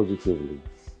magically and positively.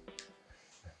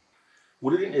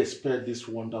 We didn't expect this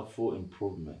wonderful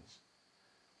improvement,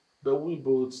 but we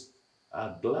both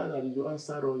are glad that you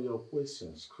answered all your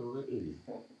questions correctly.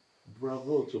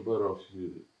 Bravo to both of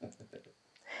you.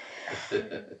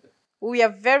 We are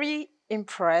very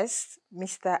impressed,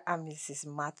 Mr. and Mrs.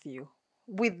 Matthew.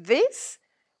 With this,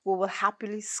 we will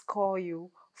happily score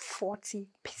you 40%.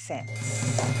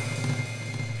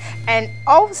 And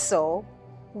also,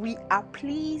 we are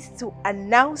pleased to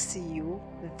announce to you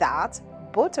that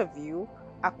both of you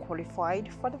are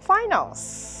qualified for the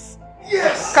finals.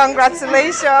 Yes!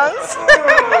 Congratulations!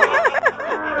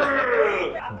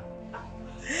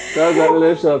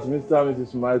 Congratulations, Mr. and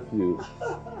Mrs. Matthew.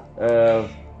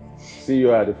 See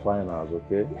you at the finals,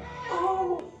 okay?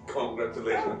 Oh,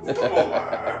 congratulations.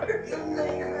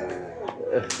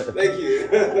 Thank you.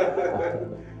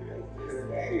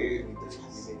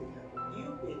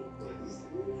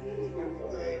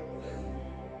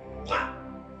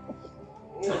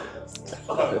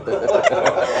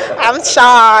 I'm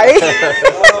shy.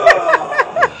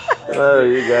 Oh,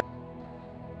 you guys.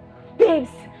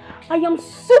 Babes, I am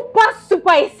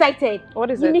super excited. What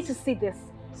is you it? You need to see this.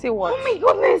 See what? Oh my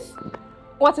goodness.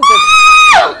 What is it?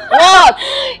 What?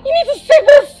 You need to see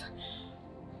this.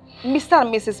 Mr.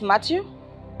 and Mrs. Matthew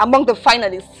among the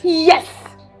finalists. Yes.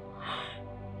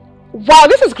 Wow,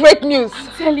 this is great news.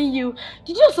 I'm telling you.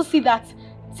 Did you also see that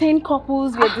 10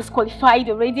 couples were disqualified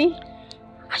already?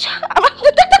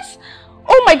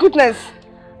 Oh my goodness.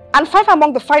 And 5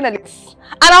 among the finalists.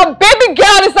 And our baby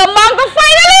girl is among the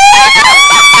finalists!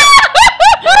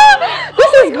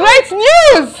 This is great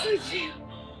news!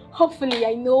 Hopefully,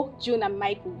 I know June and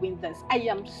Mike will win this. I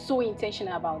am so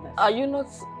intentional about this. Are you not?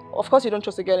 Of course you don't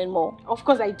trust the girl anymore. Of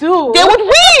course I do. They would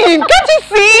win! Can't you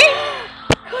see?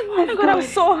 Oh my God, I'm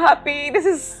so happy. This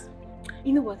is...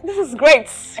 You know what? This is great.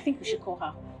 I think we should call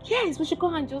her. Yes, we should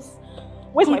call her and just...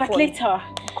 Where's my phone? Congratulate her.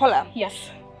 Call her.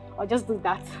 Yes. I'll just do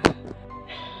that.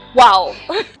 Wow.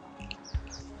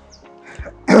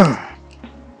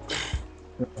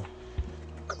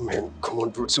 Man, come on,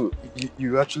 bro. So,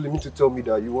 you actually mean to tell me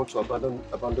that you want to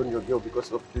abandon your girl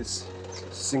because of this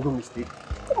single mistake?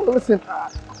 Well, listen,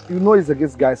 you know it's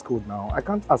against guys' code now. I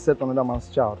can't accept another man's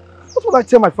child. What would I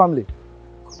tell my family?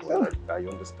 Come on, I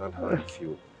understand how you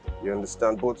feel. You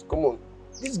understand, but come on.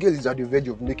 This girl is at the verge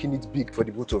of making it big for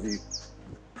the both of you.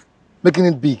 Making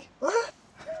it big?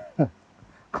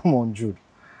 Come on, Jude.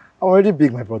 I'm already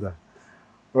big, my brother.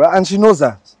 Right? And she knows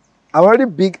that. I'm already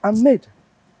big and made.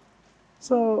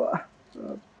 So...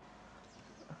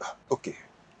 Okay.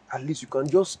 At least you can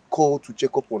just call to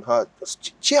check up on her.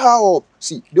 Just cheer her up.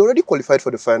 See, they already qualified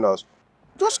for the finals.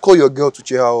 Just call your girl to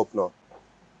cheer her up now.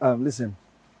 Listen,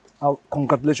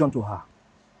 congratulations to her.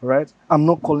 Right? I'm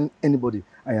not calling anybody.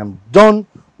 I am done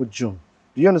with June.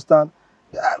 Do you understand?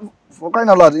 For crying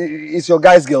out loud, it's your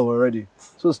guy's girl already.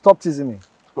 So stop teasing me.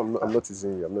 I'm not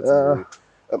teasing you. I'm not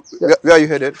teasing you. Where are you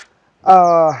headed?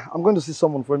 I'm going to see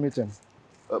someone for a meeting.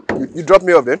 You drop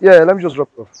me off then? Yeah, let me just drop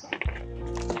you off.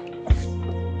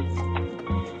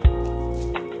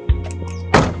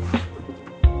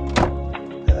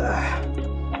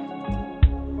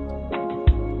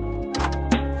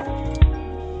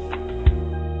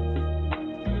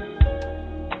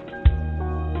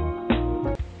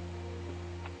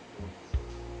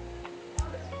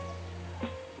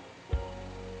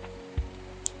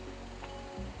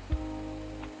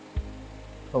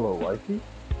 Hello, wifey.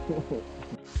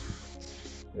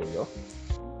 There you go.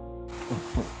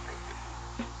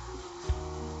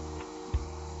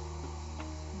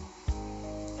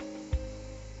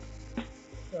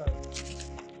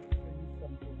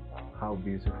 How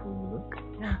beautiful you look.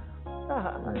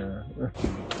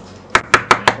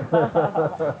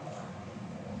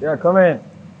 Yeah, come in.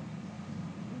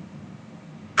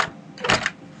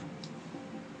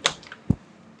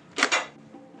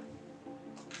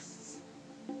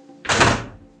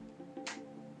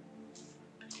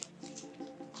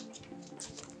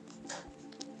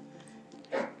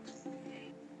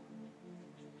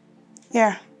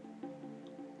 Yeah.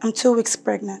 I'm 2 weeks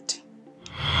pregnant.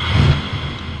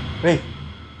 Hey,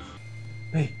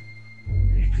 please,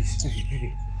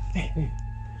 hey.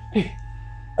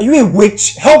 Are you a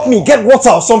witch? Help me, get water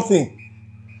or something.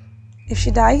 If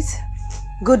she dies,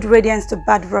 good radiance to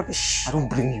bad rubbish. I don't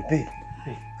blame you, babe.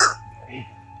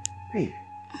 Babe.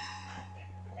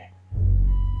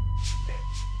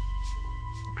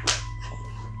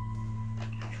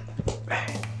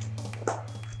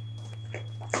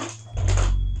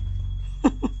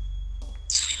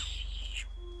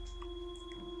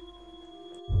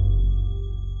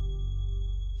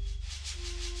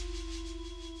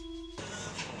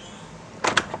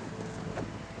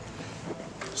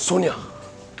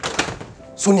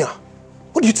 Sonia,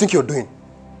 what do you think you're doing?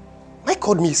 Mike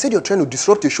called me, he said you're trying to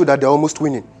disrupt a show that they're almost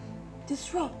winning.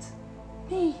 Disrupt?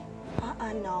 Me?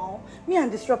 No. Me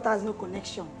and disrupt has no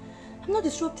connection. I'm not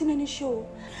disrupting any show.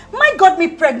 Mike got me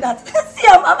pregnant. See,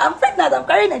 I'm pregnant, I'm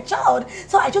carrying a child.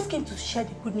 So I just came to share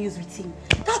the good news with him.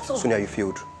 That's all. Sonia, you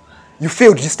failed. You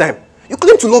failed this time. You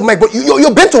claim to love Mike, but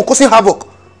you're bent on causing havoc.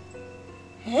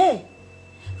 Hey,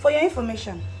 for your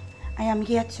information, I am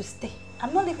here to stay.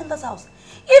 I'm not leaving this house.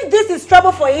 If this is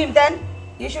trouble for him, then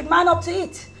you should man up to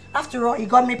it. After all, he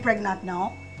got me pregnant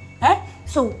now.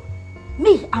 So,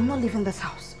 me, I'm not leaving this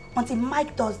house until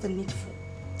Mike does the needful.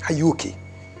 Are you okay?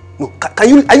 No, are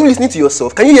you listening to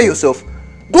yourself? Can you hear yourself?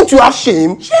 Don't you have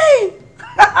shame? Shame?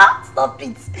 Stop it.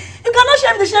 You cannot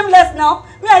shame the shameless now.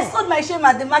 Me, I sold my shame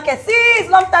at the market since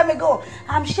long time ago.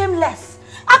 I'm shameless.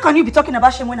 How can you be talking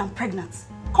about shame when I'm pregnant?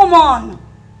 Come on.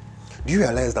 Do you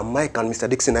realize that Mike and Mr.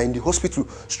 Dixon are in the hospital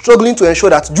struggling to ensure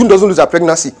that June doesn't lose her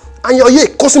pregnancy? And you're here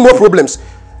causing more problems.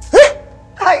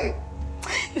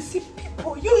 You see,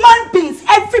 people, human beings,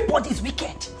 everybody's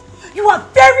wicked. You are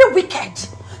very wicked.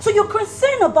 So you're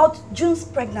concerned about June's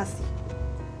pregnancy.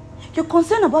 You're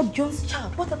concerned about June's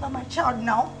child. What about my child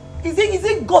now? Is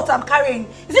it goat I'm carrying?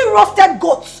 Is it roasted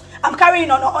goats I'm carrying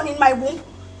on in my womb?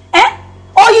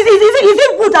 Or is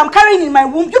it wood I'm carrying in my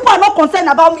womb? People are not concerned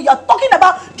about me. You're talking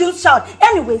about June's child.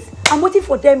 Anyways, I'm waiting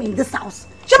for them in this house.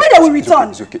 Maybe they will return.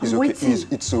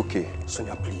 It's okay.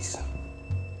 Sonia, please.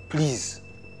 Please.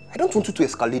 I don't want you to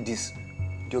escalate this.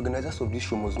 The organizers of this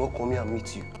show must not come here and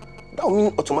meet you. That will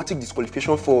mean automatic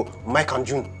disqualification for Mike and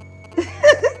June.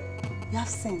 You have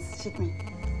sense, Shikmi.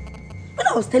 When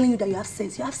I was telling you that you have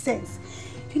sense, you have sense.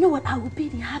 You know what? I will be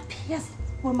the happiest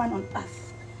woman on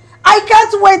earth. I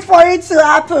can't wait for it to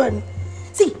happen.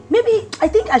 See, maybe I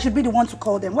think I should be the one to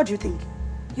call them. What do you think?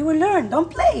 You will learn. Don't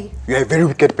play. You are a very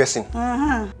wicked person.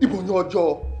 Even your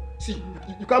jaw. See,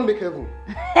 you can't make heaven.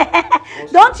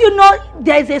 Don't you know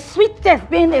there is a sweet taste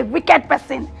being a wicked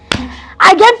person?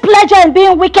 I get pleasure in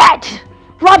being wicked.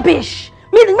 Rubbish.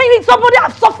 Maybe somebody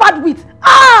I've suffered with.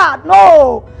 Ah,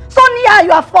 no. Sonia,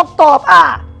 you are fucked up.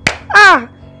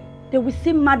 They will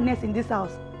see madness in this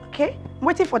house. Okay? I'm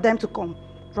waiting for them to come.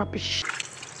 Rubbish.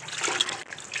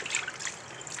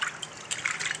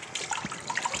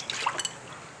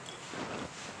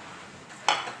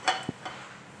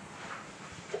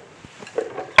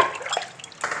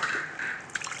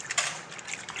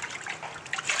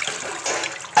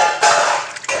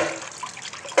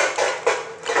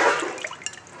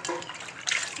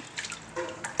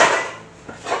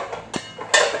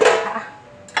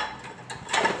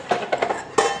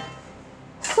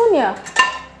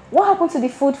 What happened to the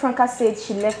food Franca said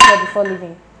she left here before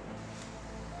leaving?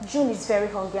 June is very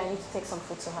hungry. I need to take some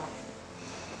food to her.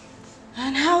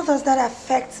 And how does that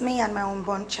affect me and my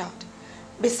unborn child?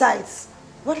 Besides,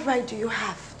 what right do you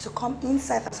have to come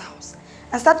inside this house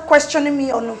and start questioning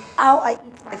me on how I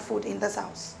eat my food in this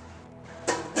house?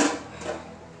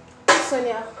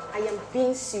 Sonia, I am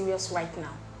being serious right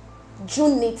now.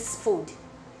 June needs food.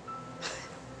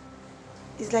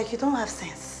 It's like you don't have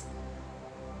sense.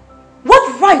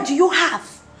 What right do you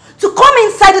have to come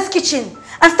inside this kitchen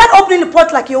and start opening the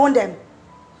pot like you own them?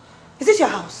 Is this your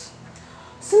house?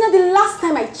 Sonia, the last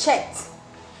time I checked,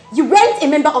 you weren't a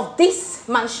member of this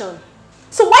mansion.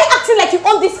 So why acting like you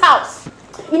own this house?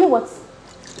 You know what?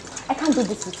 I can't do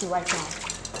this with you right now.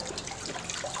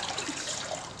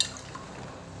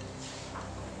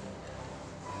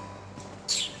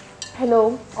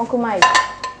 Hello, Uncle Mike.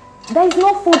 There is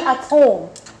no food at home.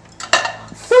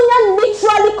 Sonia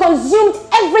literally consumed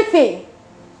everything.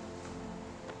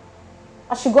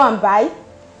 I should go and buy?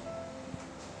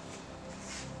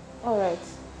 Alright.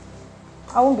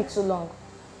 I won't be too long.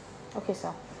 Okay,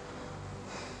 sir.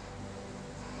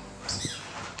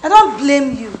 I don't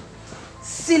blame you,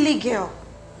 silly girl.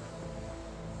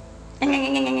 If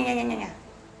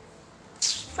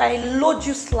I load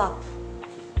you, slap.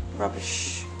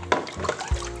 Rubbish.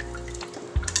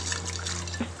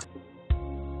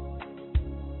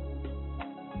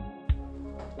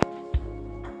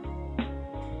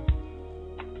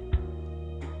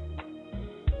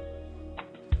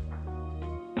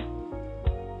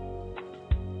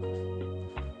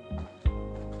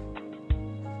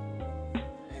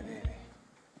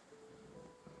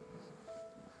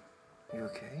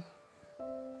 Okay?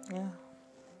 Yeah.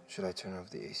 Should I turn off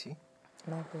the AC?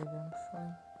 No, baby, I'm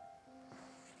fine.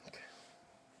 Okay.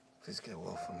 Please get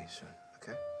well for me soon,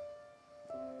 okay?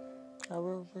 I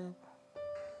will, babe.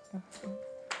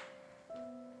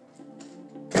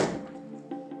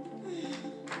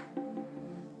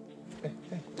 Hey,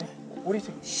 what do you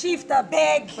think? Shift a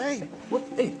bag. Hey,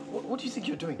 what do you think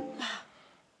you're doing?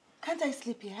 Can't I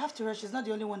sleep here? I have to rush. She's not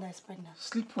the only one that is pregnant.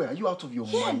 Sleep where? Are you out of your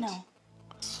Here mind? now.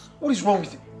 What is wrong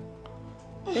with you?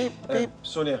 Babe,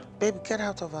 Sonia. Babe, get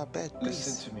out of our bed, please.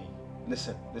 Listen to me.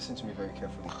 Listen to me very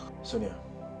carefully. Sonia,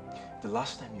 the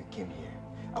last time you came here,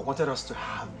 I wanted us to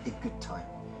have a good time.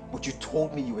 But you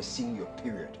told me you were seeing your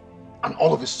period. And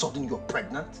all of a sudden you're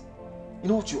pregnant? You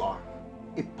know what you are?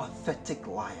 A pathetic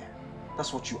liar.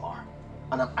 That's what you are.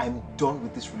 And I'm done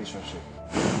with this relationship.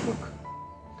 Look,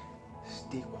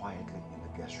 stay quietly in the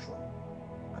guest room.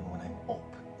 And when I'm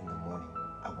up in the morning,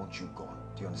 I want you gone.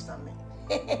 Do you understand me?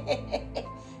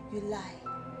 You lie.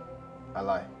 I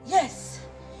lie. Yes,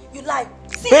 you lie.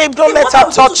 See, Babe, don't let her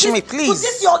touch me, please. To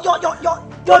this your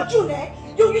June, eh?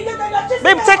 You're just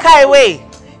Babe, take her away.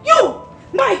 You,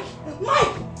 Mike.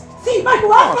 See, Mike,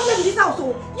 you have problem in this house.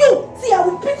 You, see, I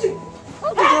will beat you.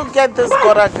 How did you get this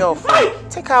gutter girl from?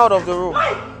 Take her out of the room.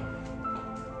 Mike.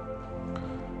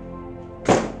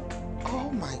 Oh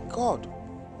my God.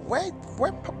 Where,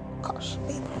 gosh,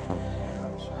 babe.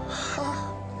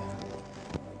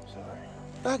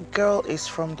 That girl is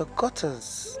from the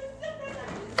gutters.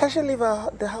 Can she leave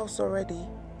the house already?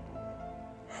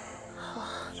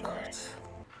 Oh, God.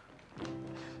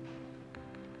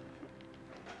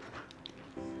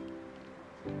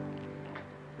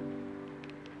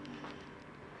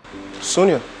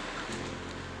 Sonia,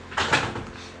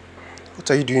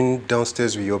 what are you doing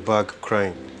downstairs with your bag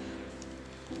crying?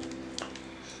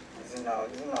 Listen now,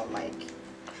 Mike.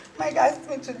 Mike asked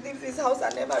me to leave this house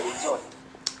and never return.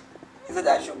 He said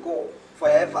I should go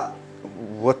forever.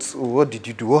 What did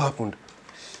you do? What happened?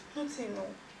 Nothing, no.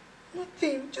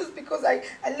 Nothing. Just because I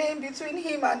lay in between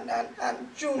him and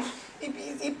June.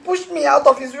 He pushed me out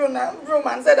of his room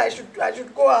and said I should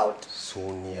go out.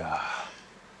 Sonia,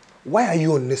 why are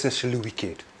you unnecessarily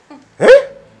wicked? Eh?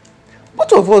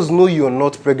 Both of us know you're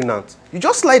not pregnant. You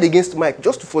just lied against Mike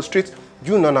just to frustrate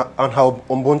June and her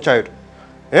unborn child.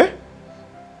 Eh?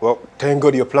 Well, thank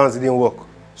God your plans didn't work.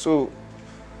 So...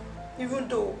 Even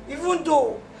though,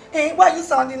 Hey, why are you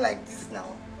sounding like this now?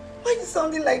 Why are you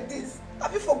sounding like this?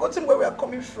 Have you forgotten where we are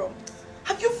coming from?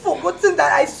 Have you forgotten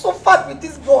that I suffered with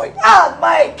this boy? Ah,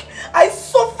 Mike! I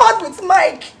suffered with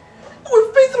Mike!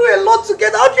 We've been through a lot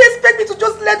together. How do you expect me to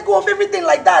just let go of everything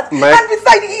like that? Mike. And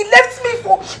besides, he left me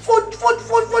for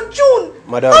June.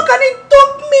 Madam. How can he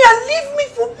dump me and leave me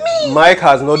for me? Mike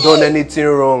has not done anything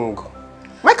wrong.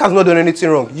 Mike has not done anything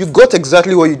wrong. You got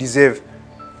exactly what you deserve.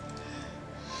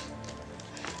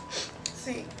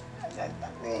 See,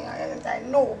 I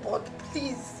know, but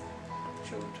please,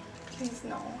 Jude, please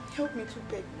now, help me to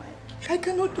beg Mike. I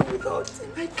cannot do without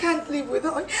him. I can't live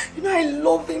without him. You know, I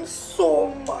love him so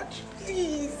much.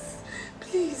 Please,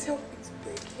 please help me to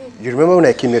beg him. You remember when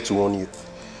I came here to warn you?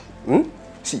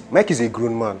 See, Mike is a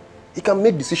grown man. He can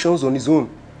make decisions on his own.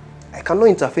 I cannot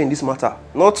interfere in this matter.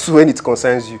 Not when it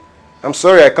concerns you. I'm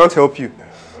sorry, I can't help you.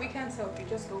 We can't help you.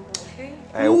 Just go home,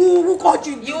 okay? Who called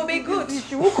you? You will be good.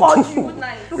 Who called you? Good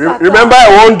night. Remember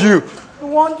I warned you. You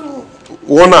want to?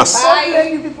 Warn us. Don't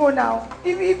blame you people now.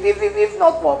 If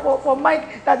not for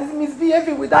Mike that is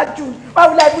misbehaving with that June, why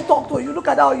would I even talk to you? Look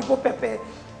at how you go Pepe.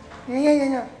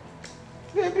 Yeah.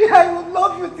 Baby, I will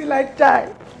love you till I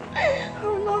die. I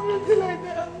will love you till I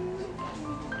die.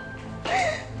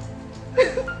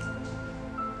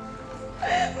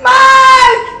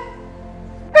 Mike!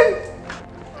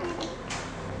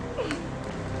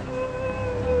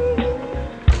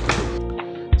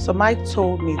 So Mike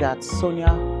told me that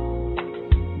Sonia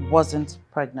wasn't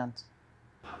pregnant.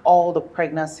 All the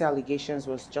pregnancy allegations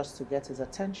was just to get his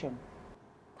attention.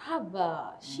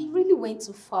 Baba, she really went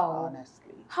too far.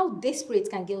 Honestly. How desperate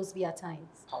can girls be at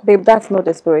times? Babe, that's no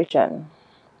desperation.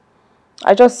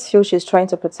 I just feel she's trying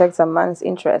to protect a man's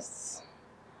interests.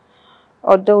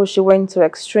 Although she went to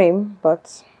extreme,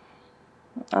 but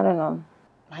I don't know.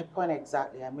 My point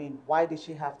exactly. I mean, why did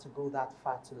she have to go that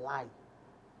far to lie?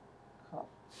 Oh,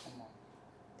 come on.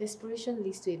 Desperation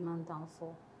leads to a man's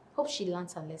downfall. Hope she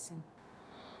learns her lesson.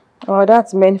 Oh,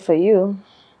 that's meant for you.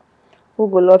 Who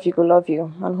will love you, will love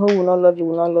you. And who will not love you,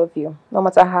 will not love you. No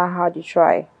matter how hard you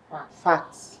try.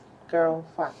 Facts. Girl,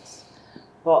 facts.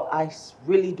 But I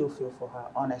really do feel for her.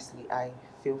 Honestly, I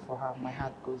feel for her. My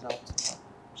heart goes out to her.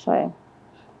 Sorry.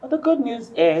 But the good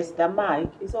news is that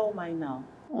Mike is all mine now.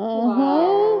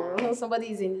 Wow.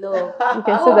 Somebody is in love. You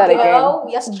can say that girl, again.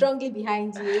 we are strongly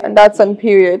behind you. And that's on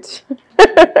period.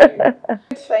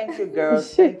 Thank you,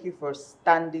 girls. Thank you for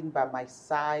standing by my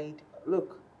side.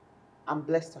 Look, I'm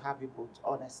blessed to have you both.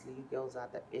 Honestly, you girls are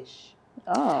the ish.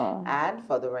 Oh. And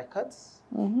for the records,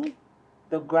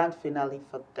 the grand finale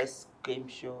for this game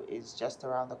show is just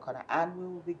around the corner, and we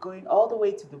will be going all the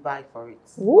way to Dubai for it.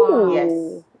 Wow.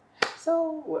 Yes.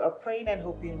 So we are praying and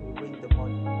hoping we win the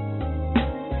money.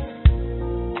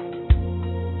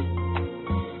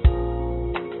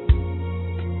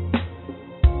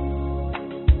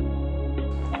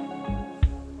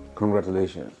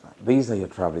 Congratulations. These are your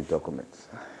traveling documents.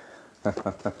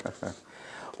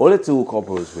 Only 2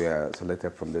 couples were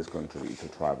selected from this country to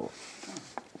travel,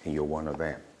 and you're one of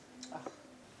them.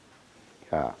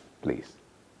 Yeah, please.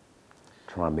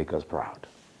 Try and make us proud.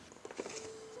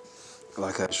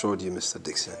 Like I assured you, Mr.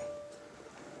 Dixon,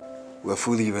 we're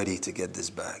fully ready to get this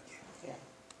bag.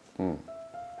 Yeah.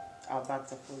 Our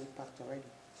bags are fully packed already.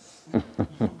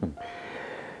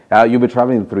 You'll be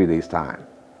traveling in 3 days' time.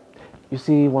 You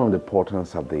see, one of the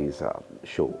importance of this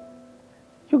show,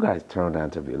 you guys turned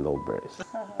out to be lovebirds.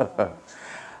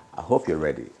 I hope you're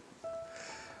ready.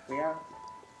 We are.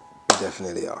 We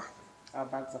definitely are. Our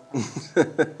bags are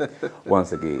packed.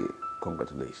 Once again,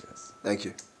 congratulations. Thank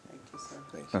you. Thank you, sir.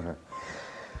 Thank you.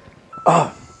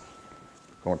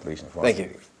 Congratulations. Thank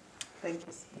you. Thank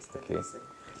you, Mr. Okay. Dixon.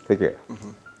 Take care.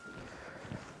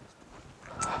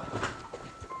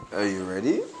 Are you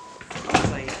ready?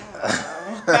 Oh, yeah.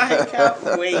 I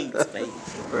can't wait, baby.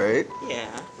 Right?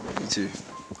 Yeah. Me too.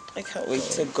 I can't wait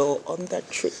to go on that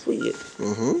trip with you.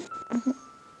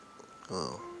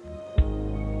 Oh.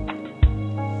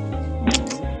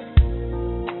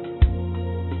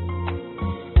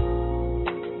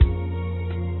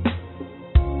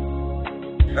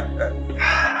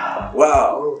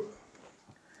 Wow.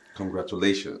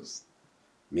 Congratulations,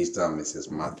 Mr. and Mrs.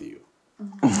 Matthew.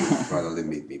 You finally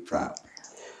made me proud.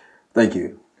 Thank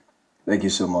you. Thank you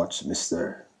so much,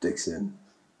 Mr. Dixon.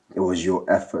 It was your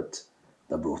effort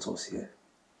that brought us here.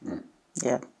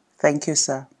 Yeah. Thank you,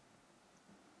 sir.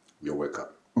 You're welcome.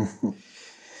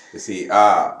 You see,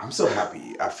 I'm so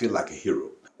happy. I feel like a hero.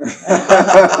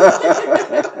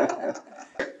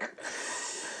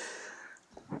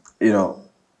 You know,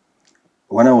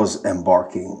 when I was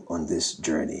embarking on this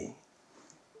journey,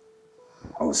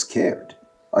 I was scared.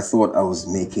 I thought I was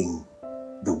making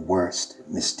the worst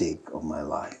mistake of my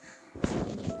life.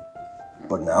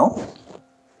 But now,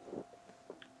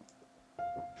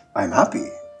 I'm happy.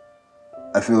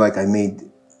 I feel like I made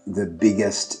the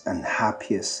biggest and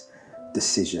happiest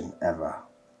decision ever.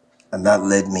 And that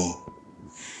led me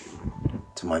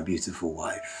to my beautiful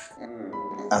wife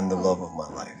and the love of my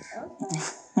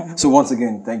life. So once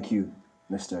again, thank you,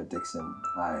 Mr. Dixon.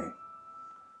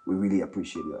 We really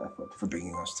appreciate your effort for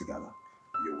bringing us together.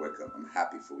 You're welcome. I'm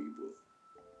happy for you both.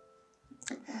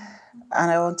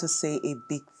 And I want to say a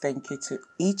big thank you to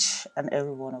each and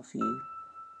every one of you.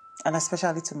 And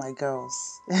especially to my girls.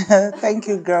 Thank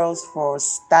you, girls, for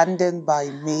standing by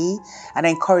me and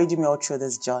encouraging me all through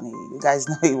this journey. You guys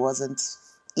know it wasn't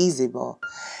easy, but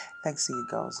thanks to you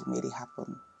girls, you made it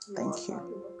happen. Thank you.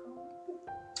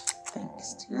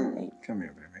 Thanks to you, babe. Come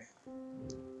here, baby.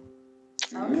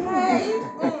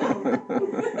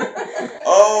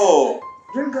 Oh!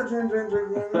 Drink.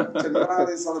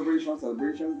 Tonight celebration.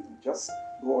 Just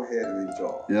go ahead and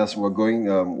enjoy. Yes, we're going,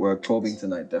 we're clubbing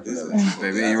tonight, definitely.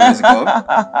 Baby, you ready to club?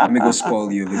 Let me go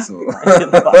spoil you a little.